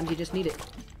sometimes you just need it.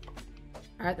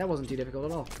 Alright, that wasn't too difficult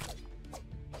at all.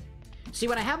 See,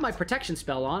 when I have my protection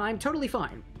spell on, I'm totally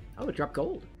fine. Oh, it dropped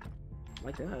gold. I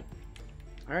like that.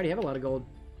 I already have a lot of gold.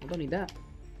 I don't need that.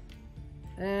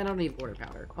 And I don't need order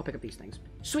powder. I'll pick up these things.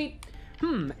 Sweet.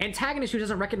 Antagonist who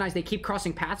doesn't recognize they keep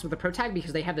crossing paths with the protag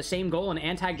because they have the same goal and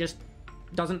antag just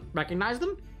doesn't recognize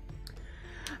them?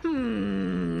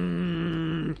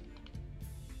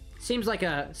 Seems like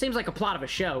a plot of a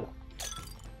show.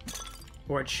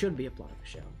 Or it should be a plot of a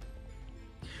show.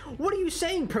 What are you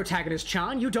saying, protagonist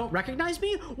Chan? You don't recognize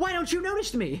me? Why don't you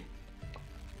notice me?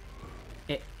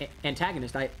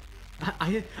 Antagonist,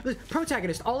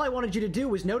 protagonist, all I wanted you to do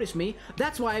was notice me.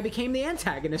 That's why I became the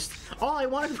antagonist. All I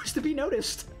wanted was to be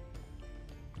noticed.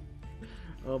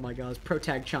 Oh my god,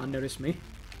 Protag Chan noticed me.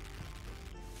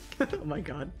 Oh my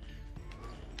god.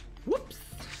 Whoops.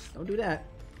 Don't do that.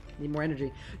 Need more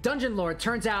energy. Dungeon Lord,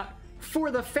 turns out,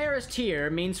 for the fairest here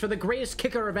means for the greatest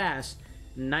kicker of ass.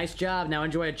 Nice job, now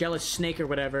enjoy a jealous snake or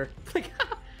whatever. Like,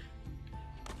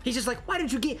 he's just like, why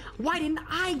didn't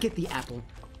I get the apple?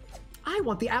 I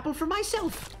want the apple for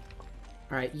myself.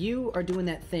 Alright, you are doing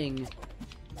that thing.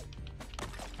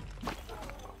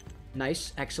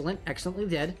 Nice, excellent, excellently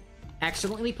dead.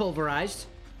 Excellently pulverized.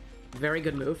 Very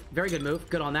good move, very good move.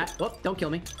 Good on that. Oh, don't kill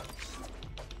me.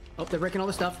 Oh, they're breaking all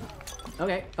the stuff.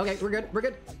 Okay, okay, we're good, we're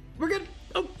good, we're good.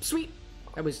 Oh, sweet.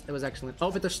 That was excellent.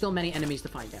 Oh, but there's still many enemies to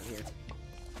find down here.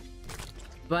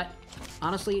 But,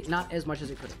 honestly, not as much as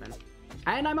it could have been.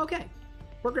 And I'm okay.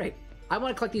 We're great. I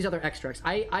want to collect these other extracts.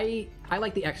 I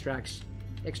like the extracts.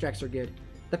 Extracts are good.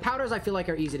 The powders I feel like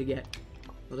are easy to get.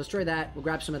 We'll destroy that. We'll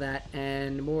grab some of that.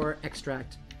 And more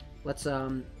extract. Let's,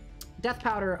 death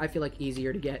powder I feel like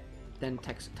easier to get than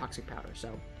toxic powder,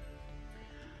 so.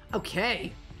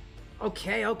 Okay.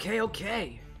 Okay, okay,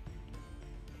 okay.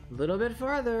 A little bit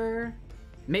farther.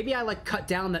 Maybe I, like, cut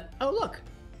down the... Oh, look.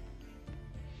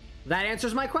 That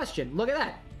answers my question. Look at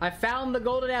that. I found the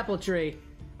golden apple tree.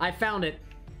 I found it.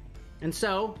 And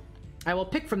so, I will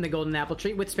pick from the golden apple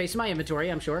tree with space in my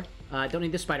inventory, I'm sure. Don't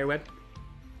need this spider web.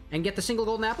 And get the single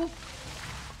golden apple.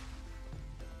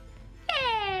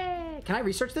 Yay! Can I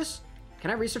research this?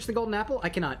 Can I research the golden apple? I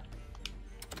cannot.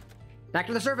 Back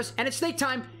to the surface, and it's snake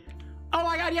time! Oh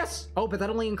my god, yes! Oh, but that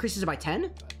only increases it by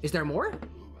 10? Is there more?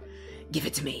 Give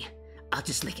it to me. I'll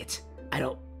just lick it. I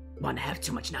don't want to have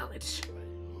too much knowledge.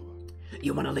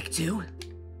 You want to lick too?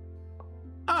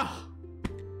 Oh!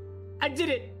 I did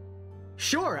it!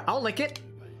 Sure, I'll lick it.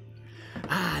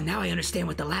 Ah, now I understand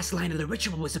what the last line of the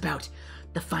ritual was about.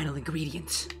 The final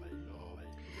ingredient.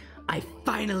 I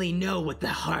finally know what the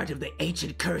heart of the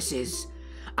ancient curse is.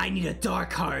 I need a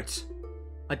dark heart.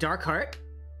 A dark heart?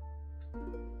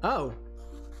 Oh.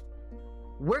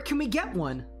 Where can we get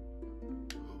one?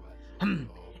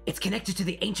 It's connected to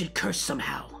the ancient curse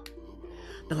somehow.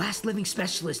 The last living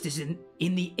specialist is in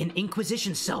an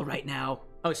Inquisition cell right now.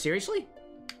 Oh, seriously?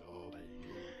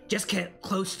 Just get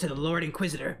close to the Lord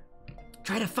Inquisitor.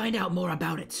 Try to find out more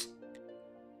about it.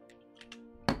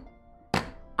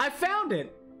 I found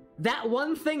it! That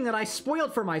one thing that I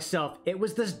spoiled for myself, it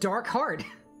was this dark heart.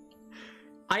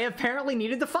 I apparently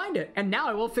needed to find it, and now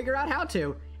I will figure out how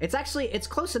to. It's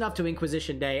close enough to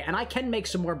Inquisition Day, and I can make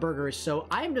some more burgers, so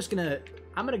I'm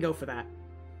gonna go for that.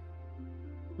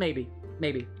 Maybe.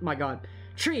 My god.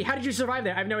 Tree, how did you survive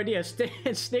that? I have no idea.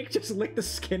 Snake just licked the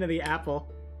skin of the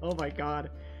apple. Oh my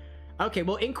god. Okay,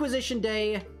 well, Inquisition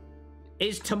Day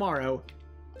is tomorrow,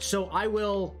 so I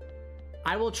will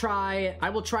try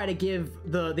to give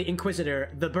the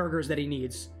Inquisitor the burgers that he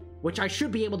needs, which I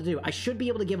should be able to do. I should be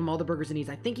able to give him all the burgers he needs.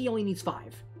 I think he only needs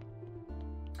 5,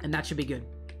 and that should be good.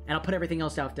 And I'll put everything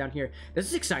else down here. This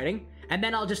is exciting. And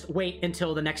then I'll just wait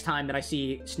until the next time that I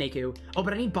see Snakeu. Oh,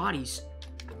 but I need bodies.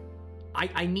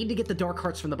 I need to get the dark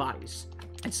hearts from the bodies,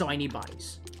 and so I need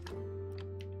bodies.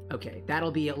 Okay,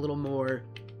 that'll be a little more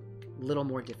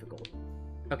difficult.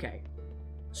 Okay,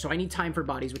 so I need time for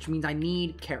bodies, which means I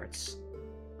need carrots.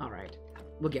 All right,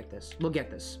 we'll get this.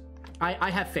 I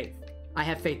have faith. I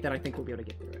have faith that I think we'll be able to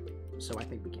get through it. So I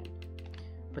think we can.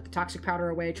 Put the toxic powder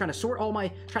away. Trying to sort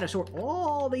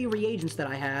all the reagents that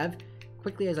I have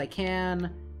quickly as I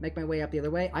can. Make my way up the other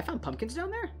way. I found pumpkins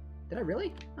down there. Did I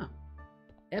really? Oh,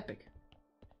 epic.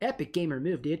 Epic gamer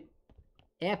move, dude.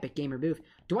 Epic gamer move.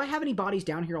 Do I have any bodies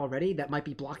down here already that might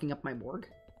be blocking up my morgue?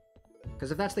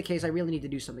 Because if that's the case, I really need to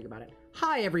do something about it.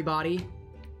 Hi, everybody.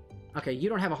 Okay, you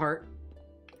don't have a heart.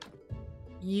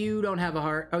 You don't have a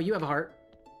heart. Oh, you have a heart.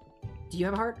 Do you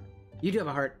have a heart? You do have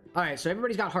a heart. All right, so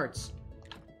everybody's got hearts.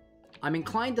 I'm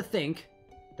inclined to think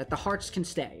that the hearts can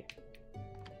stay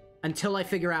until I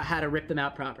figure out how to rip them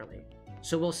out properly.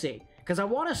 So we'll see. Because I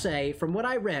want to say, from what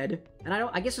I read, and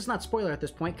I guess it's not spoiler at this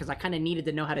point, because I kind of needed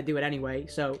to know how to do it anyway,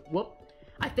 so, whoop.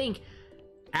 I think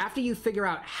after you figure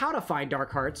out how to find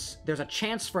dark hearts, there's a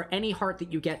chance for any heart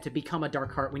that you get to become a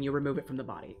dark heart when you remove it from the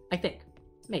body. I think.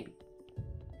 Maybe.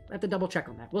 I have to double check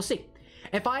on that. We'll see.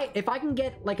 If I can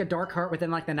get, like, a dark heart within,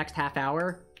 like, the next half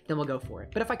hour, then we'll go for it.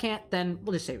 But if I can't, then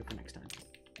we'll just save it for next time.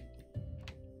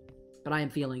 But I am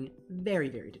feeling very,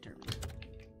 very determined.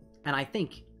 And I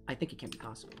think it can be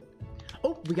possible.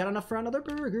 Oh, we got enough for another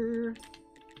burger.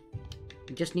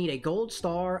 We just need a gold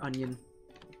star onion.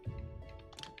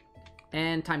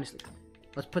 And time to sleep.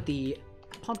 Let's put the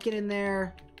pumpkin in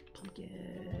there.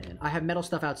 Pumpkin. I have metal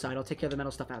stuff outside. I'll take care of the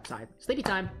metal stuff outside. Sleepy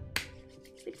time.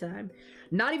 Sleepy time.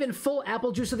 Not even full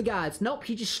apple juice of the gods. Nope,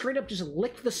 he just straight up just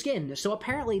licked the skin. So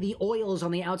apparently the oil is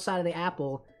on the outside of the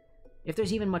apple. If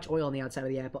there's even much oil on the outside of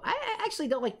the apple. I actually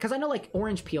don't like, because I know like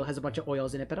orange peel has a bunch of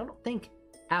oils in it, but I don't think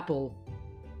apple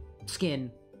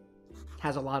skin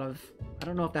has a lot of, I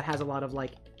don't know if that has a lot of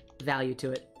like value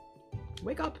to it.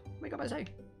 Wake up, I say.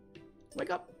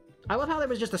 Wake up. I love how there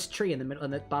was just a tree in the middle,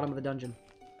 in the bottom of the dungeon.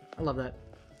 I love that.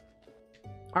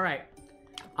 All right,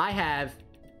 I have,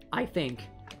 I think,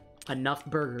 enough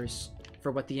burgers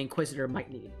for what the Inquisitor might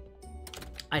need.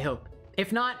 I hope.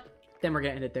 If not, then we're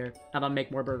gonna end it there, and I'll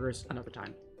make more burgers another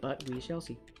time. But we shall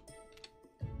see.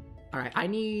 All right, I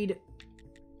need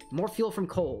more fuel from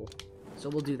coal. So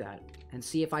we'll do that and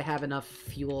see if I have enough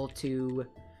fuel to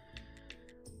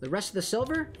the rest of the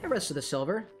silver. The rest of the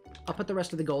silver. I'll put the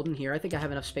rest of the gold in here. I think I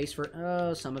have enough space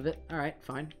for some of it. All right,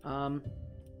 fine. How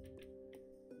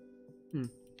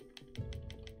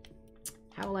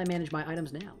will I manage my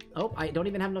items now? Oh, I don't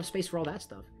even have enough space for all that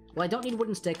stuff. Well, I don't need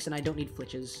wooden sticks and I don't need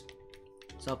flitches.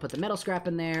 So I'll put the metal scrap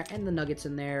in there and the nuggets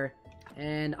in there,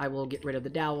 and I will get rid of the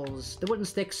dowels. The wooden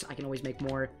sticks, I can always make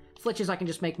more. Flitches, I can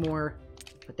just make more.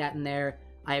 Put that in there.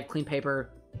 I have clean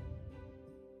paper.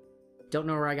 Don't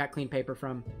know where I got clean paper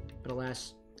from, but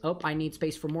alas. Oh, I need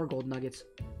space for more gold nuggets.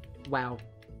 Wow.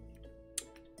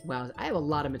 Wow, I have a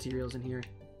lot of materials in here.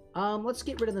 Let's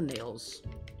get rid of the nails.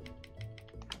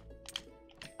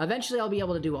 Eventually, I'll be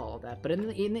able to do all of that, but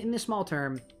in the small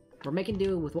term, we're making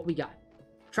do with what we got.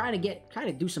 Trying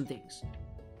to do some things.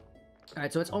 All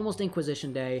right, so it's almost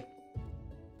Inquisition Day.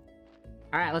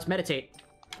 All right, let's meditate.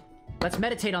 Let's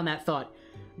meditate on that thought.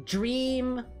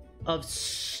 Dream of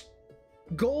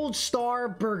gold star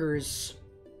burgers.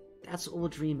 That's what we'll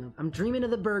dream of. I'm dreaming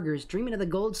of the burgers. Dreaming of the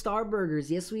gold star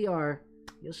burgers. Yes, we are.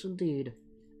 Yes, indeed.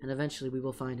 And eventually we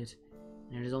will find it.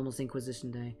 And it is almost Inquisition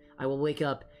Day. I will wake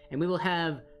up, and we will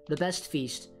have the best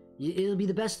feast. It'll be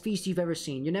the best feast you've ever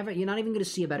seen. You're not even gonna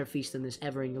see a better feast than this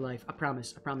ever in your life. I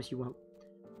promise you won't.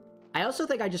 I also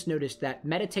think I just noticed that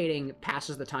meditating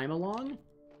passes the time along,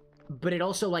 but it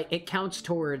also, like, it counts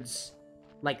towards,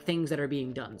 like, things that are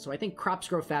being done. So I think crops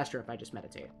grow faster if I just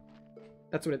meditate.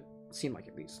 That's what it seemed like,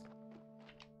 at least.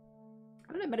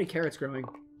 How did I have many carrots growing?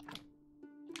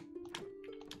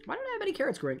 Why don't I have any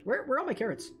carrots growing? Where are all my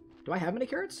carrots? Do I have any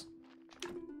carrots?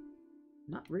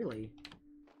 Not really.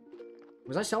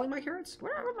 Was I selling my carrots?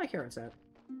 Where are my carrots at?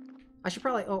 I should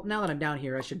probably... Oh, now that I'm down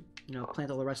here, I should, you know,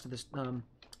 plant all the rest of this...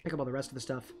 pick up all the rest of the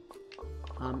stuff.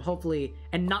 Hopefully...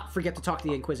 And not forget to talk to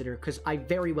the Inquisitor, because I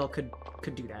very well could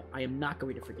do that. I am not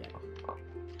going to forget.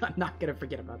 I'm not going to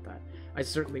forget about that. I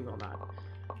certainly will not.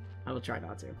 I will try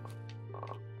not to.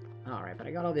 Alright, but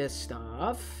I got all this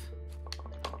stuff.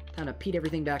 Time to peat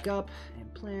everything back up.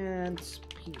 And plant...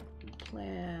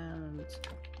 Plant...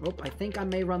 Oh, I think I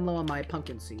may run low on my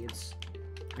pumpkin seeds.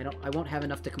 I won't have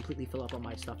enough to completely fill up all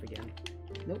my stuff again.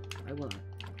 Nope, I will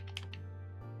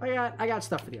not. I got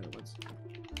stuff for the other ones.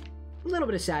 A little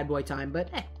bit of sad boy time, but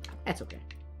that's okay.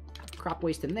 Crop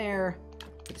waste in there.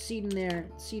 Put the seed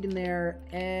in there,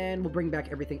 and we'll bring back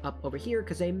everything up over here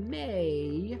because I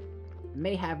may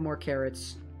have more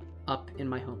carrots up in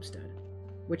my homestead,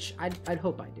 which I'd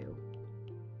hope I do.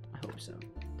 I hope so. Do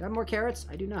I have more carrots?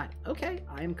 I do not. Okay,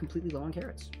 I am completely low on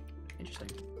carrots. Interesting.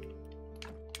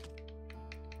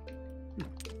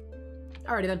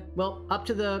 Alrighty then. Well, up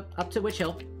to Witch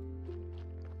Hill.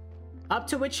 Up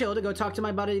to Witch Hill to go talk to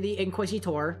my buddy, the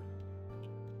Inquisitor.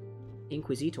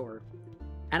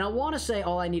 And I want to say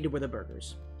all I needed were the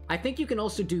burgers. I think you can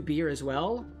also do beer as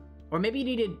well. Or maybe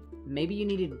you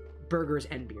needed burgers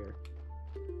and beer.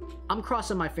 I'm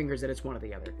crossing my fingers that it's one or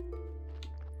the other.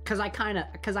 Cause I kinda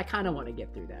want to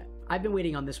get through that. I've been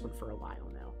waiting on this one for a while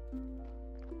now.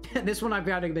 This one I've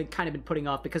kind of been putting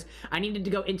off because I needed to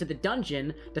go into the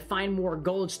dungeon to find more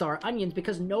gold star onions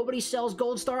because nobody sells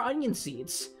gold star onion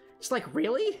seeds. It's like,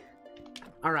 really?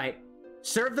 Alright.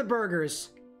 Serve the burgers.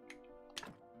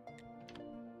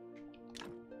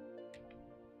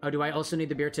 Oh, do I also need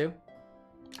the beer too?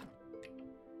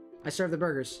 I serve the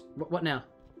burgers. What now?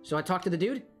 So I talk to the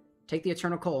dude? Take the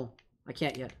eternal coal. I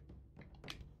can't yet.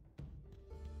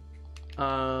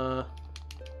 Alright,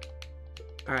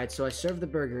 so I serve the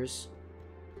burgers.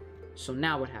 So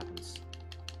now what happens?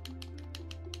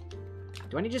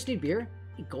 Do I just need beer?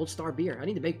 I need gold star beer. I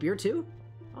need to make beer too?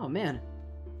 Oh, man.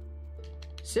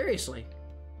 Seriously?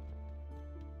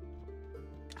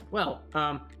 Well,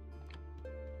 I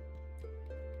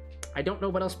don't know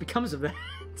what else becomes of that.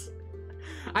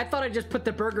 I thought I'd just put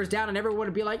the burgers down and everyone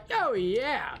would be like, oh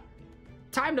yeah!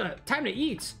 Time to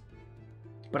eat!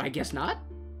 But I guess not?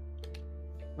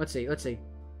 Let's see.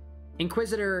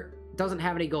 Inquisitor doesn't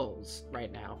have any goals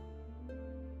right now.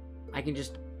 I can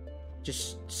just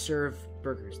serve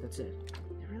burgers, that's it. Is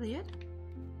that really it?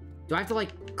 Do I have to,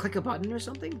 like, click a button or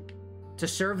something? To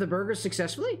serve the burgers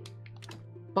successfully?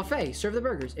 Buffet, serve the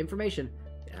burgers, information.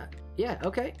 Yeah,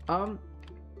 okay, Huh.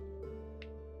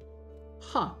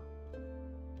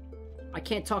 I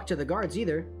can't talk to the guards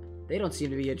either. They don't seem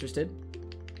to be interested.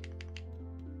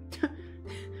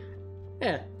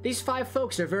 Yeah, these 5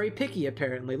 folks are very picky,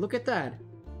 apparently. Look at that.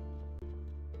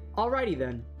 Alrighty,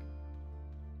 then.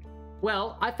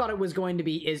 Well, I thought it was going to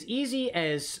be as easy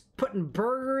as putting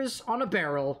burgers on a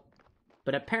barrel,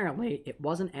 but apparently it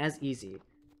wasn't as easy.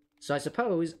 So I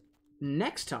suppose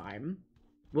next time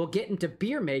we'll get into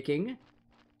beer making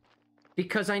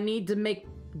because I need to make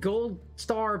gold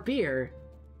star beer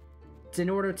in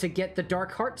order to get the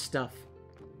dark heart stuff.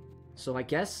 So I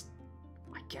guess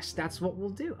that's what we'll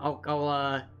do.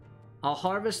 I'll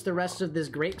harvest the rest of this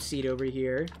grape seed over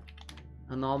here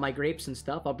and all my grapes and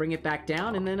stuff. I'll bring it back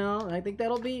down, and then I think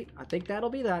that'll be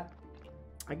that.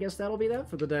 I guess that'll be that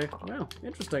for the day. Wow,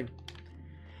 interesting.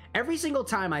 Every single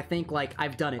time I think like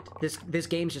I've done it, this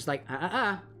game's just like,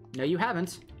 no you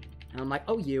haven't. And I'm like,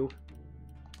 oh you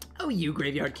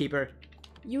graveyard keeper,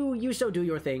 you so do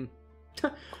your thing.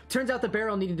 Turns out the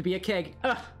barrel needed to be a keg.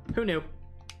 Ugh, who knew?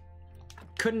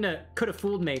 Could have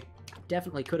fooled me.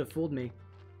 Definitely could have fooled me.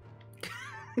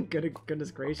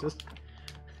 Goodness gracious.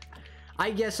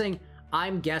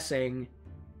 I'm guessing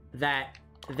that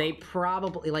they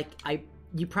probably, like,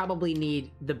 you probably need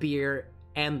the beer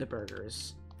and the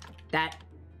burgers. That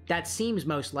seems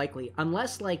most likely.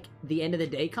 Unless, like, the end of the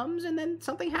day comes and then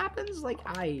something happens. Like,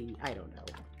 I don't know.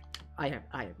 I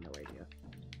have no idea.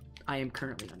 I am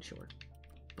currently unsure.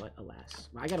 But alas.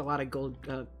 I got a lot of gold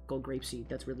grape seed.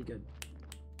 That's really good.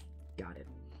 Got it.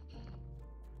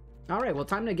 All right, well,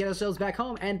 time to get ourselves back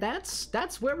home, and that's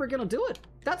where we're gonna do it.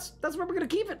 That's where we're gonna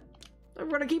keep it. We're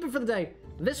gonna keep it for the day.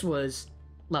 This was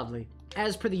lovely.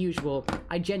 As per the usual,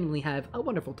 I genuinely have a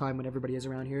wonderful time when everybody is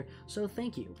around here. So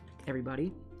thank you,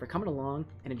 everybody, for coming along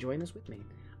and enjoying this with me.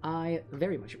 I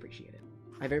very much appreciate it.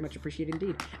 I very much appreciate it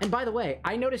indeed. And by the way,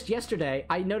 I noticed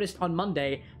on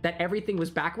Monday that everything was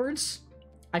backwards.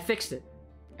 I fixed it.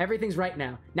 Everything's right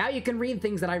now. Now you can read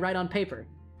things that I write on paper.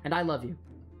 And I love you.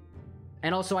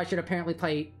 And also, I should apparently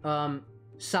play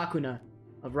Sakuna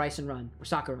of Rice and Run. Or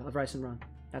Sakura of Rice and Run.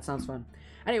 That sounds fun.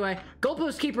 Anyway,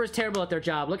 Goalpost Keeper is terrible at their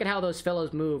job. Look at how those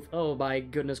fellows move. Oh my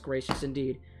goodness gracious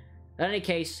indeed. In any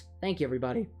case, thank you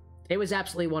everybody. It was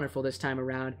absolutely wonderful this time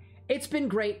around. It's been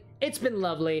great. It's been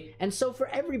lovely. And so for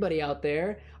everybody out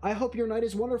there, I hope your night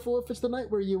is wonderful if it's the night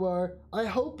where you are. I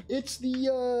hope it's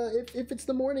the, if it's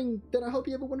the morning, then I hope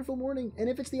you have a wonderful morning. And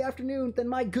if it's the afternoon, then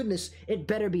my goodness, it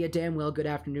better be a damn well good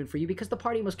afternoon for you because the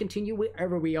party must continue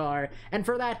wherever we are. And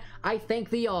for that, I thank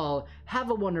thee all.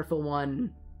 Have a wonderful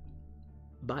one.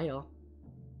 Bye, y'all.